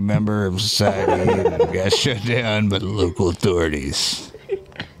community member of society and got shut down by the local authorities.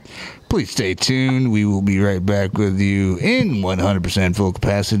 Please stay tuned. We will be right back with you in 100% full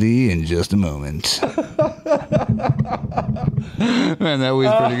capacity in just a moment. Man, that was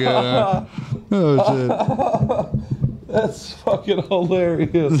pretty good, huh? Oh, shit. That's fucking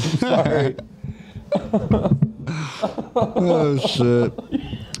hilarious. I'm sorry. Oh, shit.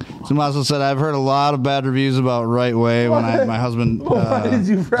 Some also said, I've heard a lot of bad reviews about Right Way when my husband Why did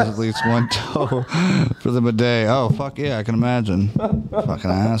you does at least one toe for them a day. Oh, fuck yeah, I can imagine. Fucking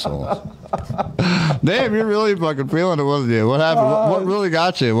assholes. Damn, you're really fucking feeling it, wasn't you? What happened? What really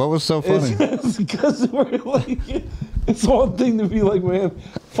got you? What was so funny? It's because we're like, it's one thing to be like, man,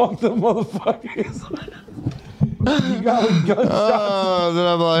 fuck them motherfuckers. You got like gunshots. Oh, then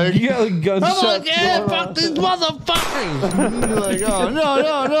I'm like, You got like gunshots. I'm like, yeah, fuck these motherfuckers. You're like, oh,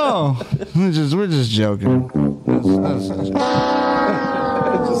 no. We're just joking. It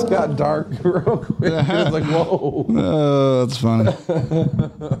just got dark real quick. It was like, whoa. Oh, that's funny.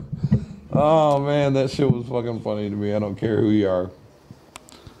 Oh, man, that shit was fucking funny to me. I don't care who you are.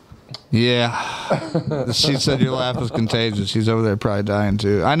 Yeah. She said your laugh is contagious. She's over there probably dying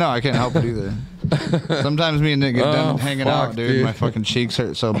too. I know, I can't help it either. Sometimes me and Nick get done hanging out, dude. My fucking cheeks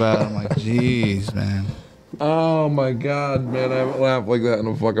hurt so bad. I'm like, jeez, man. Oh my god, man, I haven't laughed like that in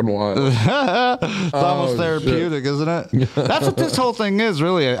a fucking while. It's almost therapeutic, isn't it? That's what this whole thing is,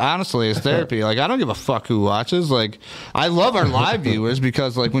 really. Honestly, it's therapy. Like, I don't give a fuck who watches. Like, I love our live viewers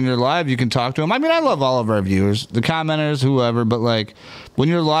because, like, when you're live, you can talk to them. I mean, I love all of our viewers, the commenters, whoever, but, like, when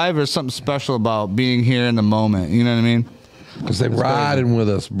you're live, there's something special about being here in the moment. You know what I mean? Because they riding with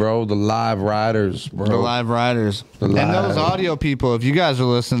us, bro. The live riders, bro. The live riders. And those audio people, if you guys are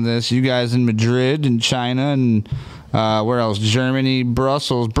listening to this, you guys in Madrid and China and where else? Germany,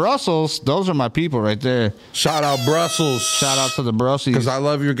 Brussels. Brussels, those are my people right there. Shout out Brussels. Shout out to the Brussels. Because I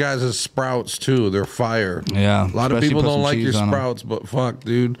love your guys' sprouts, too. They're fire. Yeah. A lot of people don't like your sprouts, but fuck,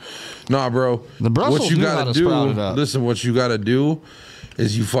 dude. Nah, bro. The Brussels what you gotta do, sprout it up. listen, what you got to do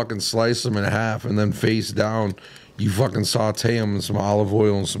is you fucking slice them in half and then face down. You fucking saute them in some olive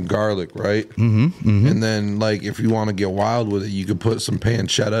oil and some garlic, right? Mm-hmm, mm-hmm. And then, like, if you want to get wild with it, you could put some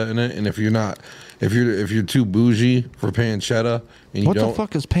pancetta in it. And if you're too bougie for pancetta, and you what the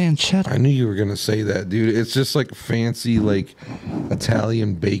fuck is pancetta? I knew you were gonna say that, dude. It's just like fancy, like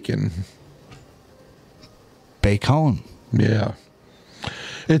Italian bacon. Bacon. Yeah.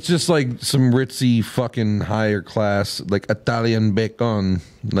 It's just like some ritzy, fucking higher class, like Italian bacon,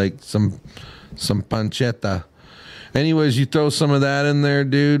 like some pancetta. Anyways, you throw some of that in there,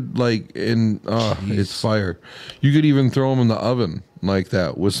 dude, like, and it's fire. You could even throw them in the oven like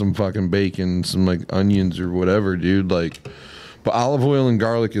that with some fucking bacon, some like onions or whatever, dude. Like, but olive oil and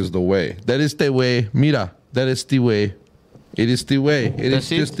garlic is the way. That is the way. Mira, that is the way. It is the way. It's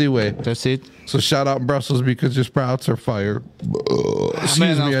just the way. That's it. So shout out Brussels because your sprouts are fire.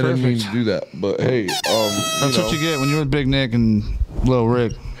 Excuse me, I didn't mean to do that, but hey, that's what you get when you're with Big Nick and Lil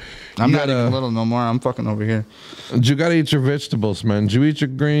Rick. I'm not even little no more. I'm fucking over here. You gotta eat your vegetables, man. You eat your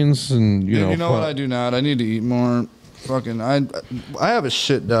greens, and you know. You know what I do not? I need to eat more. Fucking, I have a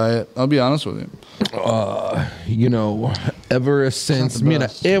shit diet. I'll be honest with you. You know, ever since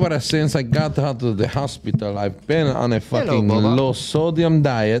I got out of the hospital, I've been on a fucking low sodium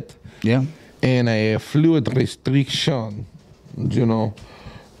diet. Yeah. And a fluid restriction. You know,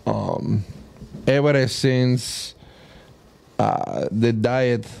 ever since the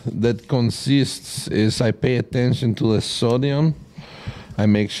diet that consists is I pay attention to the sodium. I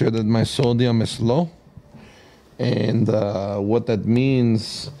make sure that my sodium is low. And what that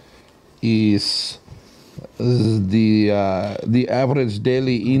means is the average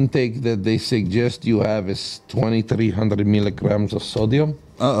daily intake that they suggest you have is 2,300 milligrams of sodium.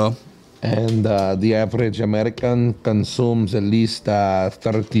 Uh-oh. And the average American consumes at least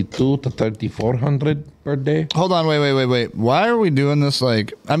 32 to 3,400 per day. Hold on, wait. Why are we doing this?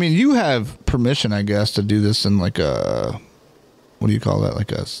 Like, I mean, you have permission, I guess, to do this in like a, what do you call that?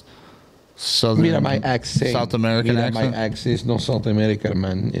 Like a Southern, Mira my accent. South American accent? My accent is not South American,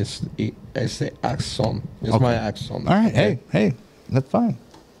 man. It's the accent. It's my accent. All right, hey, that's fine.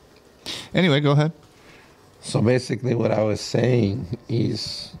 Anyway, go ahead. So basically what I was saying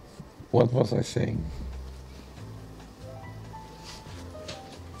is, what was I saying?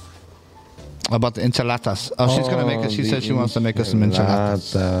 About the enchiladas. Oh, she's going to make us, she said she wants to make us some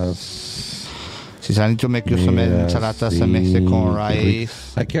enchiladas. She said, I need to make you some enchiladas and Mexican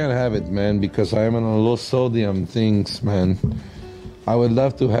rice. I can't have it, man, because I am on a low sodium things, man. I would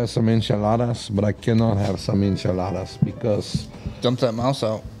love to have some enchiladas, but I cannot have some enchiladas because... Dump that mouse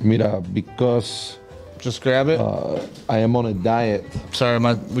out. Mira, because... Just grab it. I am on a diet. Sorry,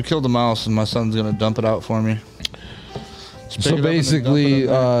 we killed the mouse, and my son's going to dump it out for me. So basically...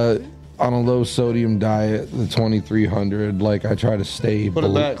 on a low sodium diet, the 2,300, like I try to stay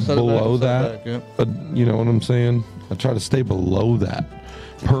below that. Yeah. You know what I'm saying? I try to stay below that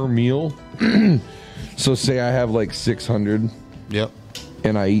per meal. So say I have like 600. Yep.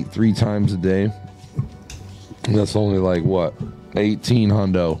 And I eat 3 times a day. That's only like what? 18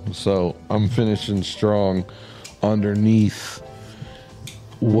 hundo. So I'm finishing strong underneath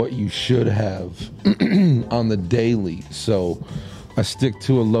what you should have on the daily. So I stick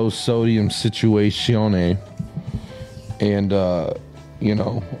to a low sodium situation, and I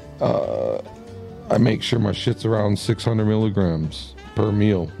make sure my shit's around 600 milligrams per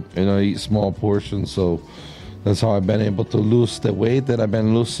meal, and I eat small portions. So that's how I've been able to lose the weight that I've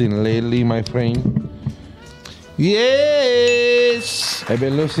been losing lately, my friend. Yes, I've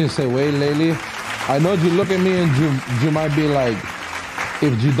been losing the weight lately. I know you look at me and you might be like,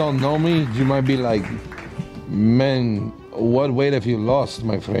 if you don't know me, you might be like, man, what weight have you lost,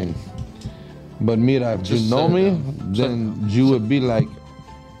 my friend? But mira, if you know me, then you would be like,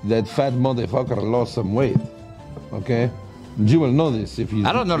 that fat motherfucker lost some weight. Okay? You will know this if you...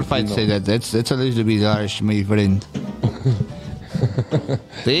 I don't know if I'd say that. It's a little bit harsh, my friend.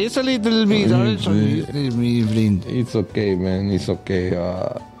 It's a little bit harsh, my friend. It's okay, man. It's okay.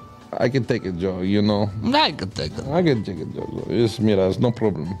 I can take a joke, you know. I can take it. I can take a joke. It's no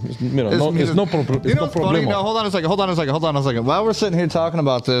problem. It's no problem. You know what's funny? No, hold on a second. While we're sitting here talking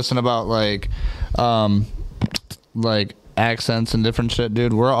about this and about like accents and different shit,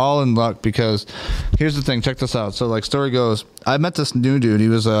 dude, we're all in luck because here's the thing. Check this out. So like, story goes, I met this new dude. He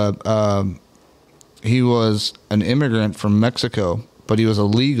was an immigrant from Mexico, but he was a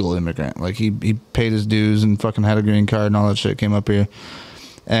legal immigrant. Like he paid his dues and fucking had a green card and all that shit. Came up here.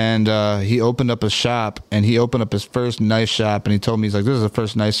 And he opened up a shop, and he opened up his first nice shop, and he told me, he's like, this is the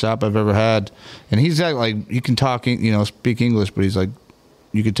first nice shop I've ever had. And he's got, like, he can talk, speak English, but he's like,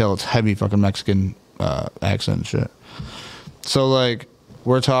 you could tell it's heavy fucking Mexican accent and shit. So, like,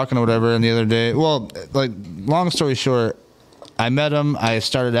 we're talking or whatever, and the other day, well, like, long story short, I met him, I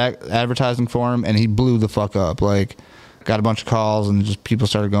started advertising for him, and he blew the fuck up. Like, got a bunch of calls, and just people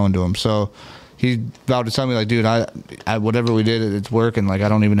started going to him. So he vowed to tell me, like, dude, I whatever we did, it's working. Like, I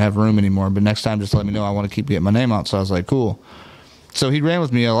don't even have room anymore. But next time, just let me know. I want to keep getting my name out. So I was like, cool. So he ran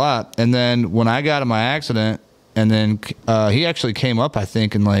with me a lot. And then when I got in my accident, and then he actually came up, I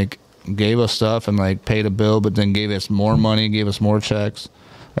think, and, like, gave us stuff and, like, paid a bill, but then gave us more money, gave us more checks,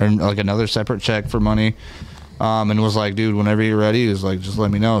 or, like, another separate check for money. And was like, dude, whenever you're ready, he was like, just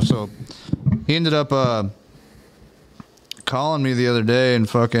let me know. So he ended up calling me the other day and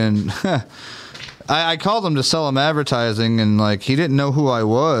fucking... I called him to sell him advertising, and, like, he didn't know who I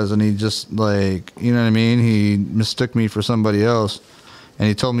was, and he just, like, you know what I mean? He mistook me for somebody else, and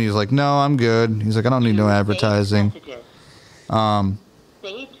he told me, he's like, no, I'm good. He's like, I don't need no advertising. But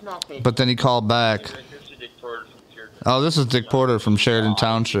then he called back. Oh, this is Dick Porter from Sheridan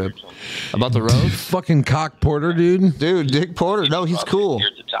Township. About the road? Fucking cock Porter, dude. Dude, Dick Porter. No, he's cool.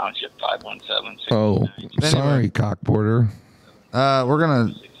 Here's the Township 517. Oh, sorry, cock Porter. I'm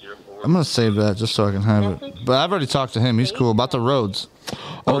going to save that just so I can have it. But I've already talked to him. He's cool. About the roads.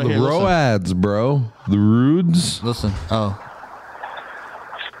 Oh, the roads, bro. The roads. Listen. Oh.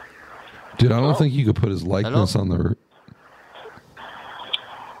 Dude, I don't think you could put his likeness on the...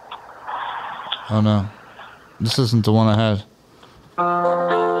 Oh, no. This isn't the one I had.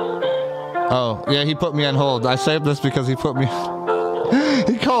 Oh, yeah, he put me on hold. I saved this because he put me...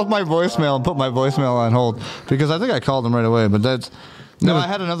 He called my voicemail and put my voicemail on hold because I think I called him right away, but that's... No, I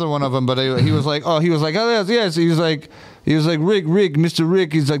had another one of them, but he was like, oh, yes. He was like, Rick, Mr.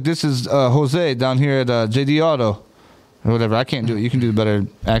 Rick. He's like, this is Jose down here at JD Auto. Or whatever. I can't do it. You can do the better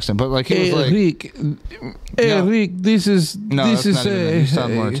accent. But like, he was like... Rick, Rick, this is... No, this that's is not even, you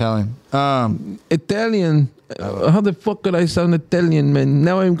sound more Italian. Italian. How the fuck could I sound Italian, man?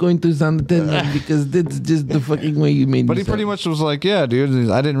 Now I'm going to sound Italian because that's just the fucking way you made me But he pretty much was like, yeah, dude,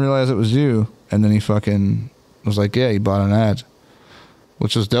 I didn't realize it was you. And then he fucking was like, yeah, he bought an ad.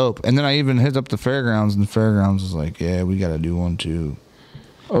 Which was dope. And then I even hit up the fairgrounds, and the fairgrounds was like, yeah, we got to do one too.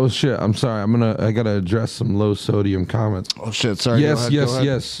 Oh shit! I'm sorry. I gotta address some low sodium comments. Oh shit! Sorry.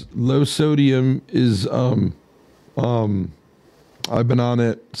 Yes. Low sodium is I've been on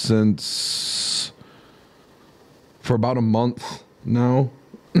it since for about a month now.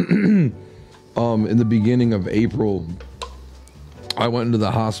 In the beginning of April, I went into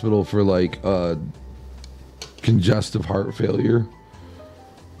the hospital for like congestive heart failure.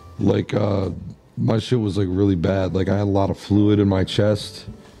 Like my shit was like really bad. Like I had a lot of fluid in my chest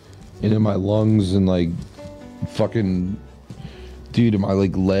and in my lungs and like fucking dude, in my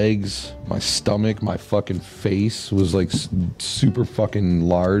like legs, my stomach, my fucking face was like super fucking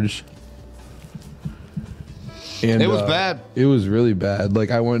large. And it was bad. It was really bad.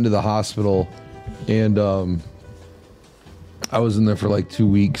 Like I went into the hospital and I was in there for like 2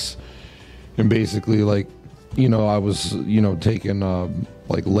 weeks and basically like, you know, I was, you know, taking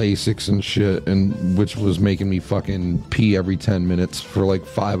like Lasix and shit, and which was making me fucking pee every 10 minutes for like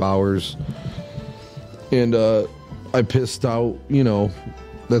 5 hours. And I pissed out, you know,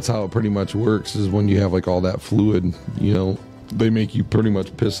 that's how it pretty much works, is when you have like all that fluid, you know, they make you pretty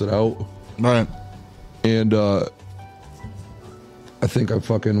much piss it out. Right. And I think I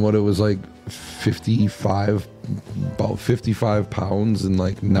fucking, what it was like 55 pounds in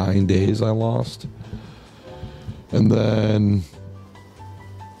like 9 days I lost. And then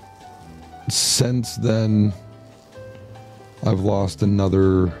since then I've lost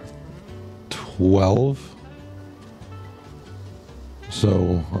another 12.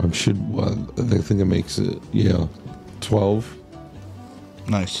 So I think it makes it 12.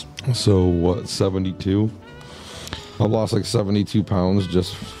 Nice. So what, 72? I've lost like 72 pounds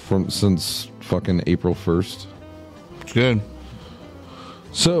just since fucking April 1st. It's good.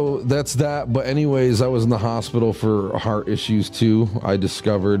 So that's that. But anyways, I was in the hospital for heart issues too. I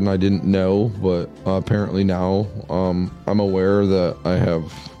discovered, and I didn't know, but apparently now I'm aware that I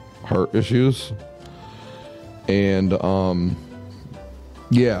have heart issues. And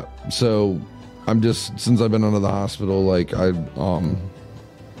yeah, so I'm just, since I've been out of the hospital, like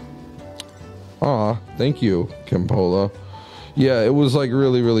thank you, Kimpola. Yeah, it was like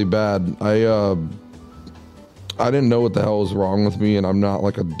really, really bad. I didn't know what the hell was wrong with me, and I'm not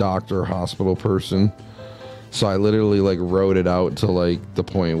like a doctor or hospital person. So I literally like wrote it out to like the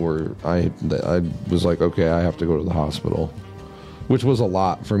point where I was like, okay, I have to go to the hospital, which was a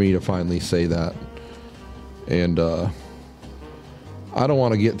lot for me to finally say that. And I don't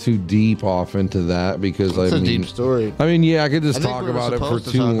want to get too deep off into that because it's a deep story. I mean, yeah, I could just talk about it for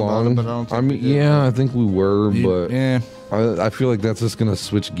too long. I think we were, but yeah, I feel like that's just gonna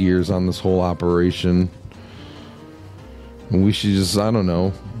switch gears on this whole operation. And we should just, I don't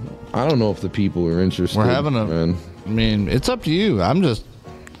know if the people are interested. We're having I mean, it's up to you. I'm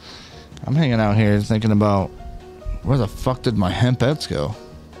hanging out here thinking about where the fuck did my hempettes go?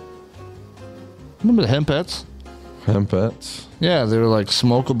 Remember the hempettes? Hempettes? Yeah, they were like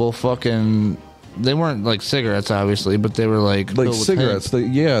smokable fucking. They weren't like cigarettes, obviously, but they were like cigarettes.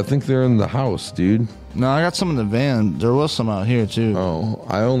 I think they're in the house, dude. No, I got some in the van. There was some out here too. Oh,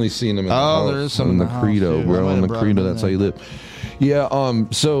 I only seen them in the house. There is some in the Credo, house, bro. In the Credo, that's how you live. Yeah.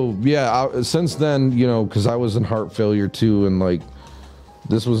 So yeah, since then, you know, because I was in heart failure too, and like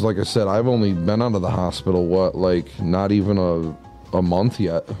this was, like I said, I've only been out of the hospital not even a month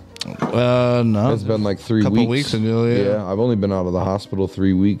yet. No, it's been like 3 couple weeks ago. Yeah, I've only been out of the hospital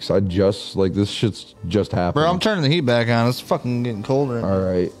 3 weeks. I just this shit's just happened. Bro, I'm turning the heat back on. It's fucking getting colder. All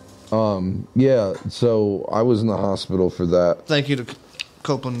right. Yeah. So I was in the hospital for that. Thank you to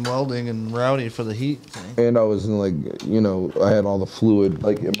Copeland Welding and Rowdy for the heat thing. And I was in I had all the fluid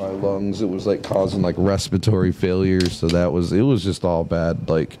like in my lungs. It was like causing like respiratory failure. So it was just all bad.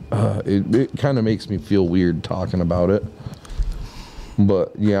 Like it kind of makes me feel weird talking about it.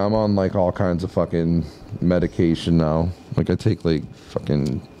 But yeah, I'm on like all kinds of fucking medication now. Like I take like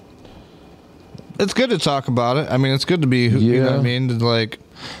fucking. It's good to talk about it. I mean, it's good to be, you know what I mean? Like,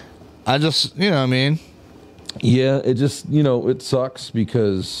 I just, you know what I mean? Yeah, it just, it sucks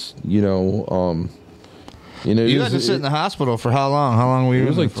because, You guys just sit in the hospital for how long? How long were you? It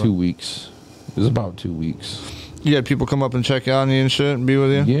was like for? 2 weeks. It was about 2 weeks. You had people come up and check on you and shit and be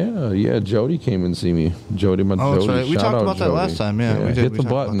with you? Yeah. Jody came and see me. Jody, my Oh, Jody. that's right. We Shout talked out about that Jody. last time. Yeah, we did. Hit We the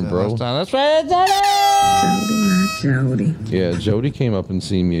talked button, about that bro. last time. That's right, Jody. Yeah, Jody came up and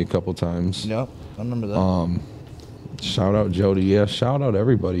seen me a couple times. Yep, I remember that. Shout out Jody. Yeah, shout out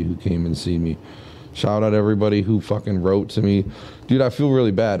everybody who came and see me. Shout out everybody who fucking wrote to me. Dude, I feel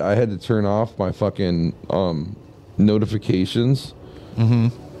really bad. I had to turn off my fucking notifications.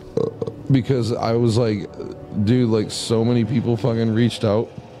 Because I was like, dude, like so many people fucking reached out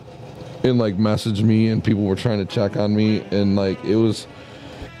and like messaged me, and people were trying to check on me, and like it was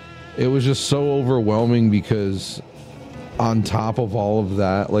just so overwhelming because on top of all of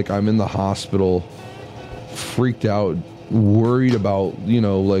that, like I'm in the hospital, freaked out, worried about,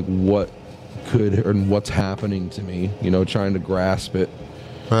 like what could and what's happening to me, trying to grasp it.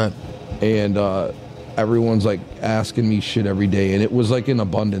 Right. And everyone's like asking me shit every day, and it was like in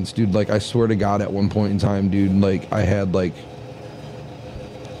abundance, dude. Like I swear to God, at one point in time, dude, like I had like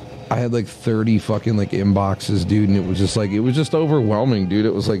 30 fucking like inboxes, dude, and it was just overwhelming, dude.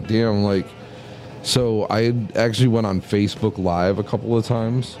 It was like, damn, like, so I actually went on Facebook Live a couple of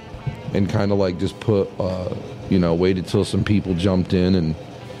times and kind of like just put waited till some people jumped in and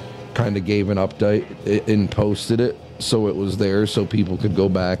kind of gave an update and posted it so it was there so people could go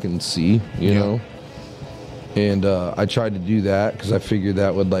back and see, you know. And I tried to do that because I figured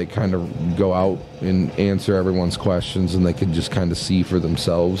that would like kind of go out and answer everyone's questions, and they could just kind of see for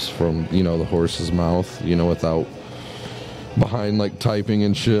themselves from, the horse's mouth, without behind like typing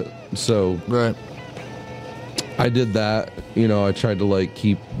and shit. So right. I did that. I tried to like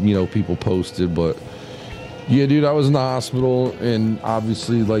keep, people posted, but yeah, dude, I was in the hospital, and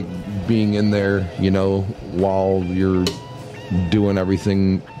obviously like being in there, while you're doing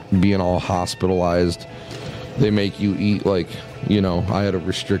everything, being all hospitalized, they make you eat like, I had a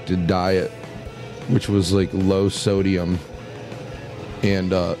restricted diet, which was like low sodium,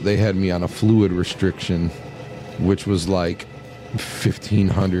 and they had me on a fluid restriction, which was like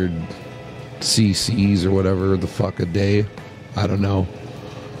 1,500 cc's or whatever the fuck a day. I don't know.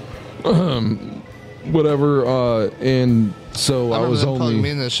 Whatever. And so I was only me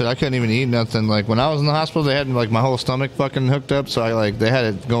in this shit. I couldn't even eat nothing. Like when I was in the hospital, they had like my whole stomach fucking hooked up, so they had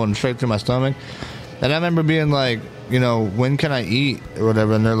it going straight through my stomach. And I remember being like, when can I eat or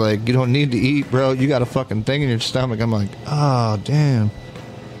whatever? And they're like, you don't need to eat, bro. You got a fucking thing in your stomach. I'm like, oh, damn.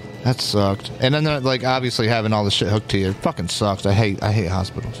 That sucked. And then they're like, obviously having all the shit hooked to you. It fucking sucks. I hate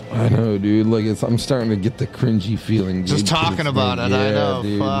hospitals. I know, dude. Like, I'm starting to get the cringy feeling, dude. Just talking about it. I know.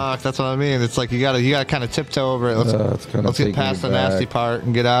 Dude. Fuck. That's what I mean. It's like you gotta kind of tiptoe over it. Let's get past the nasty part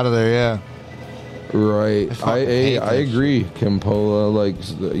and get out of there. Yeah. Right. I agree, Kimpola. Like,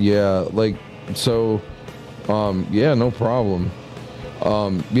 yeah. Like, so, yeah, no problem.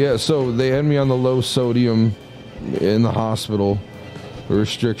 Yeah, so they had me on the low sodium in the hospital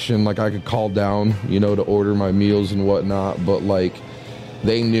restriction. Like I could call down, to order my meals and whatnot, but like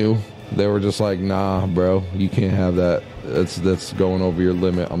they knew. They were just like, nah, bro, you can't have that. That's going over your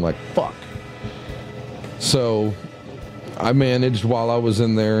limit. I'm like, fuck. So I managed while I was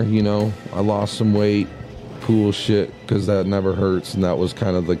in there, I lost some weight, cool shit, because that never hurts, and that was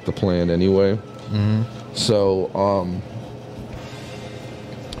kind of like the plan anyway. So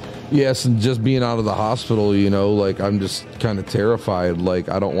yes, and just being out of the hospital, like I'm just kind of terrified. Like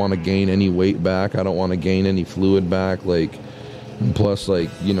I don't want to gain any weight back. I don't want to gain any fluid back. Like, and plus, like,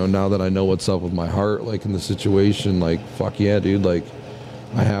 now that I know what's up with my heart, like in the situation, like, fuck yeah, dude. Like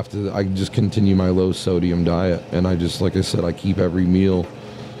I just continue my low sodium diet. And I just, like I said, I keep every meal.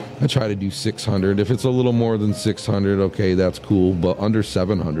 I try to do 600. If it's a little more than 600, okay, that's cool. But under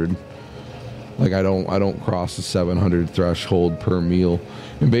 700, like I don't cross the 700 threshold per meal.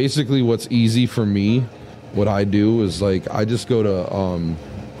 And basically what's easy for me, what I do is like I just go to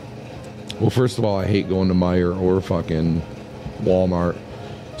well, first of all, I hate going to Meijer or fucking Walmart.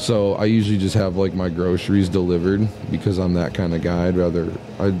 So I usually just have like my groceries delivered because I'm that kind of guy. I'd rather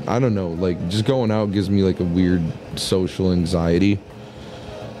I don't know, like just going out gives me like a weird social anxiety.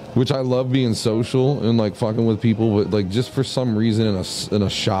 Which I love being social and like fucking with people, but like just for some reason in a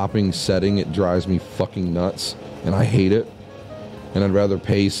shopping setting, it drives me fucking nuts, and I hate it. And I'd rather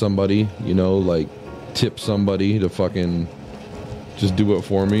pay somebody, like tip somebody to fucking just do it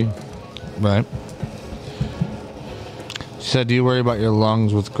for me. Right. You said, do you worry about your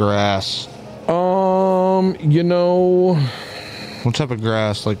lungs with grass? What type of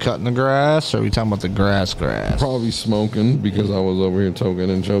grass? Like cutting the grass? Or are we talking about the grass? Probably smoking because I was over here toking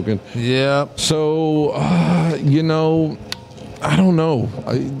and choking. Yep. So, you know, I don't know.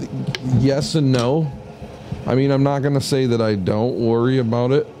 Yes and no. I mean, I'm not going to say that I don't worry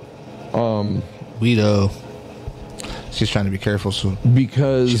about it. Weedo. She's trying to be careful so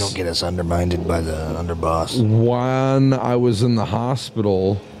because she don't get us undermined by the underboss. When I was in the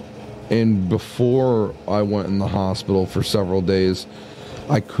hospital and before I went in the hospital for several days,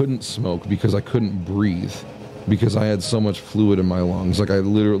 I couldn't smoke because I couldn't breathe because I had so much fluid in my lungs. Like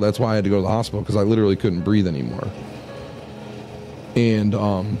that's why I had to go to the hospital because I literally couldn't breathe anymore. And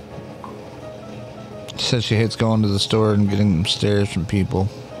she says she hates going to the store and getting stares from people.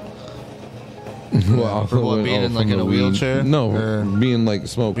 Well, for what, being in like in a wheelchair? No, or being like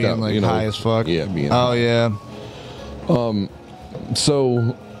smoked being out, like you know, high as fuck. Yeah, being. Oh yeah.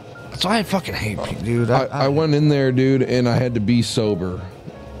 So that's why I fucking hate people, dude. I went in there, dude, and I had to be sober.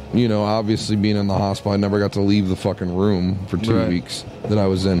 You know, obviously being in the hospital, I never got to leave the fucking room for 2 weeks that I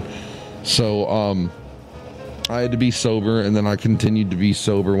was in. So I had to be sober, and then I continued to be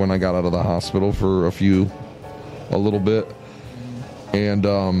sober when I got out of the hospital for a little bit, and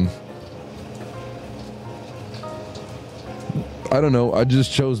I don't know. I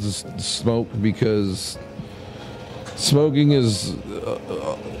just chose to smoke because smoking is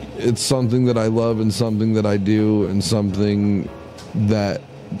it's something that I love and something that I do and something that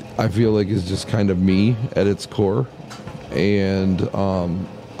I feel like is just kind of me at its core. And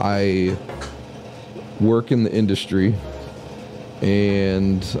I work in the industry,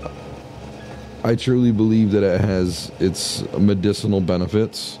 and I truly believe that it has its medicinal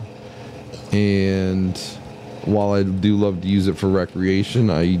benefits. And while I do love to use it for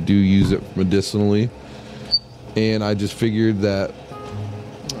recreation, I do use it medicinally. And I just figured that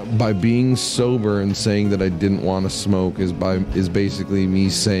by being sober and saying that I didn't want to smoke is basically me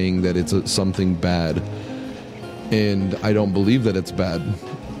saying that it's something bad. And I don't believe that it's bad.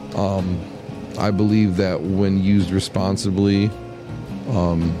 I believe that when used responsibly,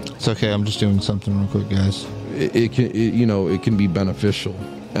 it's okay. I'm just doing something real quick, guys. It can be beneficial.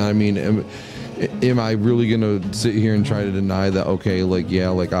 I mean, am I really gonna sit here and try to deny that? Okay, like yeah,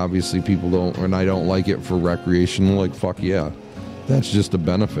 like obviously people don't, and I don't like it for recreational. Like fuck yeah, that's just a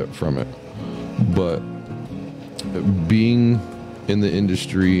benefit from it. But being in the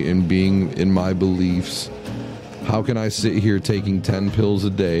industry and being in my beliefs, how can I sit here taking 10 pills a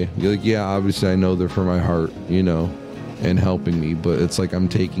day? You're like, yeah, obviously I know they're for my heart, you know, and helping me, but it's like I'm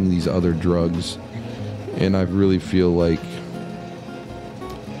taking these other drugs, and I really feel like,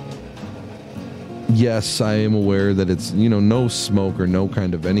 yes, I am aware that it's, you know, no smoke or no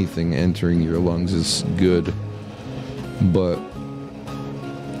kind of anything entering your lungs is good, but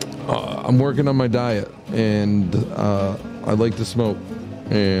I'm working on my diet, and I like to smoke,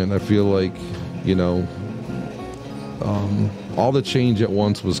 and I feel like, you know, all the change at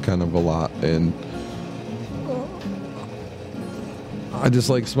once was kind of a lot, and I just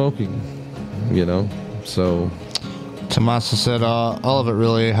like smoking, you know, so. Tomasa said, all of it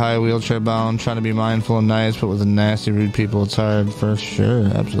really high, wheelchair bound, trying to be mindful and nice, but with the nasty, rude people, it's hard for sure.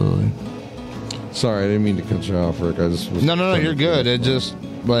 Absolutely. Sorry, I didn't mean to cut you off, Rick. I just was No, you're good. It just,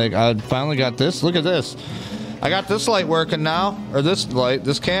 like, I finally got this. Look at this. I got this light working now, or this light,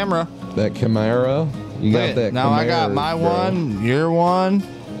 this camera. That camera? You got that now camera, I got my bro. one, your one,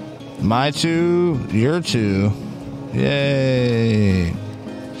 my two, your two. Yay.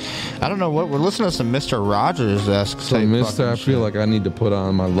 I don't know what we're listening to, some Mr. Rogers-esque. So, Mister, I feel like I need to put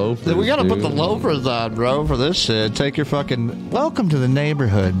on my loafers. We gotta put the loafers on, bro, for this shit. Take your fucking welcome to the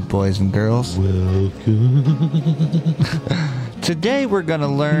neighborhood, boys and girls. Welcome. Today we're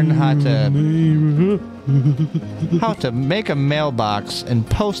gonna learn how to make a mailbox and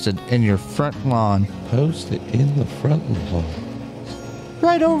post it in your front lawn. Post it in the front lawn.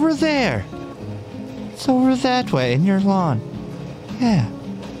 Right over there. It's over that way in your lawn. Yeah.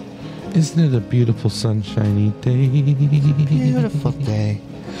 Isn't it a beautiful sunshiny day? Beautiful day.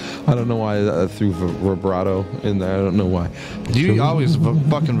 I don't know why I threw vibrato in there. I don't know why. You always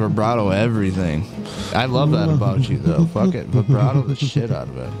fucking vibrato everything. I love that about you, though. Fuck it. Vibrato the shit out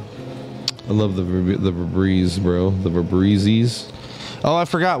of it. I love the Vibreeze, bro. The Vibreezes. Oh, I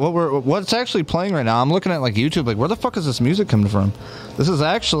forgot. What's actually playing right now? I'm looking at like YouTube. Like, where the fuck is this music coming from? This is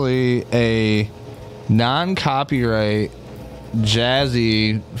actually a non-copyright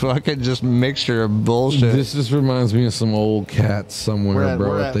jazzy fucking just mixture of bullshit. This just reminds me of some old cats somewhere,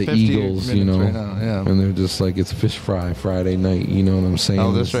 bro, at the 50 Eagles, you know. right now, yeah. And they're just like, it's fish fry Friday night, you know what I'm saying?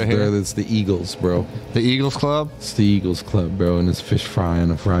 Oh, this right here? It's the Eagles, bro. The Eagles Club? It's the Eagles Club, bro, and it's fish fry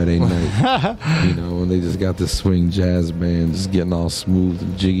on a Friday night. You know, and they just got this swing jazz band just getting all smooth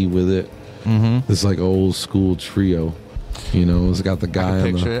and jiggy with it. Mm-hmm. This like old school trio. You know, it's got the guy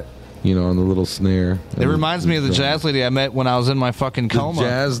on the, you know, on the little snare. It reminds me of the jazz lady I met when I was in my fucking coma. The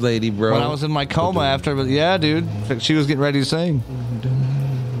jazz lady, bro. When I was in my coma after, yeah, dude. She was getting ready to sing.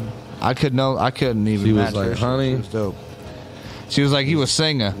 I couldn't even. She match was like, her. honey. She was dope. She was like, you a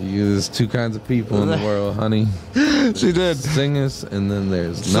singer. There's two kinds of people in the world, honey. She did. Singers, and then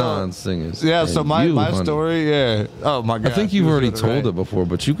there's non-singers. Yeah, so my story, yeah. Oh, my God. I think you've already told it before,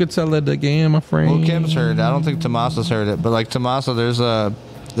 but you could tell it again, my friend. Well, Kim's heard it. I don't think Tommaso's heard it. But, like, Tommaso, there's a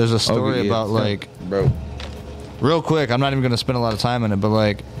story about, like... Bro. Real quick, I'm not even going to spend a lot of time on it, but,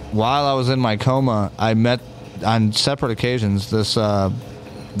 like, while I was in my coma, I met, on separate occasions, this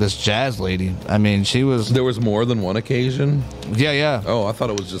jazz lady. I mean, she was... There was more than one occasion? Yeah. Oh, I thought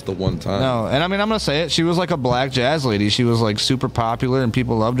it was just the one time. No, and I mean, I'm going to say it. She was like a black jazz lady. She was like super popular and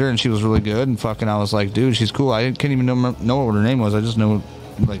people loved her and she was really good. And fucking, I was like, dude, she's cool. I can't even know what her name was. I just know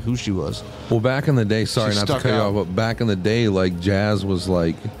like who she was. Well, back in the day, sorry not to cut you off, but back in the day, like jazz was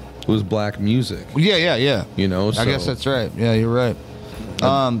like, it was black music. Yeah. You know? So I guess that's right. Yeah, you're right.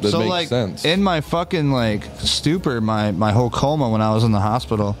 That so makes like sense. in my fucking like stupor, my whole coma when I was in the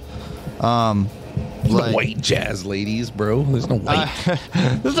hospital, there's no white jazz ladies, bro. There's no white.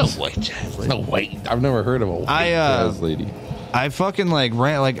 There's no white jazz lady. No white. I've never heard of a white jazz lady. I fucking like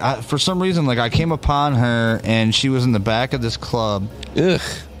ran like for some reason like I came upon her and she was in the back of this club. Ugh.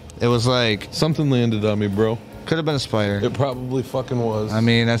 It was like something landed on me, bro. Could have been a spider. It probably fucking was. I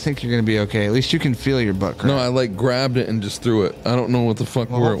mean, I think you're gonna be okay. At least you can feel your butt crack. No, I like grabbed it and just threw it. I don't know what the fuck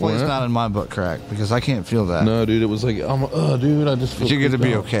where it went. It's not in my butt crack because I can't feel that. No, dude, it was like, dude, I just feel. But you're gonna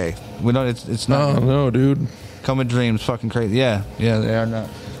be okay. We don't. It's not. No, dude. Coma dreams, fucking crazy. Yeah, they are not.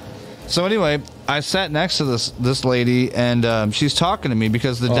 So anyway, I sat next to this lady and she's talking to me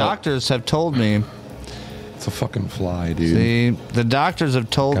because the doctors have told me. It's a fucking fly, dude. See, the doctors have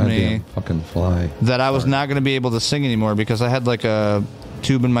told me fucking fly that I was not going to be able to sing anymore because I had like a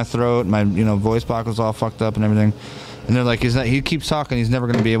tube in my throat, my voice box was all fucked up and everything. And they're like, he keeps talking, he's never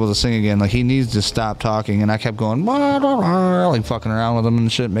going to be able to sing again. Like he needs to stop talking. And I kept going like fucking around with him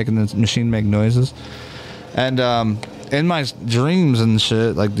and shit, making the machine make noises. And in my dreams and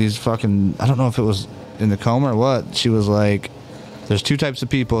shit, like these fucking, I don't know if it was in the coma or what. She was like, there's two types of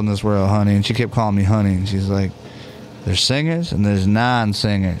people in this world, honey. And she kept calling me honey. And she's like, there's singers and there's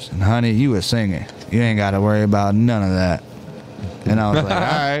non-singers. And honey, you a singer. You ain't got to worry about none of that. And I was like, all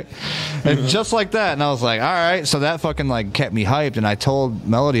right. And just like that. And I was like, all right. So that fucking like kept me hyped. And I told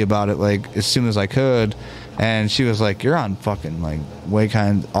Melody about it like as soon as I could. And she was like, you're on fucking like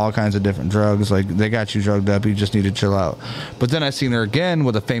all kinds of different drugs. Like they got you drugged up. You just need to chill out. But then I seen her again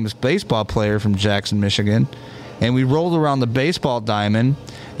with a famous baseball player from Jackson, Michigan. And we rolled around the baseball diamond,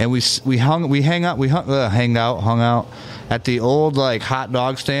 and we hung out at the old like hot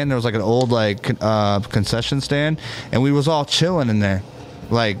dog stand. There was like an old like concession stand, and we was all chilling in there.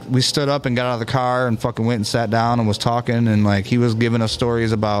 Like we stood up and got out of the car and fucking went and sat down and was talking, and like he was giving us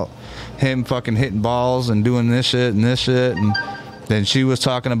stories about him fucking hitting balls and doing this shit, and then she was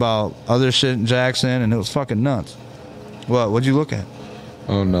talking about other shit in Jackson, and it was fucking nuts. What'd you look at?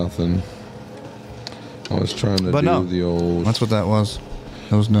 Oh, nothing. I was trying to the old... That's what that was.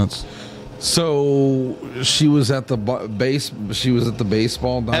 That was nuts. So she was at the She was at the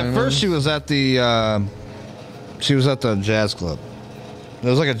baseball diamond? At first, she was at the jazz club. It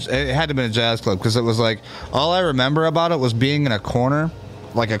was like it had to have been a jazz club because it was like all I remember about it was being in a corner,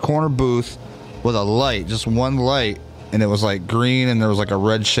 like a corner booth with a light, just one light, and it was like green and there was like a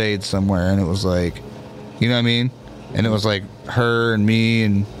red shade somewhere, and it was like, you know what I mean? And it was like her and me,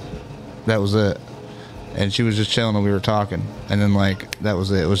 and that was it. And she was just chilling and we were talking. And then, like, that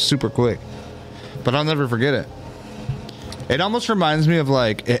was it. It was super quick. But I'll never forget it. It almost reminds me of,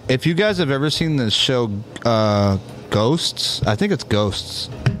 like, if you guys have ever seen this show, Ghosts. I think it's Ghosts.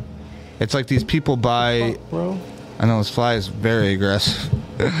 It's like these people buy... bro? I know this fly is very aggressive.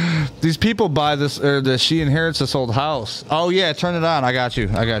 These people buy this, or she inherits this old house. Oh, yeah, turn it on. I got you.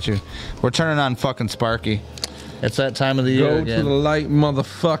 We're turning on fucking Sparky. It's that time of the year again. Go to the light,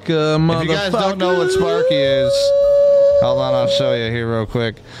 motherfucker. If you guys don't know what Sparky is, hold on, I'll show you here real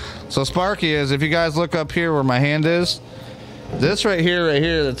quick. So Sparky is, if you guys look up here where my hand is, this right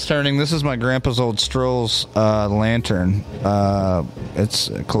here that's turning, this is my grandpa's old Stroll's lantern. It's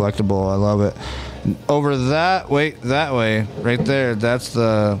collectible. I love it. Over that way, right there. That's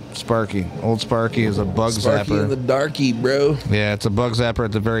the Sparky. Old Sparky is a bug Sparky zapper. and the darky, bro. Yeah, it's a bug zapper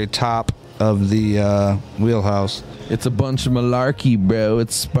at the very top of the wheelhouse. It's a bunch of malarkey, bro.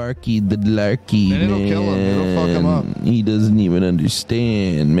 It's Sparky the Larky, And it'll kill him. It'll fuck him up. He doesn't even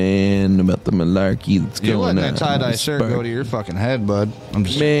understand, man, about the malarkey that's You're going letting on. that tie-dye shirt go to your fucking head, bud. I'm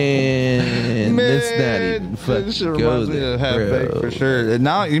just Man, that's not even This fucking shit go reminds me there, of Half Baked bro. for sure. And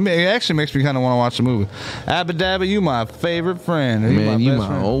now it actually makes me kind of want to watch the movie. Abba Dabba, you my favorite friend. Man, you best my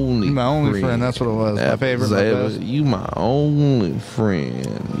friend. only You my only friend. friend. That's what it was. My favorite. My best. You my only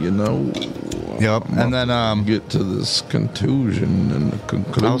friend, you know. Yep. And then get to this contusion and the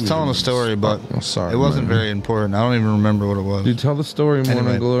conclusion. I was telling a story, but I'm sorry, it wasn't man. very important. I don't even remember what it was. You tell the story, Morning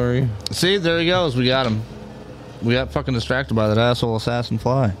Anyway. Glory. See, there he goes. We got him. We got fucking distracted by that asshole assassin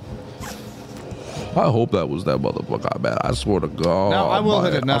fly. I hope that was that motherfucker. I bet. I swear to God. No, I will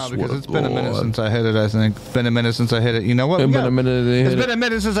man, hit it I now swear because to it's been a minute God. since I hit it, I think. It's been a minute since I hit it. You know what? It's been a minute. It's been a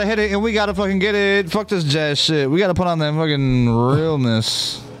minute since I hit it, and we gotta fucking get it. Fuck this jazz shit. We gotta put on that fucking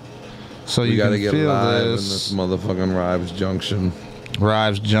realness. So We you gotta can get feel live this. in this motherfucking Rives Junction.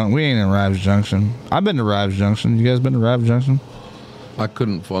 Rives Junction. We ain't in Rives Junction. I've been to Rives Junction. You guys been to Rives Junction? I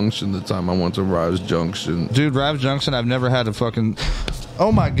couldn't function the time I went to Rives Junction. Dude, Rives Junction, I've never had a fucking...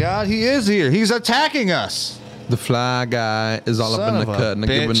 Oh my God, he is here. He's attacking us. The fly guy is all Son up in the of a cut and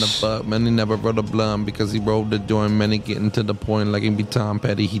giving the bitch. fuck. Man, he never wrote a blunt because he rolled the joint. Man, he getting to the point like he be Tom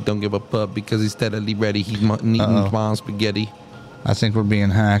Petty. He don't give a fuck because he's steadily ready. He eating bomb spaghetti. I think we're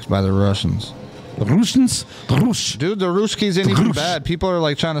being hacked by the Russians. The Russians? The Rush. Dude, the Ruskies ain't even bad. People are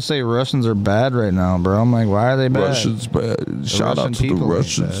like trying to say Russians are bad right now, bro. I'm like, why are they bad? Russians bad. Shout Russian out to the people ain't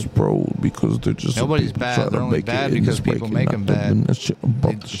Russians, bad. bro, because they're just Nobody's people bad. trying They're to only make bad it in because this people breaking, make not them doing bad. that shit about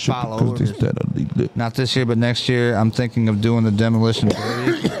They the just shit follow because they orders. steadily lit. Not this year, but next year, I'm thinking of doing the demolition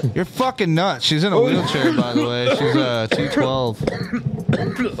derby. You're fucking nuts. She's in a wheelchair, by the way. She's 212.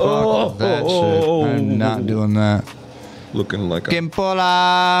 Fuck that shit. I'm not doing that. Looking like a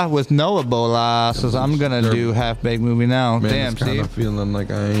Gimpola with no Ebola says I'm gonna do Half Baked movie now. man. Damn, It's kind Steve. of feeling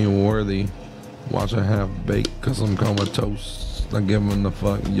like I ain't worthy. Watch a half baked because I'm comatose. Not giving the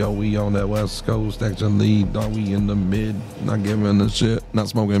fuck. Yo, we on that West Coast. Actually, dog, we in the mid. Not giving a shit. Not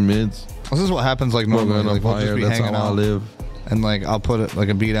smoking mids. This is what happens like normally. Smoking a Like, we'll just fire. be That's hanging how I out, live. and like I'll put it like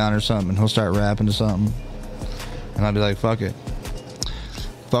a beat on or something, and he'll start rapping to something, and I'll be like, "Fuck it,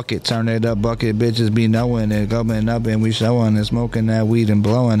 fuck it, turn it up, bucket bitches be knowing it, coming up and we showing it, smoking that weed and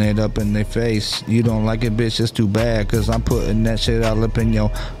blowing it up in their face. You don't like it, bitch? It's too bad, cause I'm putting that shit all up in your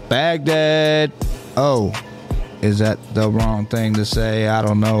Baghdad. Oh, is that the wrong thing to say? I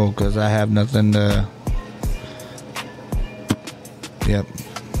don't know, cause I have nothing to. Yep,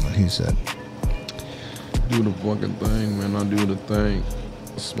 what he said. Do the fucking thing, man. I do the thing.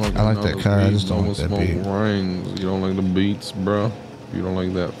 Smoking I like that others' car. I beats, just don't like that smoke beat. rings. You don't like the beats, bro. You don't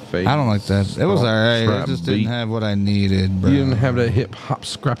like that fake. I don't like that. It was alright. It trap just beat. didn't have what I needed, bro. You didn't have that hip hop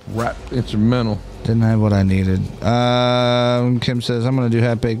scrap rap instrumental. Didn't have what I needed. Kim says, I'm going to do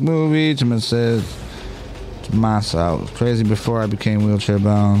Half Baked movie. Tim says, it's my style. It was crazy before I became wheelchair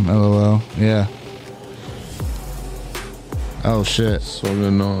bound. LOL. Yeah. Oh, shit.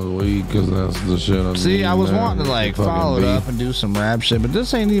 Smoking all the weed because that's the shit I See, need, I was man. wanting to, like, Fucking follow it beat. up and do some rap shit, but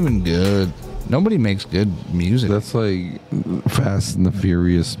this ain't even good. Nobody makes good music. That's like Fast and the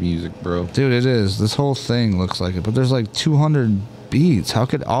Furious music, bro. Dude, it is. This whole thing looks like it, but there's like 200 beats. How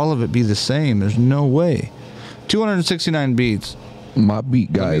could all of it be the same? There's no way. 269 beats. My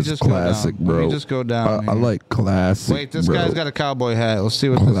beat guy Let me is just go classic, down. bro. Let me just go down I here. like classic. Wait, this bro. guy's got a cowboy hat. Let's see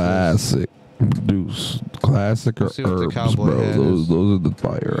what this is. classic. Produce classic or Let's see what the herbs, cowboy bro. hat Those is. those are the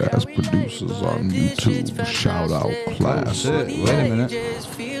fire ass producers on YouTube. Shout out Oh, classic. shit. Wait a minute.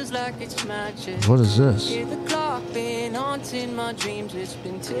 What is this?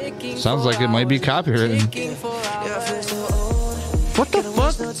 Sounds like it might be copywritten. What the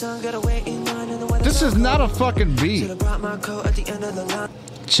fuck? This is not a fucking beat.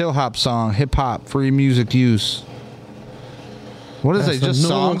 Chill hop song, hip hop, free music use. What is That's it? Just a no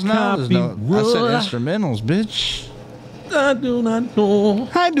songs now? There's no, I said copyright. instrumentals, bitch. I do not know.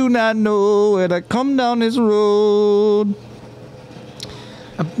 I do not know where I come down this road.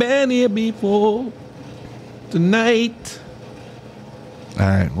 I've been here before. Tonight. All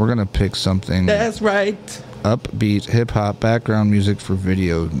right, we're gonna pick something That's right. upbeat, hip hop, background music for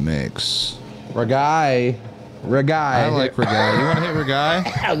video mix. Regai. I like reggae. You want to hit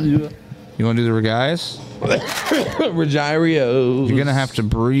reggae? You want to do the reggaes? Rogerio. You're gonna have to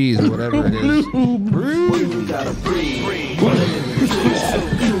breathe, whatever it is. You gotta breathe.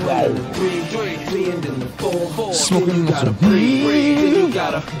 Smoking gotta breathe.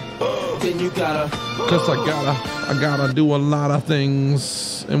 Then you gotta. Cause I gotta do a lot of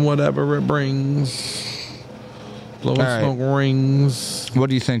things and whatever it brings. Blowing smoke rings.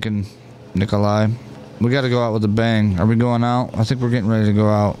 What are you thinking, Nikolai? We got to go out with a bang. Are we going out? I think we're getting ready to go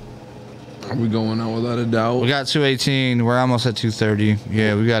out. Are we going out without a doubt? We got 2:18. We're almost at 2:30.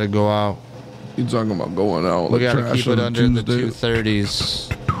 Yeah, we got to go out. You talking about going out? We got to keep it under the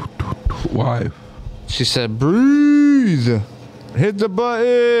 2:30s. Why? She said, breathe. Hit the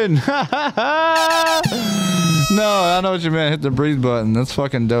button. No, I know what you meant. Hit the breathe button. That's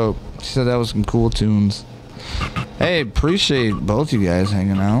fucking dope. She said that was some cool tunes. Hey, appreciate both you guys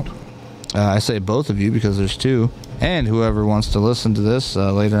hanging out. I say both of you because there's two. And whoever wants to listen to this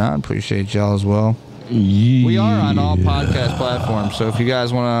later on, appreciate y'all as well. Yeah. We are on all podcast platforms. So if you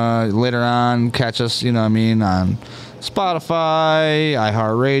guys want to later on catch us, you know what I mean, on Spotify,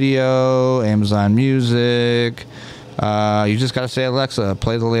 iHeartRadio, Amazon Music. You just got to say, Alexa,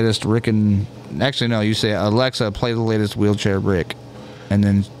 play the latest Rick and... Actually, no, you say, Alexa, play the latest Wheelchair Rick. And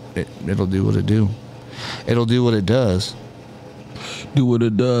then it'll do what it do. It'll do what it does. Do what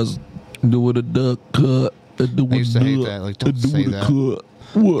it does. Do what it does. Cut. Do what I used to hate that. Like, don't say that. Cut.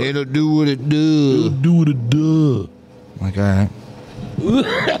 What? It'll do what it do. It'll do what it does. Like, all right.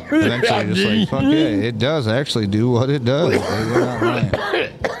 Eventually, just like, fuck yeah, it does actually do what it does. You're not lying.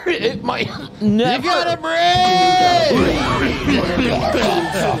 It might never. You gotta breathe!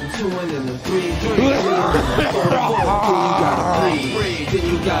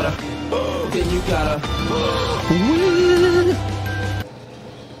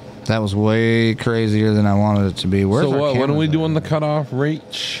 That was way crazier than I wanted it to be. Where's So our what? When are we cameras doing the cutoff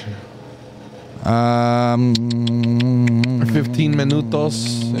reach? 15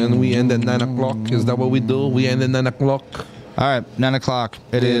 minutos, and we end at 9 o'clock. Is that what we do? We end at 9 o'clock. All right, 9 o'clock.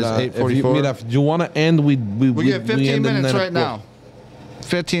 It is 8:44. If you want to end, we get 15 minutes right now.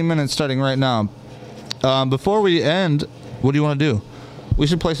 15 minutes starting right now. Before we end, what do you want to do? We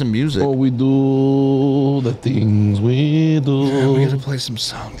should play some music. Oh, we do the things we do. Yeah, we gotta play some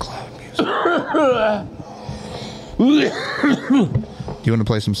SoundCloud music. Do you want to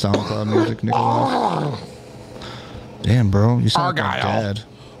play some SoundCloud music, Nicholas? Damn, bro, you sound like my dad.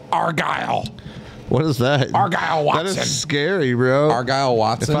 Argyle. What is that? Argyle Watson. That is scary, bro. Argyle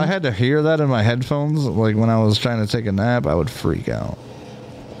Watson. If I had to hear that in my headphones, like when I was trying to take a nap, I would freak out.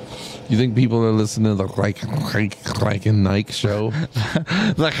 You think people are listening to the Reich and Nike show?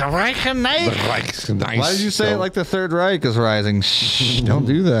 The Reich and Nike? The Reich and Nike. Why did you say it like the Third Reich is rising? Shh, don't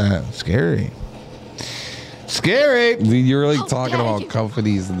do that. Scary. Scary. Dude, you're like talking about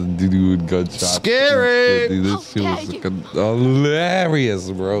companies and the dude gunshots. Scary. Dude, this shit was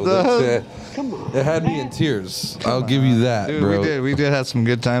hilarious, bro. That shit, it had me in tears. I'll give you that, dude, bro. We did have some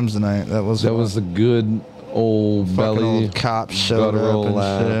good times tonight. That was a good old belly old cop showed up and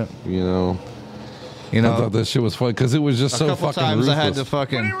laugh, shit. You know, I thought that shit was fun because it was just so fucking times ruthless.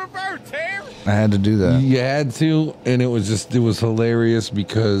 I had to do that. You had to, and it was hilarious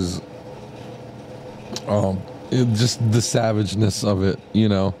because, just the savageness of it, you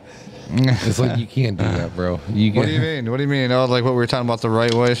know. It's like you can't do that, bro. What do you mean? What do you mean? Oh, like what we were talking about, the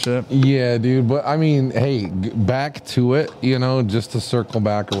right way shit? Yeah, dude. But I mean, hey, back to it, you know, just to circle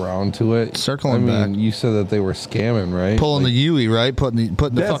back around to it. Circling back. You said that they were scamming, right? Pulling the Yui, right? Putting the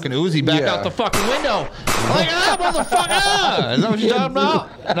fucking Uzi back out the fucking window. Like, motherfucker! Is that what you're talking about?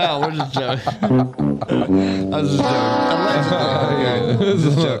 No, we're just joking. I was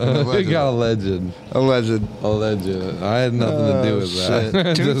just joking. We got a legend. A legend. I had nothing to do with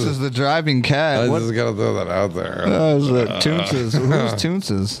that. Toons is the driving cat. I just gotta throw that out there. Toons is. Who's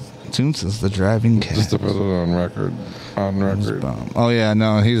Toons is? Toons is the driving cat. Just to put it on record. Oh yeah,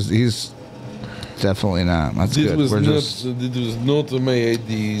 no, he's definitely not. That's good. It was not my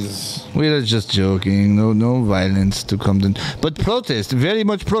ideas. We're just joking. No violence to come to. But protest, very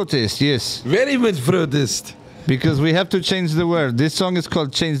much protest. Yes, very much protest. Because we have to change the world. This song is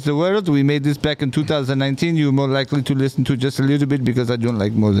called Change the World. We made this back in 2019. You're more likely to listen to just a little bit because I don't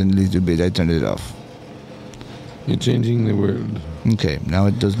like more than a little bit. I turned it off. You're changing the world. Okay, now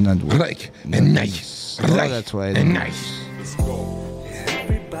it does not work. Like and nice. Oh, that's why. And nice.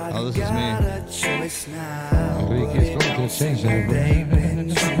 Oh, this is me.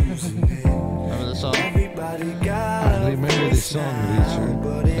 Remember the song? I remember the song, Richard.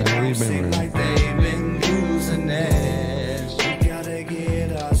 I remember it.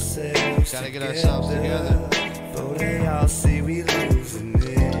 Gotta get ourselves together.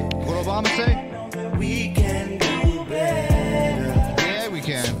 What Obama say?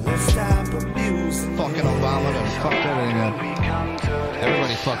 fucking Obama that fucked everything up.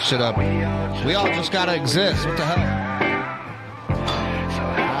 Everybody fucks shit up. We all just gotta exist. What the hell?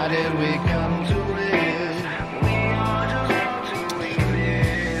 How did we come to live?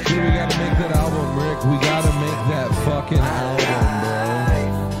 Dude, we gotta make that album, Rick. We gotta make that fucking album, bro.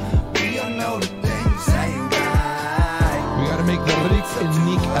 We gotta make the Rick and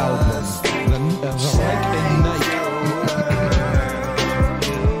Nic album. The Rick and Nic.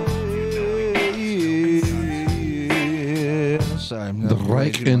 Sorry, The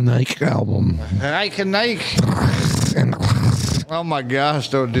Rick and Nic album. Rick and Nic. Oh my gosh,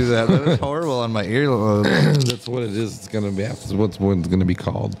 don't do that. That is horrible on my earlobe. That's what it is. It's gonna be. That's what's it's gonna be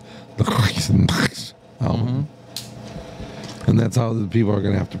called. The Rick and Nic album. And that's how the people are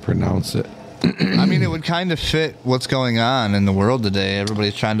gonna have to pronounce it. I mean, it would kind of fit what's going on in the world today.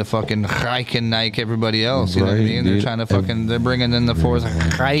 Everybody's trying to fucking Reich and Nike everybody else. You know what I mean? They're trying to fucking, they're bringing in the fourth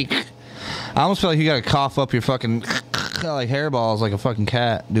Reich. I almost feel like you got to cough up your fucking like hairballs like a fucking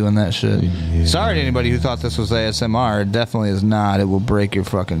cat doing that shit. Yeah. Sorry to anybody who thought this was ASMR. It definitely is not. It will break your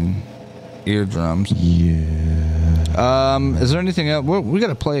fucking eardrums. Yeah. Is there anything else? We got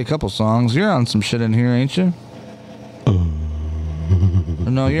to play a couple songs. You're on some shit in here, ain't you?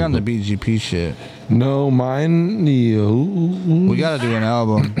 No, you're on the BGP shit. No, mine. We gotta do an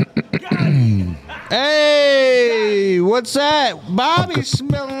album. Hey, what's that? Bobby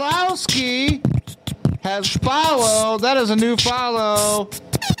Smilowski has followed. That is a new follow.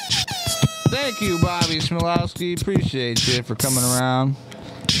 Thank you, Bobby Smilowski. Appreciate you for coming around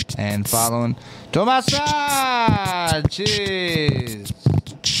and following. Tomasa! Cheers.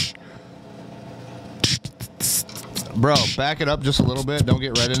 Bro, back it up just a little bit. Don't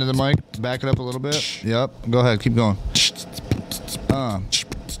get right into the mic. Back it up a little bit. Yep. Go ahead. Keep going.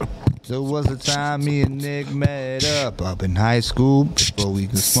 There was a time me and Nick met up in high school before we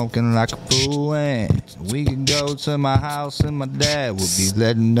was smoking like a fool, and we could go to my house and my dad would be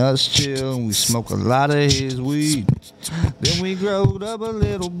letting us chill, and we smoke a lot of his weed. Then we growed up a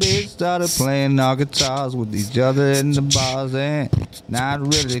little bit, started playing our guitars with each other in the bars, and not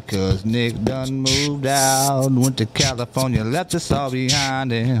really, cause Nick done moved out, went to California, left us all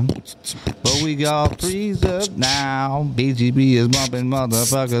behind him. But we got freeze up now. BGB is bumping,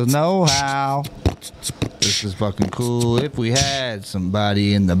 motherfuckers know how. This is fucking cool. If we had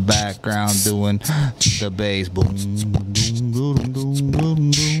somebody in the background doing the bass, boom, boom, boom, boom,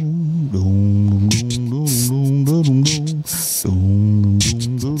 boom, boom, boom,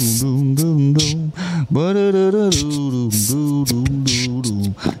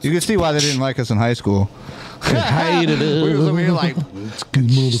 you can see why they didn't like us in high school. They hated us. We were like,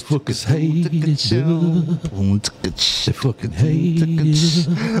 these motherfuckers hated us. They fucking hated us.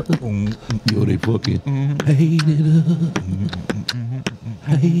 Yo, they fucking hated us.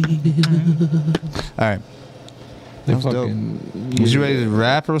 Hated us. All right. They fucking. Was you ready to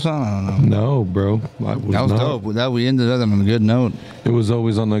rap or something? I don't know. No, bro. That was dope. That we ended up on a good note. It was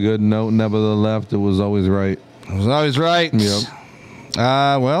always on a good note. Nevertheless, it was always right. It was always right. Yep.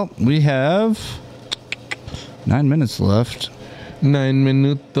 Well, we have 9 minutes left. 9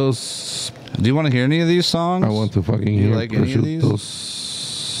 minutos. Do you want to hear any of these songs? I want to fucking hear like any of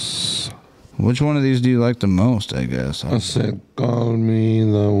these? Which one of these do you like the most, I guess? I said, call me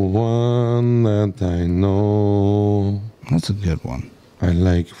the one that I know. That's a good one. I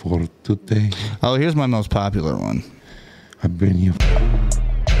like for today. Oh, here's my most popular one. I've been here.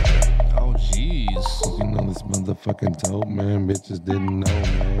 Oh, jeez. You know this motherfucking dope, man. Bitches didn't know,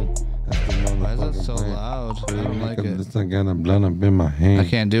 man. That's the motherfucking Why is that so thing. loud? I don't like it. This I got a blunt up in my hand. I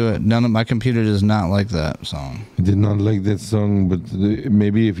can't do it. None of my computer does not like that song. I did not like that song, but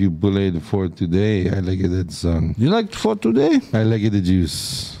maybe if you play it for today, I like it that song. You like for today? I like it the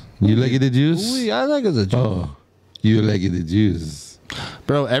juice. You like it the juice? Ooh, I like it the juice. Oh, you like it the juice.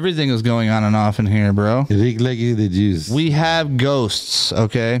 Bro, everything is going on and off in here, bro. Rick like it the juice. We have ghosts,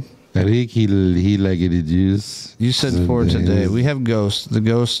 okay? Rick, he like it the juice. You said so for today. We have ghosts. The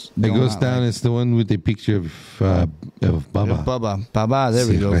ghost. The ghost down is the one with the picture of Baba. Baba, there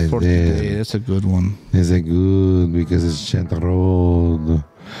we go. Right For there. today. That's a good one. It's a good because it's Chantarol.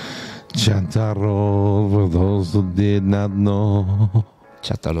 Chantarol for those who did not know.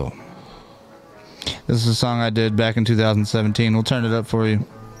 Chantarol. This is a song I did back in 2017. We'll turn it up for you.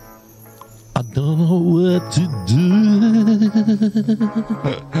 I don't know what to do.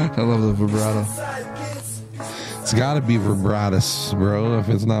 I love the vibrato. It's gotta be vibratus, bro. If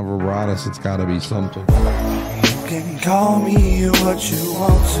it's not vibratus, it's gotta be something. You can call me what you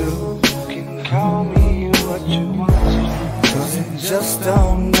want to. You can call me what you want to. Cause it just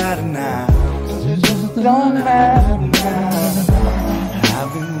don't matter now. It just don't matter now.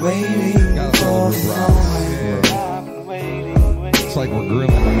 I've been waiting for with brats. It's like we're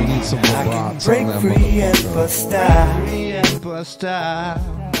grilling. We need some more brats on that motherfucker. Bust out.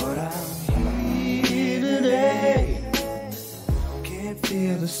 But I'm here today. Can't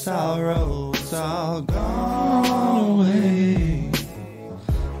feel the sorrow. It's all gone away.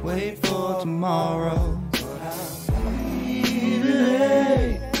 Wait for tomorrow. But I'm here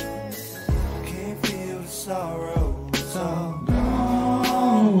today. Can't feel the sorrow. It's all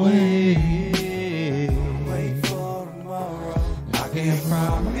gone away. Wait for tomorrow. I can't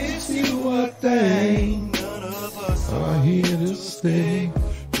promise you a thing. None of us are here to stay.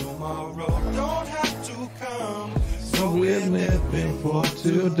 Tomorrow don't have to come. So we're living for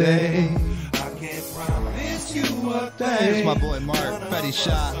today. I can't promise you a thing. Here's my boy Mark, Petty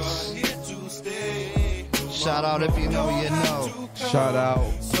Shots. Shout out if you know, you know. Shout out.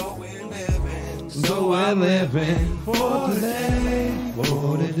 So we're living. So we're living for today.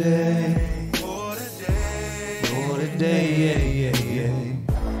 For today. For today. For today, yeah, yeah, yeah.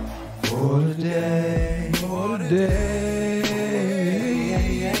 For today. For today.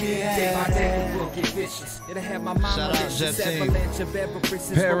 Shout out Jet Team.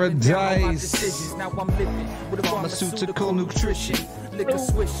 Paradise. Pharmaceutical nutrition. Liquor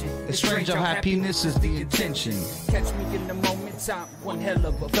swishing. Exchange of happiness is the intention. Catch me in the moment, I'm one hell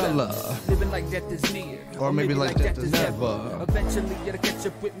of a Fella. Living like death is near. Or maybe like death is never. Eventually you'll catch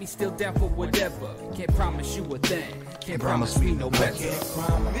up with me, still down for whatever. Can't promise you a thing. Can't promise me no better. Can't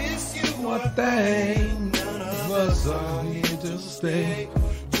promise you a thing. None of us are here to stay.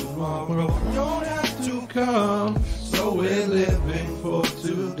 Tomorrow don't have to come. So we're living for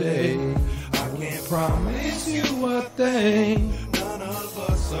today. I can't promise you a thing. None of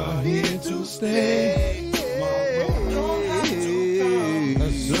us are here to stay. Tomorrow don't have to come.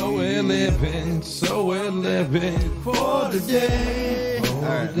 So we're living for today.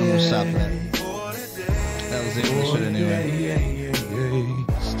 Alright, I'm gonna stop that. That was English anyway.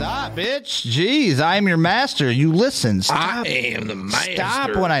 Stop, bitch. Jeez, I am your master. You listen. Stop. I am the master.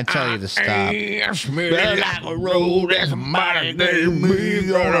 Stop when I tell you to stop. I smell like a road that's mighty gave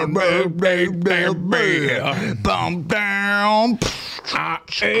me on a birthday, Bum down. I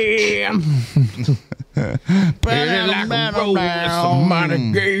am. Feeling like a road that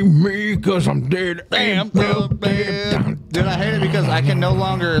somebody gave me because I'm dead. Dude, I hate it because I can no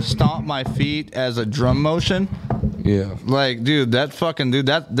longer stomp my feet as a drum motion. Yeah. Like, dude, that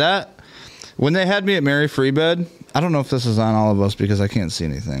when they had me at Mary Free Bed, I don't know if this is on all of us because I can't see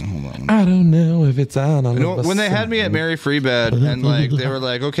anything. Hold on. I don't know if it's on all of us. When they had me at Mary Free Bed and like they were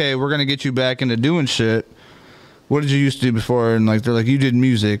like, okay, we're gonna get you back into doing shit. What did you used to do before? And like they're like, you did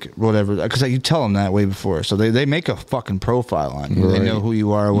music, whatever. Because you tell them that way before, so they make a fucking profile on you. Right. They know who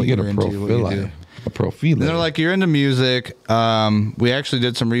you are, what you're into, what you do. A profile. And they're like, you're into music. We actually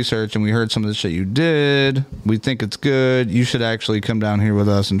did some research and we heard some of the shit you did. We think it's good. You should actually come down here with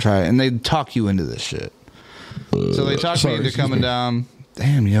us and try it. And they talk you into this shit. So they talked me into coming down.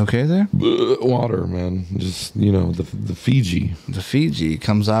 Damn, you okay there? Water, man. Just, the Fiji. The Fiji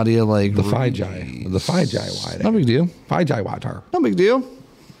comes out of you like... The Fiji. The Fiji water. No big deal. Fiji water. No big deal.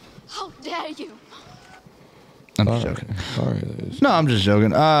 How dare you? I'm just joking. Sorry. No, I'm just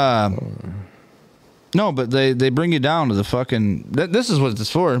joking. No, but they bring you down to the fucking... This is what it's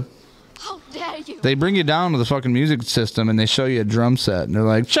for. How dare you? They bring you down to the fucking music system and they show you a drum set and they're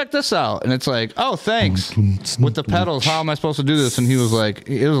like, check this out. And it's like, oh, thanks. With the pedals, how am I supposed to do this? And he was like,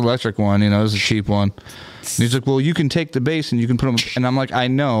 it was an electric one, it was a cheap one. And he's like, well, you can take the bass and you can put them... And I'm like, I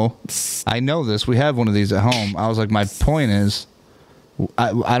know this. We have one of these at home. I was like, my point is,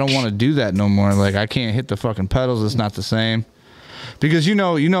 I don't want to do that no more. Like, I can't hit the fucking pedals. It's not the same. Because you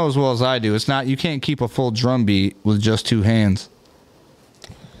know as well as I do, it's not, you can't keep a full drum beat with just two hands.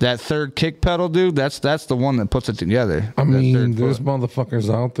 That third kick pedal, dude, that's the one that puts it together. I mean, there's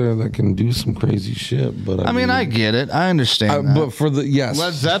motherfuckers out there that can do some crazy shit, but I mean, I get it. I understand that. But for the,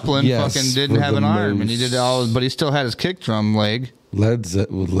 Led Zeppelin fucking didn't have an arm, and he did all, but he still had his kick drum leg. Led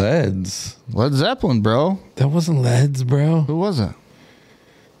Zeppelin, bro. That wasn't Leds, bro. Who was it?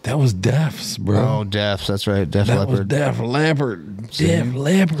 That was Def's, bro. Oh, Def's. That's right. Def Leppard. Def Leppard. Def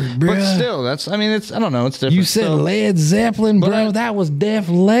Leppard, bro. But still, I don't know. It's different. You said Led Zeppelin, bro. That was Def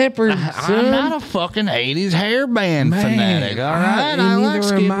Leppard, son. I'm not a fucking 80s hair band fanatic, all right? I like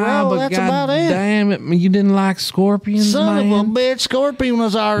Skid Row. That's about it. Damn it. You didn't like Scorpions, Son of a bitch. Scorpion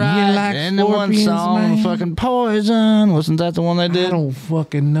was all right. You didn't like and Scorpions, the one song, fucking Poison. Wasn't that the one they did? I don't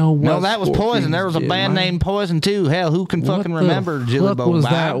fucking know what No, that was Poison. There was a band named Poison, too. Hell, who can fucking remember Jilly Bow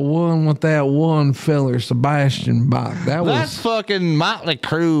Bow? that one with that one feller, Sebastian Bach. That's fucking Motley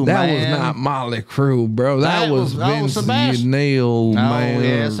Crue, that man. was not Motley Crue, bro. That was Vince Neil, man.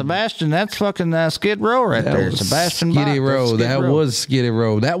 Yeah, Sebastian. That's fucking Skid Row right there. Sebastian Bach. Skiddy Row. That was Skiddy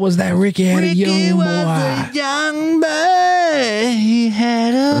Row. That was that Ricky had a young boy. A young boy. He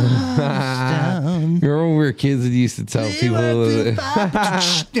had a Remember when we were kids and used to tell people we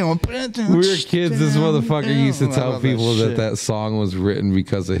were kids, this motherfucker used to tell people that song was written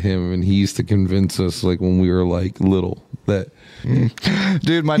because of him, and he used to convince us like when we were like little that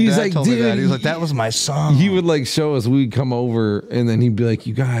dude, my dad told me that. He was like, that was my song. He would like show us, we'd come over and then he'd be like,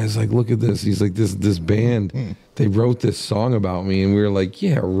 you guys, like, look at this. He's like, this band, they wrote this song about me, and we were like,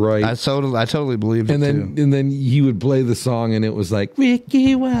 yeah, right. I totally believed it too. And then he would play the song and it was like,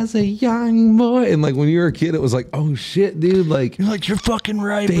 Ricky was a young boy, and like when you were a kid it was like, oh shit, dude, like you're fucking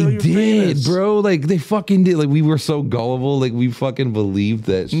right, they bro. You're did famous. bro, like they fucking did. Like we were so gullible, like we fucking believed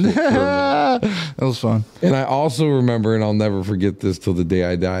that shit. That was fun. And I also remember, and I'll never forget this till the day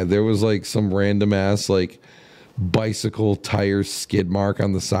I die, there was like some random ass like bicycle tire skid mark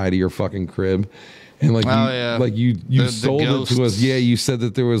on the side of your fucking crib. And like, you sold it to us. Yeah, you said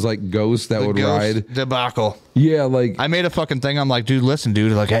that there was like ghosts that would ride. Debacle. Yeah, like I made a fucking thing. I'm like, dude, listen,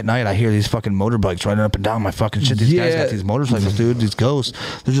 dude. Like at night, I hear these fucking motorbikes riding up and down my fucking shit. These guys got these motorcycles, dude. These ghosts,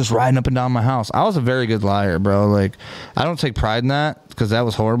 they're just riding up and down my house. I was a very good liar, bro. Like, I don't take pride in that because that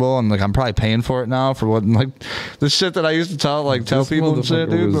was horrible, and like I'm probably paying for it now for what like the shit that I used to tell people and shit,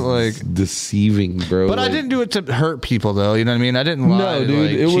 dude. But like deceiving, bro. But I didn't do it to hurt people, though. You know what I mean? I didn't lie. No,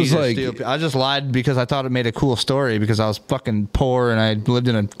 dude. It was like I just lied because I thought it made a cool story because I was fucking poor and I lived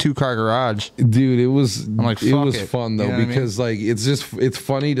in a 2-car garage. Dude, it was. I'm like, it was fun though, you know because like it's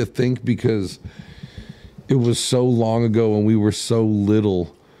funny to think because it was so long ago and we were so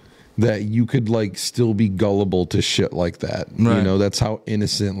little that you could like still be gullible to shit like that. Right. You know, that's how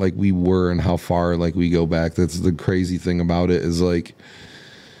innocent like we were and how far like we go back. That's the crazy thing about it is like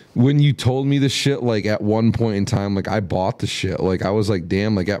when you told me the shit, like at one point in time, like I bought the shit. Like I was like,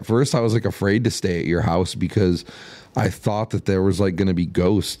 damn, like at first I was like afraid to stay at your house because I thought that there was like going to be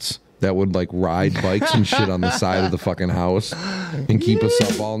ghosts that would like ride bikes and shit on the side of the fucking house and keep us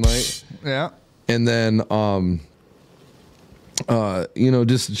up all night. Yeah. And then, you know,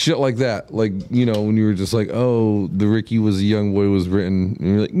 just shit like that. Like, you know, when you were just like, oh, the Ricky was a young boy was written. And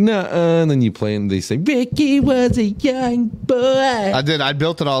you're like, nah. And then you play and they say, Ricky was a young boy. I did. I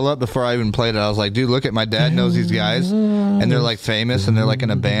built it all up before I even played it. I was like, dude, look at my dad knows these guys. And they're like famous and they're like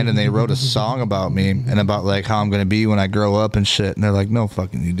in a band and they wrote a song about me and about like how I'm going to be when I grow up and shit. And they're like, no,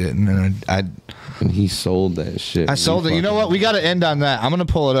 fucking you didn't. And and he sold that shit. I sold it. You know what? We got to end on that. I'm going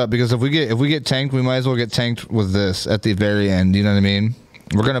to pull it up because if we get tanked, we might as well get tanked with this at the very end. You know what I mean?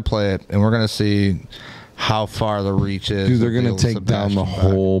 We're going to play it and we're going to see how far the reach is. Dude, they're going to take down the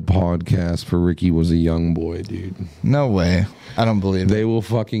whole podcast for Ricky was a young boy, dude. No way. I don't believe they will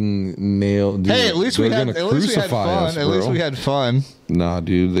fucking nail. Dude, hey, at least we had fun. Us, at least we had fun. Nah,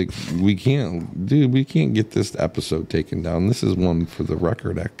 dude, like we can't get this episode taken down. This is one for the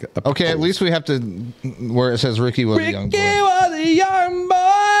record. Okay, at least we have to where it says Ricky was a young boy. Ricky was a young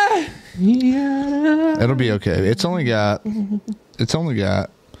boy. Yeah. It'll be okay. It's only got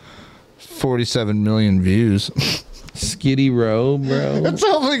 47 million views. Skiddy Row, bro. It's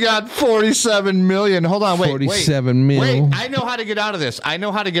only got 47 million. Hold on, wait. 47 mil. Wait, I know how to get out of this. A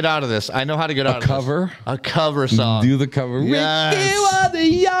cover song. Do the cover. Yes. Ricky was a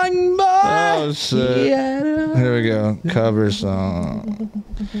young boy. Oh, shit. Yeah. Here we go. Cover song.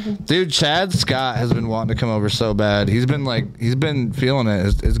 Dude, Chad Scott has been wanting to come over so bad. He's been feeling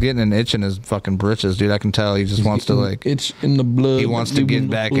it. It's getting an itch in his fucking britches, dude. I can tell. He just wants to like itch in the blood. He wants to get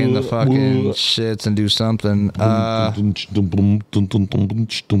back in the fucking shits and do something. Oh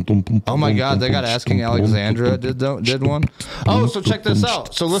my God, they got Asking Alexandria did one. Oh, so check this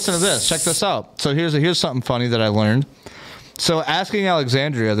out. So listen to this. Check this out. So here's something funny that I learned. So Asking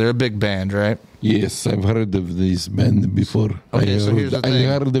Alexandria, they're a big band, right? Yes, I've heard of this band before. Okay, so here's the thing.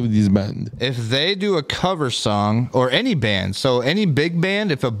 I heard of this band. If they do a cover song, or any band, so any big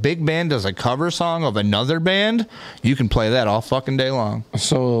band, if a big band does a cover song of another band, you can play that all fucking day long.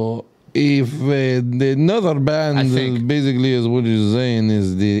 So if another band basically is what you're saying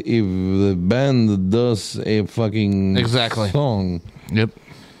is if the band does a fucking song, yep,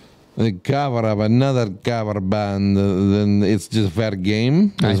 the cover of another cover band, then it's just fair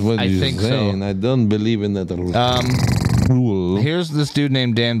game. Is what you're saying. So. I don't believe in that rule. Here's this dude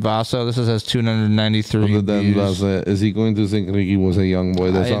named Dan Vaso. This has 293 Dan Vaso. Is he going to think Ricky was a young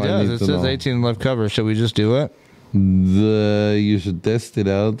boy? That's all I need to know. It says 18 left cover. Should we just do it? You should test it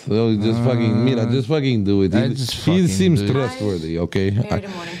out. Oh, just fucking do it. He seems trustworthy, okay?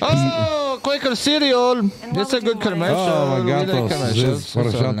 Oh, Quaker cereal. It's a good commercial. Oh my God, it's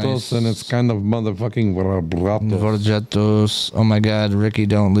Forjatos, and it's kind of motherfucking Forjatos. Oh my God, Ricky,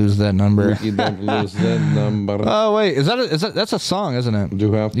 don't lose that number. Ricky, don't lose that number. Oh wait, that's a song, isn't it?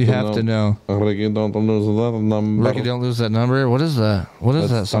 You have to know. Ricky, don't lose that number. Ricky, don't lose that number. What is that? What is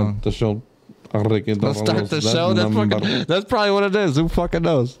that song? The show. Let's start the show. That's probably what it is. Who fucking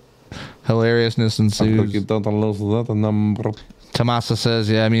knows? Hilariousness ensues. Don't lose that number. Tomasa says,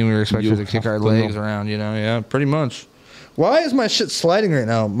 yeah, I mean, we were expected to kick our legs around, you know? Yeah, pretty much. Why is my shit sliding right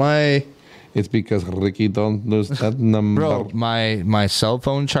now? It's because Ricky don't lose that number. Bro, my cell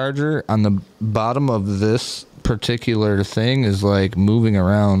phone charger on the bottom of this particular thing is like moving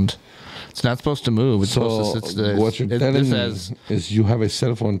around. It's not supposed to move. It's supposed to sit still. What you're telling me is you have a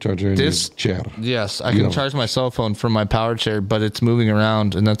cell phone charger in your chair. Yes, I can charge my cell phone from my power chair, but it's moving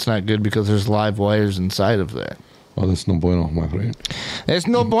around, and that's not good because there's live wires inside of there. Oh, that's no bueno, my friend. It's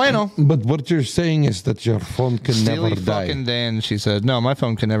no bueno. But what you're saying is that your phone can never die. Fucking Dan, she said. No, my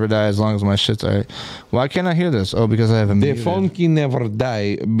phone can never die as long as my shit's alright. Why can't I hear this? Oh, because I have a muted. The phone can never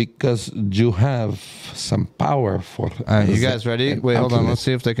die because you have some power for you guys ready? Wait, hold on. Let's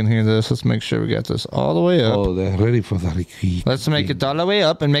see if they can hear this. Let's make sure we got this all the way up. Oh, they're ready for the Ricky. Let's make it all the way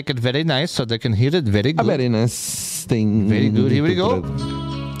up and make it very nice so they can hear it very good. A very nice thing. Very good. Here we go.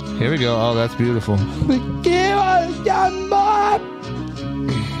 Here we go. Oh, that's beautiful.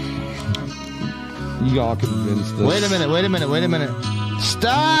 Y'all convinced us. Wait a minute.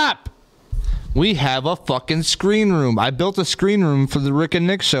 Stop! We have a fucking screen room. I built a screen room for the Rick and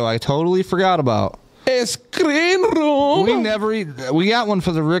Nick show. I totally forgot about. A screen room? We got one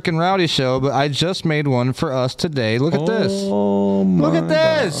for the Rick and Rowdy show, but I just made one for us today. Look at this. Look at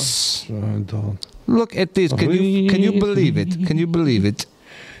this. Look at this. Can you believe it? Can you believe it?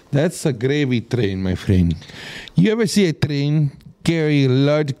 That's a gravy train, my friend. You ever see a train carry a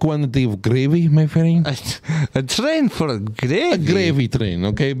large quantity of gravy, my friend? A train for a gravy? A gravy train,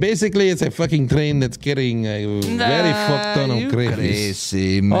 okay? Basically, it's a fucking train that's carrying a very fuck ton of gravy.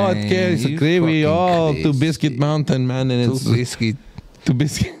 Crazy, man. Oh, it carries the gravy all to Biscuit Mountain, man. And it's to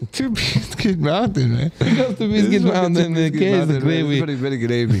Biscuit Mountain, man. It goes to Biscuit Mountain and it carries the gravy. Very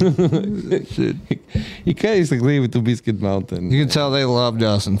gravy. Shit. He carries the gravy to Biscuit Mountain. You can tell they loved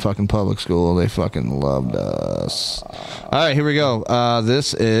us in fucking public school. They fucking loved us. All right, here we go.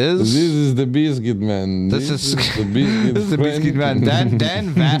 This is the Biscuit Man. This is the Biscuit. This is the Biscuit Man.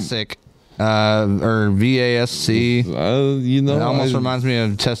 Dan Vasic. Or VASC. You know, it almost reminds me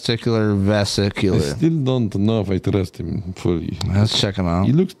of testicular vesicular. I still don't know if I trust him fully. Let's check him out.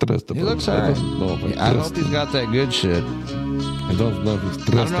 He looks trustable. He looks alright. I hope he's got that good shit. I don't know if he's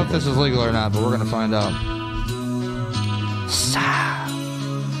trustable. I don't know if this is legal or not, but we're gonna find out.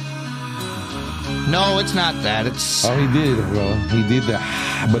 No, it's not that. It's. Oh, he did, bro. He did that,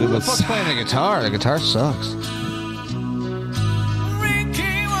 but it was. Who the fuck's playing the guitar? The guitar sucks.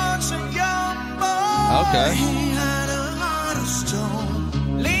 Okay.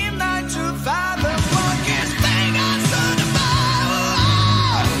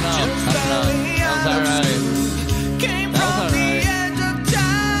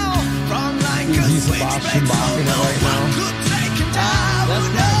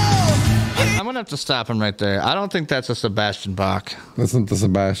 I'm gonna have to stop him right there. I don't think that's a Sebastian Bach. That's not the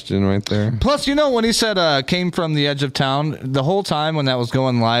Sebastian right there. Plus, you know, when he said came from the edge of town, the whole time when that was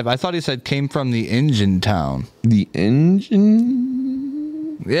going live, I thought he said came from the engine town. The engine?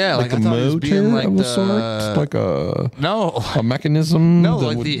 Yeah, like a motor like of a sort? Like a mechanism? No,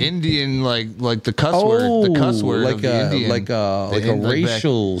 like the Indian, like the cuss word. The cuss word like of the Indian. Like a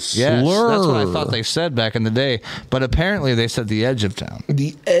racial slur. Yes, that's what I thought they said back in the day. But apparently they said the edge of town.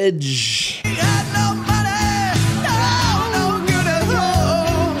 The edge.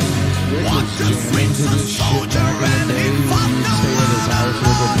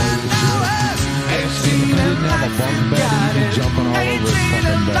 Jumping all over his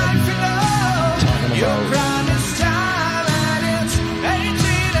fucking bed, talking about.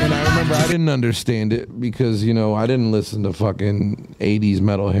 And I remember I didn't understand it because, you know, I didn't listen to fucking 80s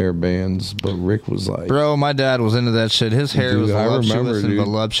metal hair bands, but Rick was like, bro, my dad was into that shit. His hair was voluptuous and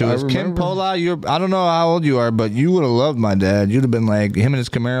voluptuous. Kim Pola, I don't know how old you are, but you would have loved my dad. You'd have been like him and his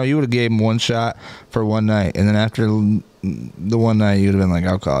Camaro. You would have gave him one shot for one night, and then after the one night, you'd have been like,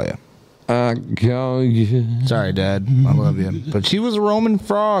 I'll call you. I call you. Sorry, Dad. I love you. But she was a Roman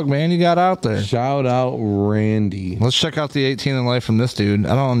frog, man. You got out there. Shout out Randy. Let's check out the 18 in life from this dude.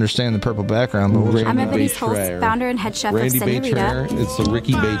 I don't understand the purple background, but I'm Ebony's host, founder, and head chef Randy of Senorita. It's the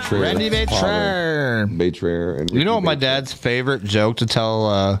Ricky Baytrayer. Randy Baytrayer. You know what my dad's favorite joke to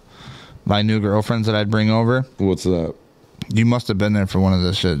tell my new girlfriends that I'd bring over? What's that? You must have been there for one of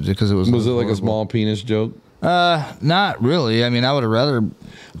this shit because it was. Was it like a small penis joke? Not really. I mean, I would have rather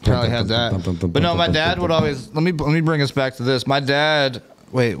probably had that. But no, my dad would always. Let me bring us back to this. My dad.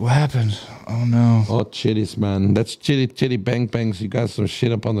 Wait, what happened? Oh no. Oh, chitties, man. That's chitty bang bangs. You got some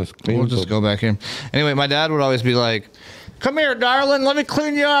shit up on the screen. We'll just go back here. Anyway, my dad would always be like, "Come here, darling. Let me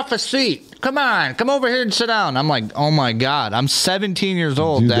clean you off a seat. Come on, come over here and sit down." I'm like, oh my God, I'm 17 years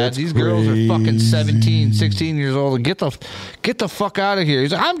old, Dude, Dad. These girls are fucking 17, 16 years old. Get the fuck out of here.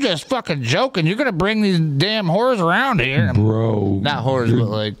 He's like, I'm just fucking joking. You're gonna bring these damn whores around here, bro. Not whores, but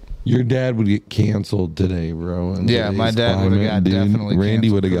like. Your dad would get canceled today, bro. Yeah, my dad would have got definitely. Randy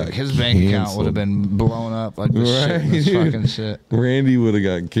would have got his bank account would have been blown up like this shit. This fucking shit. Randy would have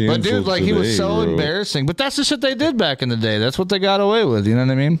got canceled. But dude, like today, he was so bro. embarrassing. But that's the shit they did back in the day. That's what they got away with. You know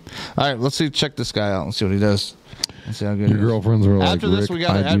what I mean? All right, let's see. Check this guy out and see what he does. Let's see how good. Your girlfriends are like, after this, Rick, we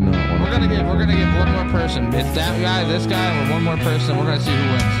got. We're gonna give one more person. It's that guy, this guy, or one more person. We're gonna see who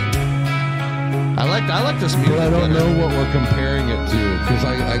wins. I like this music. But I don't know what we're comparing it to because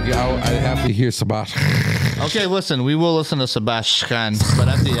I have to hear Sebastian. Okay, listen. We will listen to Sebastian, but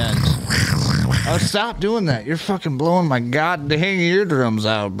at the end. Oh, stop doing that. You're fucking blowing my goddamn eardrums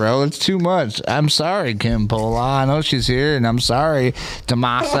out, bro. It's too much. I'm sorry, Kim Pola. I know she's here, and I'm sorry to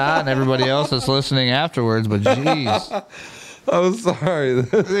Masa and everybody else that's listening afterwards, but jeez. I'm sorry.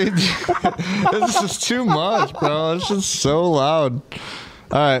 This is too much, bro. It's just so loud.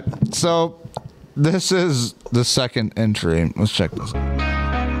 All right, so this is the second entry. Let's check this out.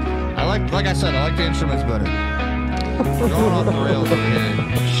 Like I said, I like the instruments better. We're going off the rails over here.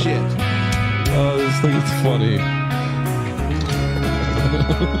 Shit. Oh, this thing is funny.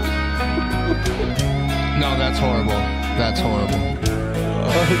 No, that's horrible. That's horrible.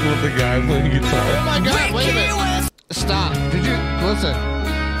 With the guy playing guitar. Oh my God! Wait a minute. Stop. Did you listen?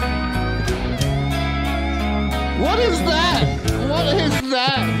 What is that? What is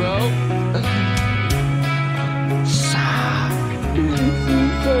that, bro?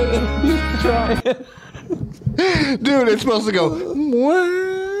 He's trying. Dude, it's supposed to go.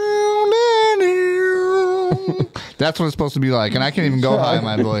 That's what it's supposed to be like, and I can't even go high in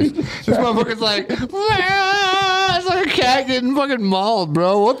my voice. This motherfucker's like, it's like a cat getting fucking mauled,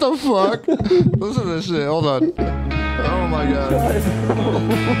 bro. What the fuck? Listen to this shit. Hold on. Oh my God.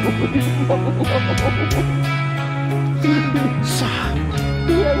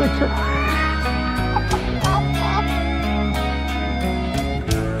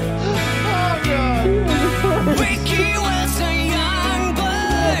 Ricky was a young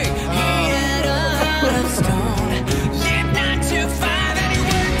boy. He had a heart of stone. Lived 9 to 5 and he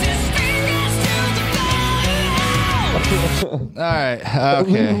worked his fingers to the bone. All right.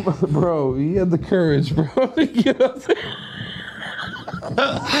 Okay. Bro, he had the courage, bro, to get up there.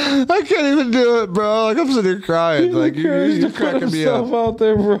 I can't even do it, bro. Like I'm sitting here crying. Like you're cracking me up. Out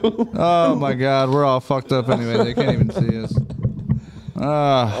there, bro. Oh my God, we're all fucked up anyway. They can't even see us.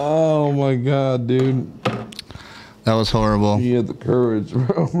 Oh my God, dude. That was horrible. He had the courage,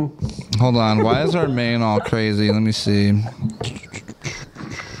 bro. Hold on. Why is our main all crazy? Let me see.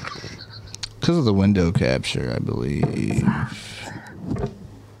 Because of the window capture, I believe.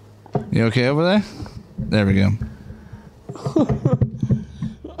 You okay over there? There we go.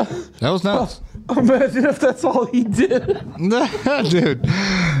 That was nuts. Imagine if that's all he did. Dude.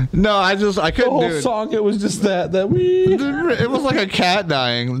 No, I couldn't the whole do it. song, it was just that we. It was like a cat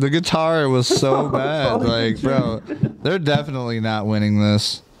dying. The guitar was so bad. Like, bro, they're definitely not winning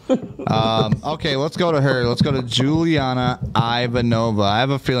this. Okay, let's go to her. Let's go to Juliana Ivanova. I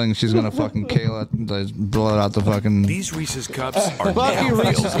have a feeling she's gonna fucking kill it. Blow it out the fucking. These Reese's cups are Fuck you,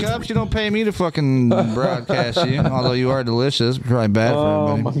 Reese's cups. You don't pay me to fucking broadcast you. Although you are delicious. Probably bad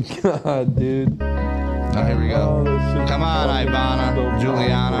for everybody. Oh my God, dude. Oh, here we go. Come on, Ivana,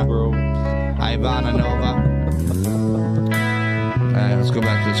 Juliana, Ivana Nova. All right, let's go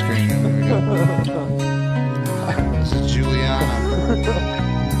back to the screen. There we go. This is Juliana.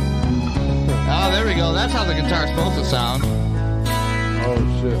 Oh, there we go. That's how the guitar's supposed to sound. Oh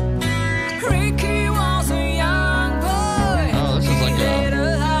shit. Ricky was a young boy. Oh, this is like a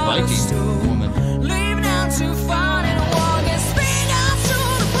Viking woman. Leave now to find and walk his fingers to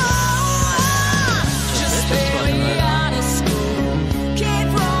the bone. Just barely out of school. Came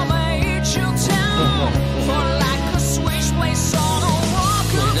from a H-town. For like a switchblade on a walk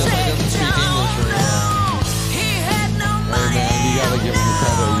will take down.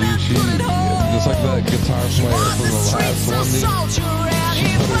 just like that guitar player from the last one. She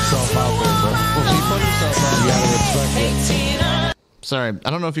put herself out there, bro. She put herself out there. You gotta respect it. Sorry, I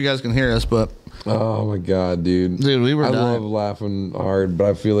don't know if you guys can hear us, but oh my god, dude, we were. I dying. love laughing hard, but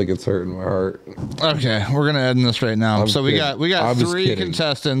I feel like it's hurting my heart. Okay, we're gonna end this right now. So we got I'm just 3 kidding.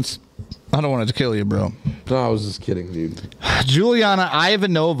 contestants. I don't want it to kill you, bro. No, I was just kidding, dude. Juliana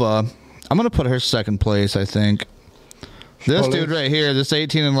Ivanova. I'm gonna put her second place. I think. This dude right here, this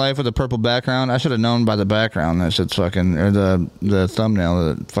 18 in life with a purple background. I should have known by the background that shit's fucking, or the thumbnail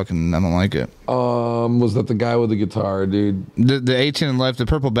that fucking, I don't like it. Was that the guy with the guitar, dude? The 18 in life, the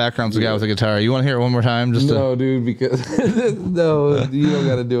purple background's the guy with the guitar. You want to hear it one more time? No, dude, because no, you don't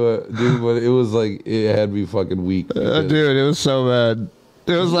gotta do it, dude. But it was like it had me fucking weak. Dude, it was so bad.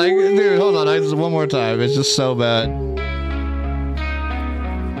 It was like, dude, hold on, just one more time. It's just so bad.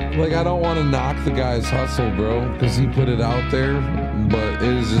 Like, I don't want to knock the guy's hustle, bro, because he put it out there, but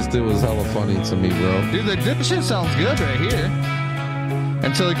it was hella funny to me, bro. Dude, this shit sounds good right here.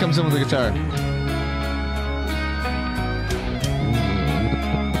 Until he comes in with the guitar.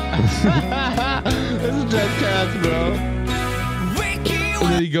 This is dead cats, bro.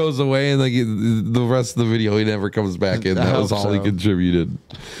 And then he goes away, and like the rest of the video, he never comes back in. That was all he contributed.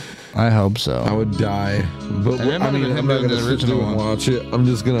 I hope so. I would die. But I mean, I'm not going to sit through and watch it. I'm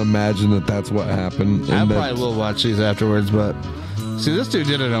just going to imagine that that's what happened. I probably will watch these afterwards, but see, this dude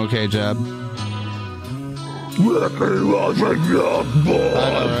did an okay job. I know, right?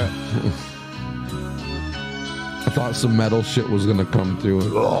 I thought some metal shit was going to come through.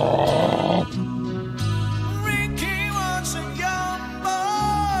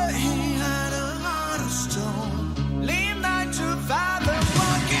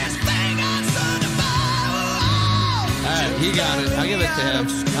 He got it. I'll give it to him.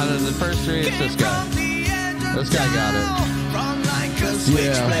 Out of the first 3, it's this guy. This guy got it.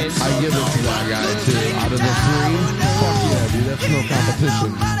 Yeah, I give it to that guy too. Out of the 3, fuck yeah, dude. That's no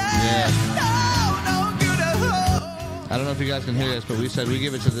competition. Yeah. I don't know if you guys can hear this, but we said we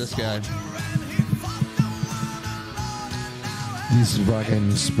give it to this guy. These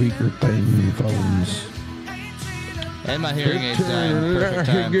fucking speaker thing phones. And my hearing aids dying. Perfect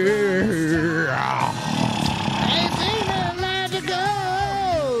time.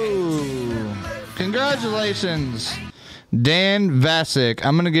 Congratulations, Dan Vasic.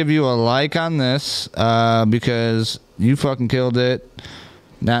 I'm going to give you a like on this because you fucking killed it.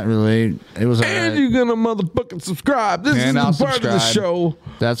 Not really. It was and you're going to motherfucking subscribe. This is the part of the show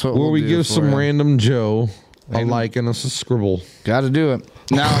that's what where we'll we do give for some you. random Joe a like and a scribble. Got to do it.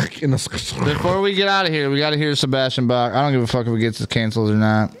 Now, before we get out of here, we got to hear Sebastian Bach. I don't give a fuck if it gets canceled or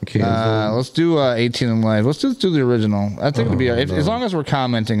not. Let's do 18 in life. Let's just do the original. I think it'll be as long as we're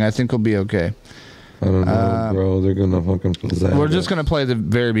commenting. I think we'll be okay. I don't know, bro. They're gonna fucking possess. We're just gonna play the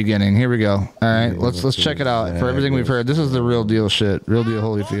very beginning. Here we go. All right, let's check it out. For everything we've heard, this is the real deal shit. Real deal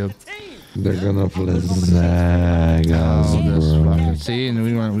Holyfield. They're gonna zag us, bro. See, and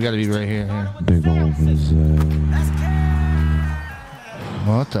we got to be right here. They're going for zag.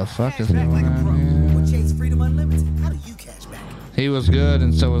 What the fuck is going on here? He was good,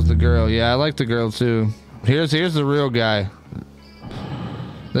 and so was the girl. Yeah, I like the girl too. Here's the real guy.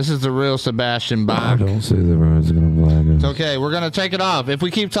 This is the real Sebastian Bach. Don't say the road's gonna flag us. It's okay. We're gonna take it off. If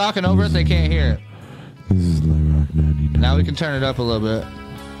we keep talking over it, they can't hear it. This is like Rock 99. Now we can turn it up a little bit,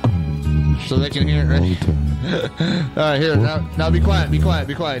 so they can hear it. Right? All right, here. Now be quiet. Be quiet.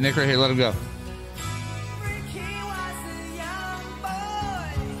 Be quiet. Nick, right here. Let him go.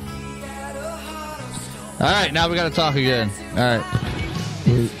 All right, now we got to talk again. All right.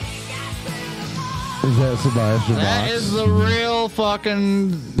 Is that Sebastian Box? That is the real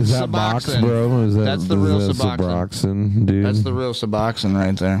fucking Is that Box, bro? That's the real Suboxone, dude. That's the real Suboxone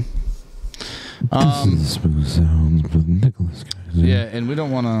right there. This is the Smooth Sounds with Nicholas, guys. Yeah, and we don't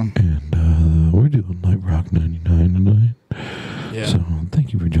want to... And we're doing Light Rock 99 tonight. Yeah. So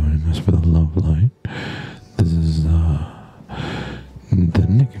thank you for joining us for the Love Light. This is the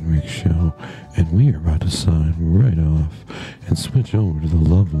Nick and Rick Show, and we are about to sign right off and switch over to the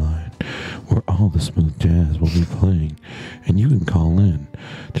Love Line, where all the smooth jazz will be playing, and you can call in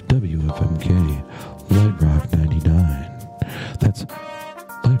to WFMK Light Rock 99. That's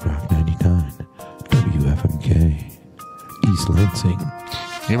Light Rock 99, WFMK, East Lansing.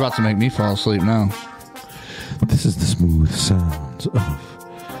 You're about to make me fall asleep now. This is the smooth sounds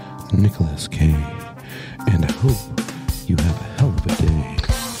of Nicholas K. And I hope you have a hell of a day.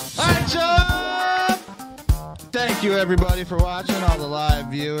 All right, Joe! Thank Thank you, everybody, for watching. All the live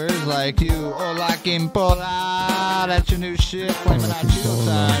viewers like you. Hola, Kimpola. That's your new shit. Flaming out chill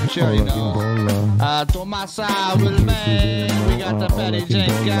time. Sure you know. Tomasa Wilman. We got the Patty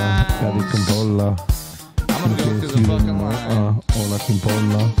Jenkins. I'm gonna go through the fucking line. Hola,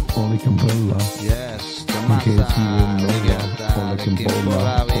 Kimpola. Hola, Kimpola. Yes. Tomasa. We got that. Hola,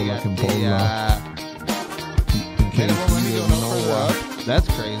 Kimpola. We got the... That's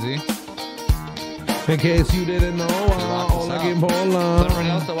crazy. In case you didn't know, hola, Kimpola. Everybody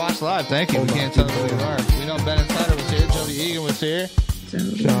else that watched live, thank you. We can't tell who we are. We know Ben Insider was here. Jody Egan was here.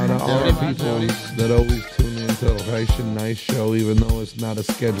 Shout out all the people that always tune in to the Haitian Nice Show, even though it's not a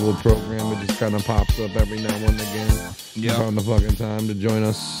scheduled program. It just kind of pops up every now and again. You found the fucking time to join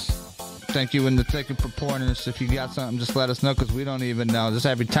us. Thank you, and thank you for pouring us. If you got something, just let us know, because we don't even know. Just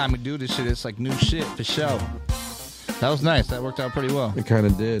every time we do this shit, it's like new shit for show. That was nice. That worked out pretty well. It kind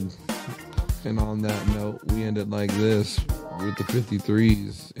of did. And on that note, we ended like this with the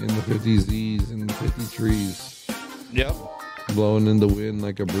 53s and the 50Zs and the 53s. Yep. Blowing in the wind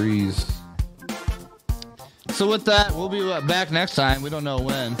like a breeze. So with that, we'll be back next time. We don't know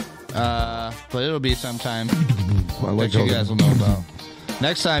when, but it'll be sometime that you guys will know about.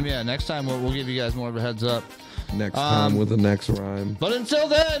 Next time, we'll give you guys more of a heads up. Next time with the next rhyme. But until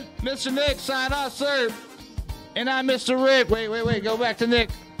then, Mr. Nick, sign off, sir. And I'm Mr. Rick. Wait, go back to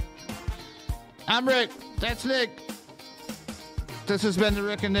Nick. I'm Rick. That's Nick. This has been the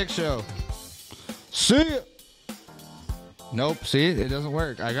Rick and Nick Show. See ya. Nope, see? It doesn't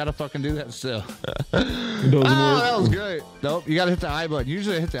work. I gotta fucking do that still. It doesn't work. That was great. Nope, you gotta hit the I button.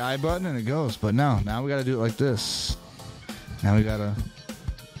 Usually I hit the I button and it goes, but now we gotta do it like this. Now we gotta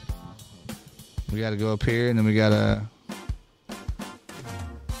go up here and then we gotta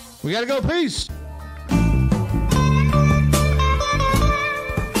go. Peace.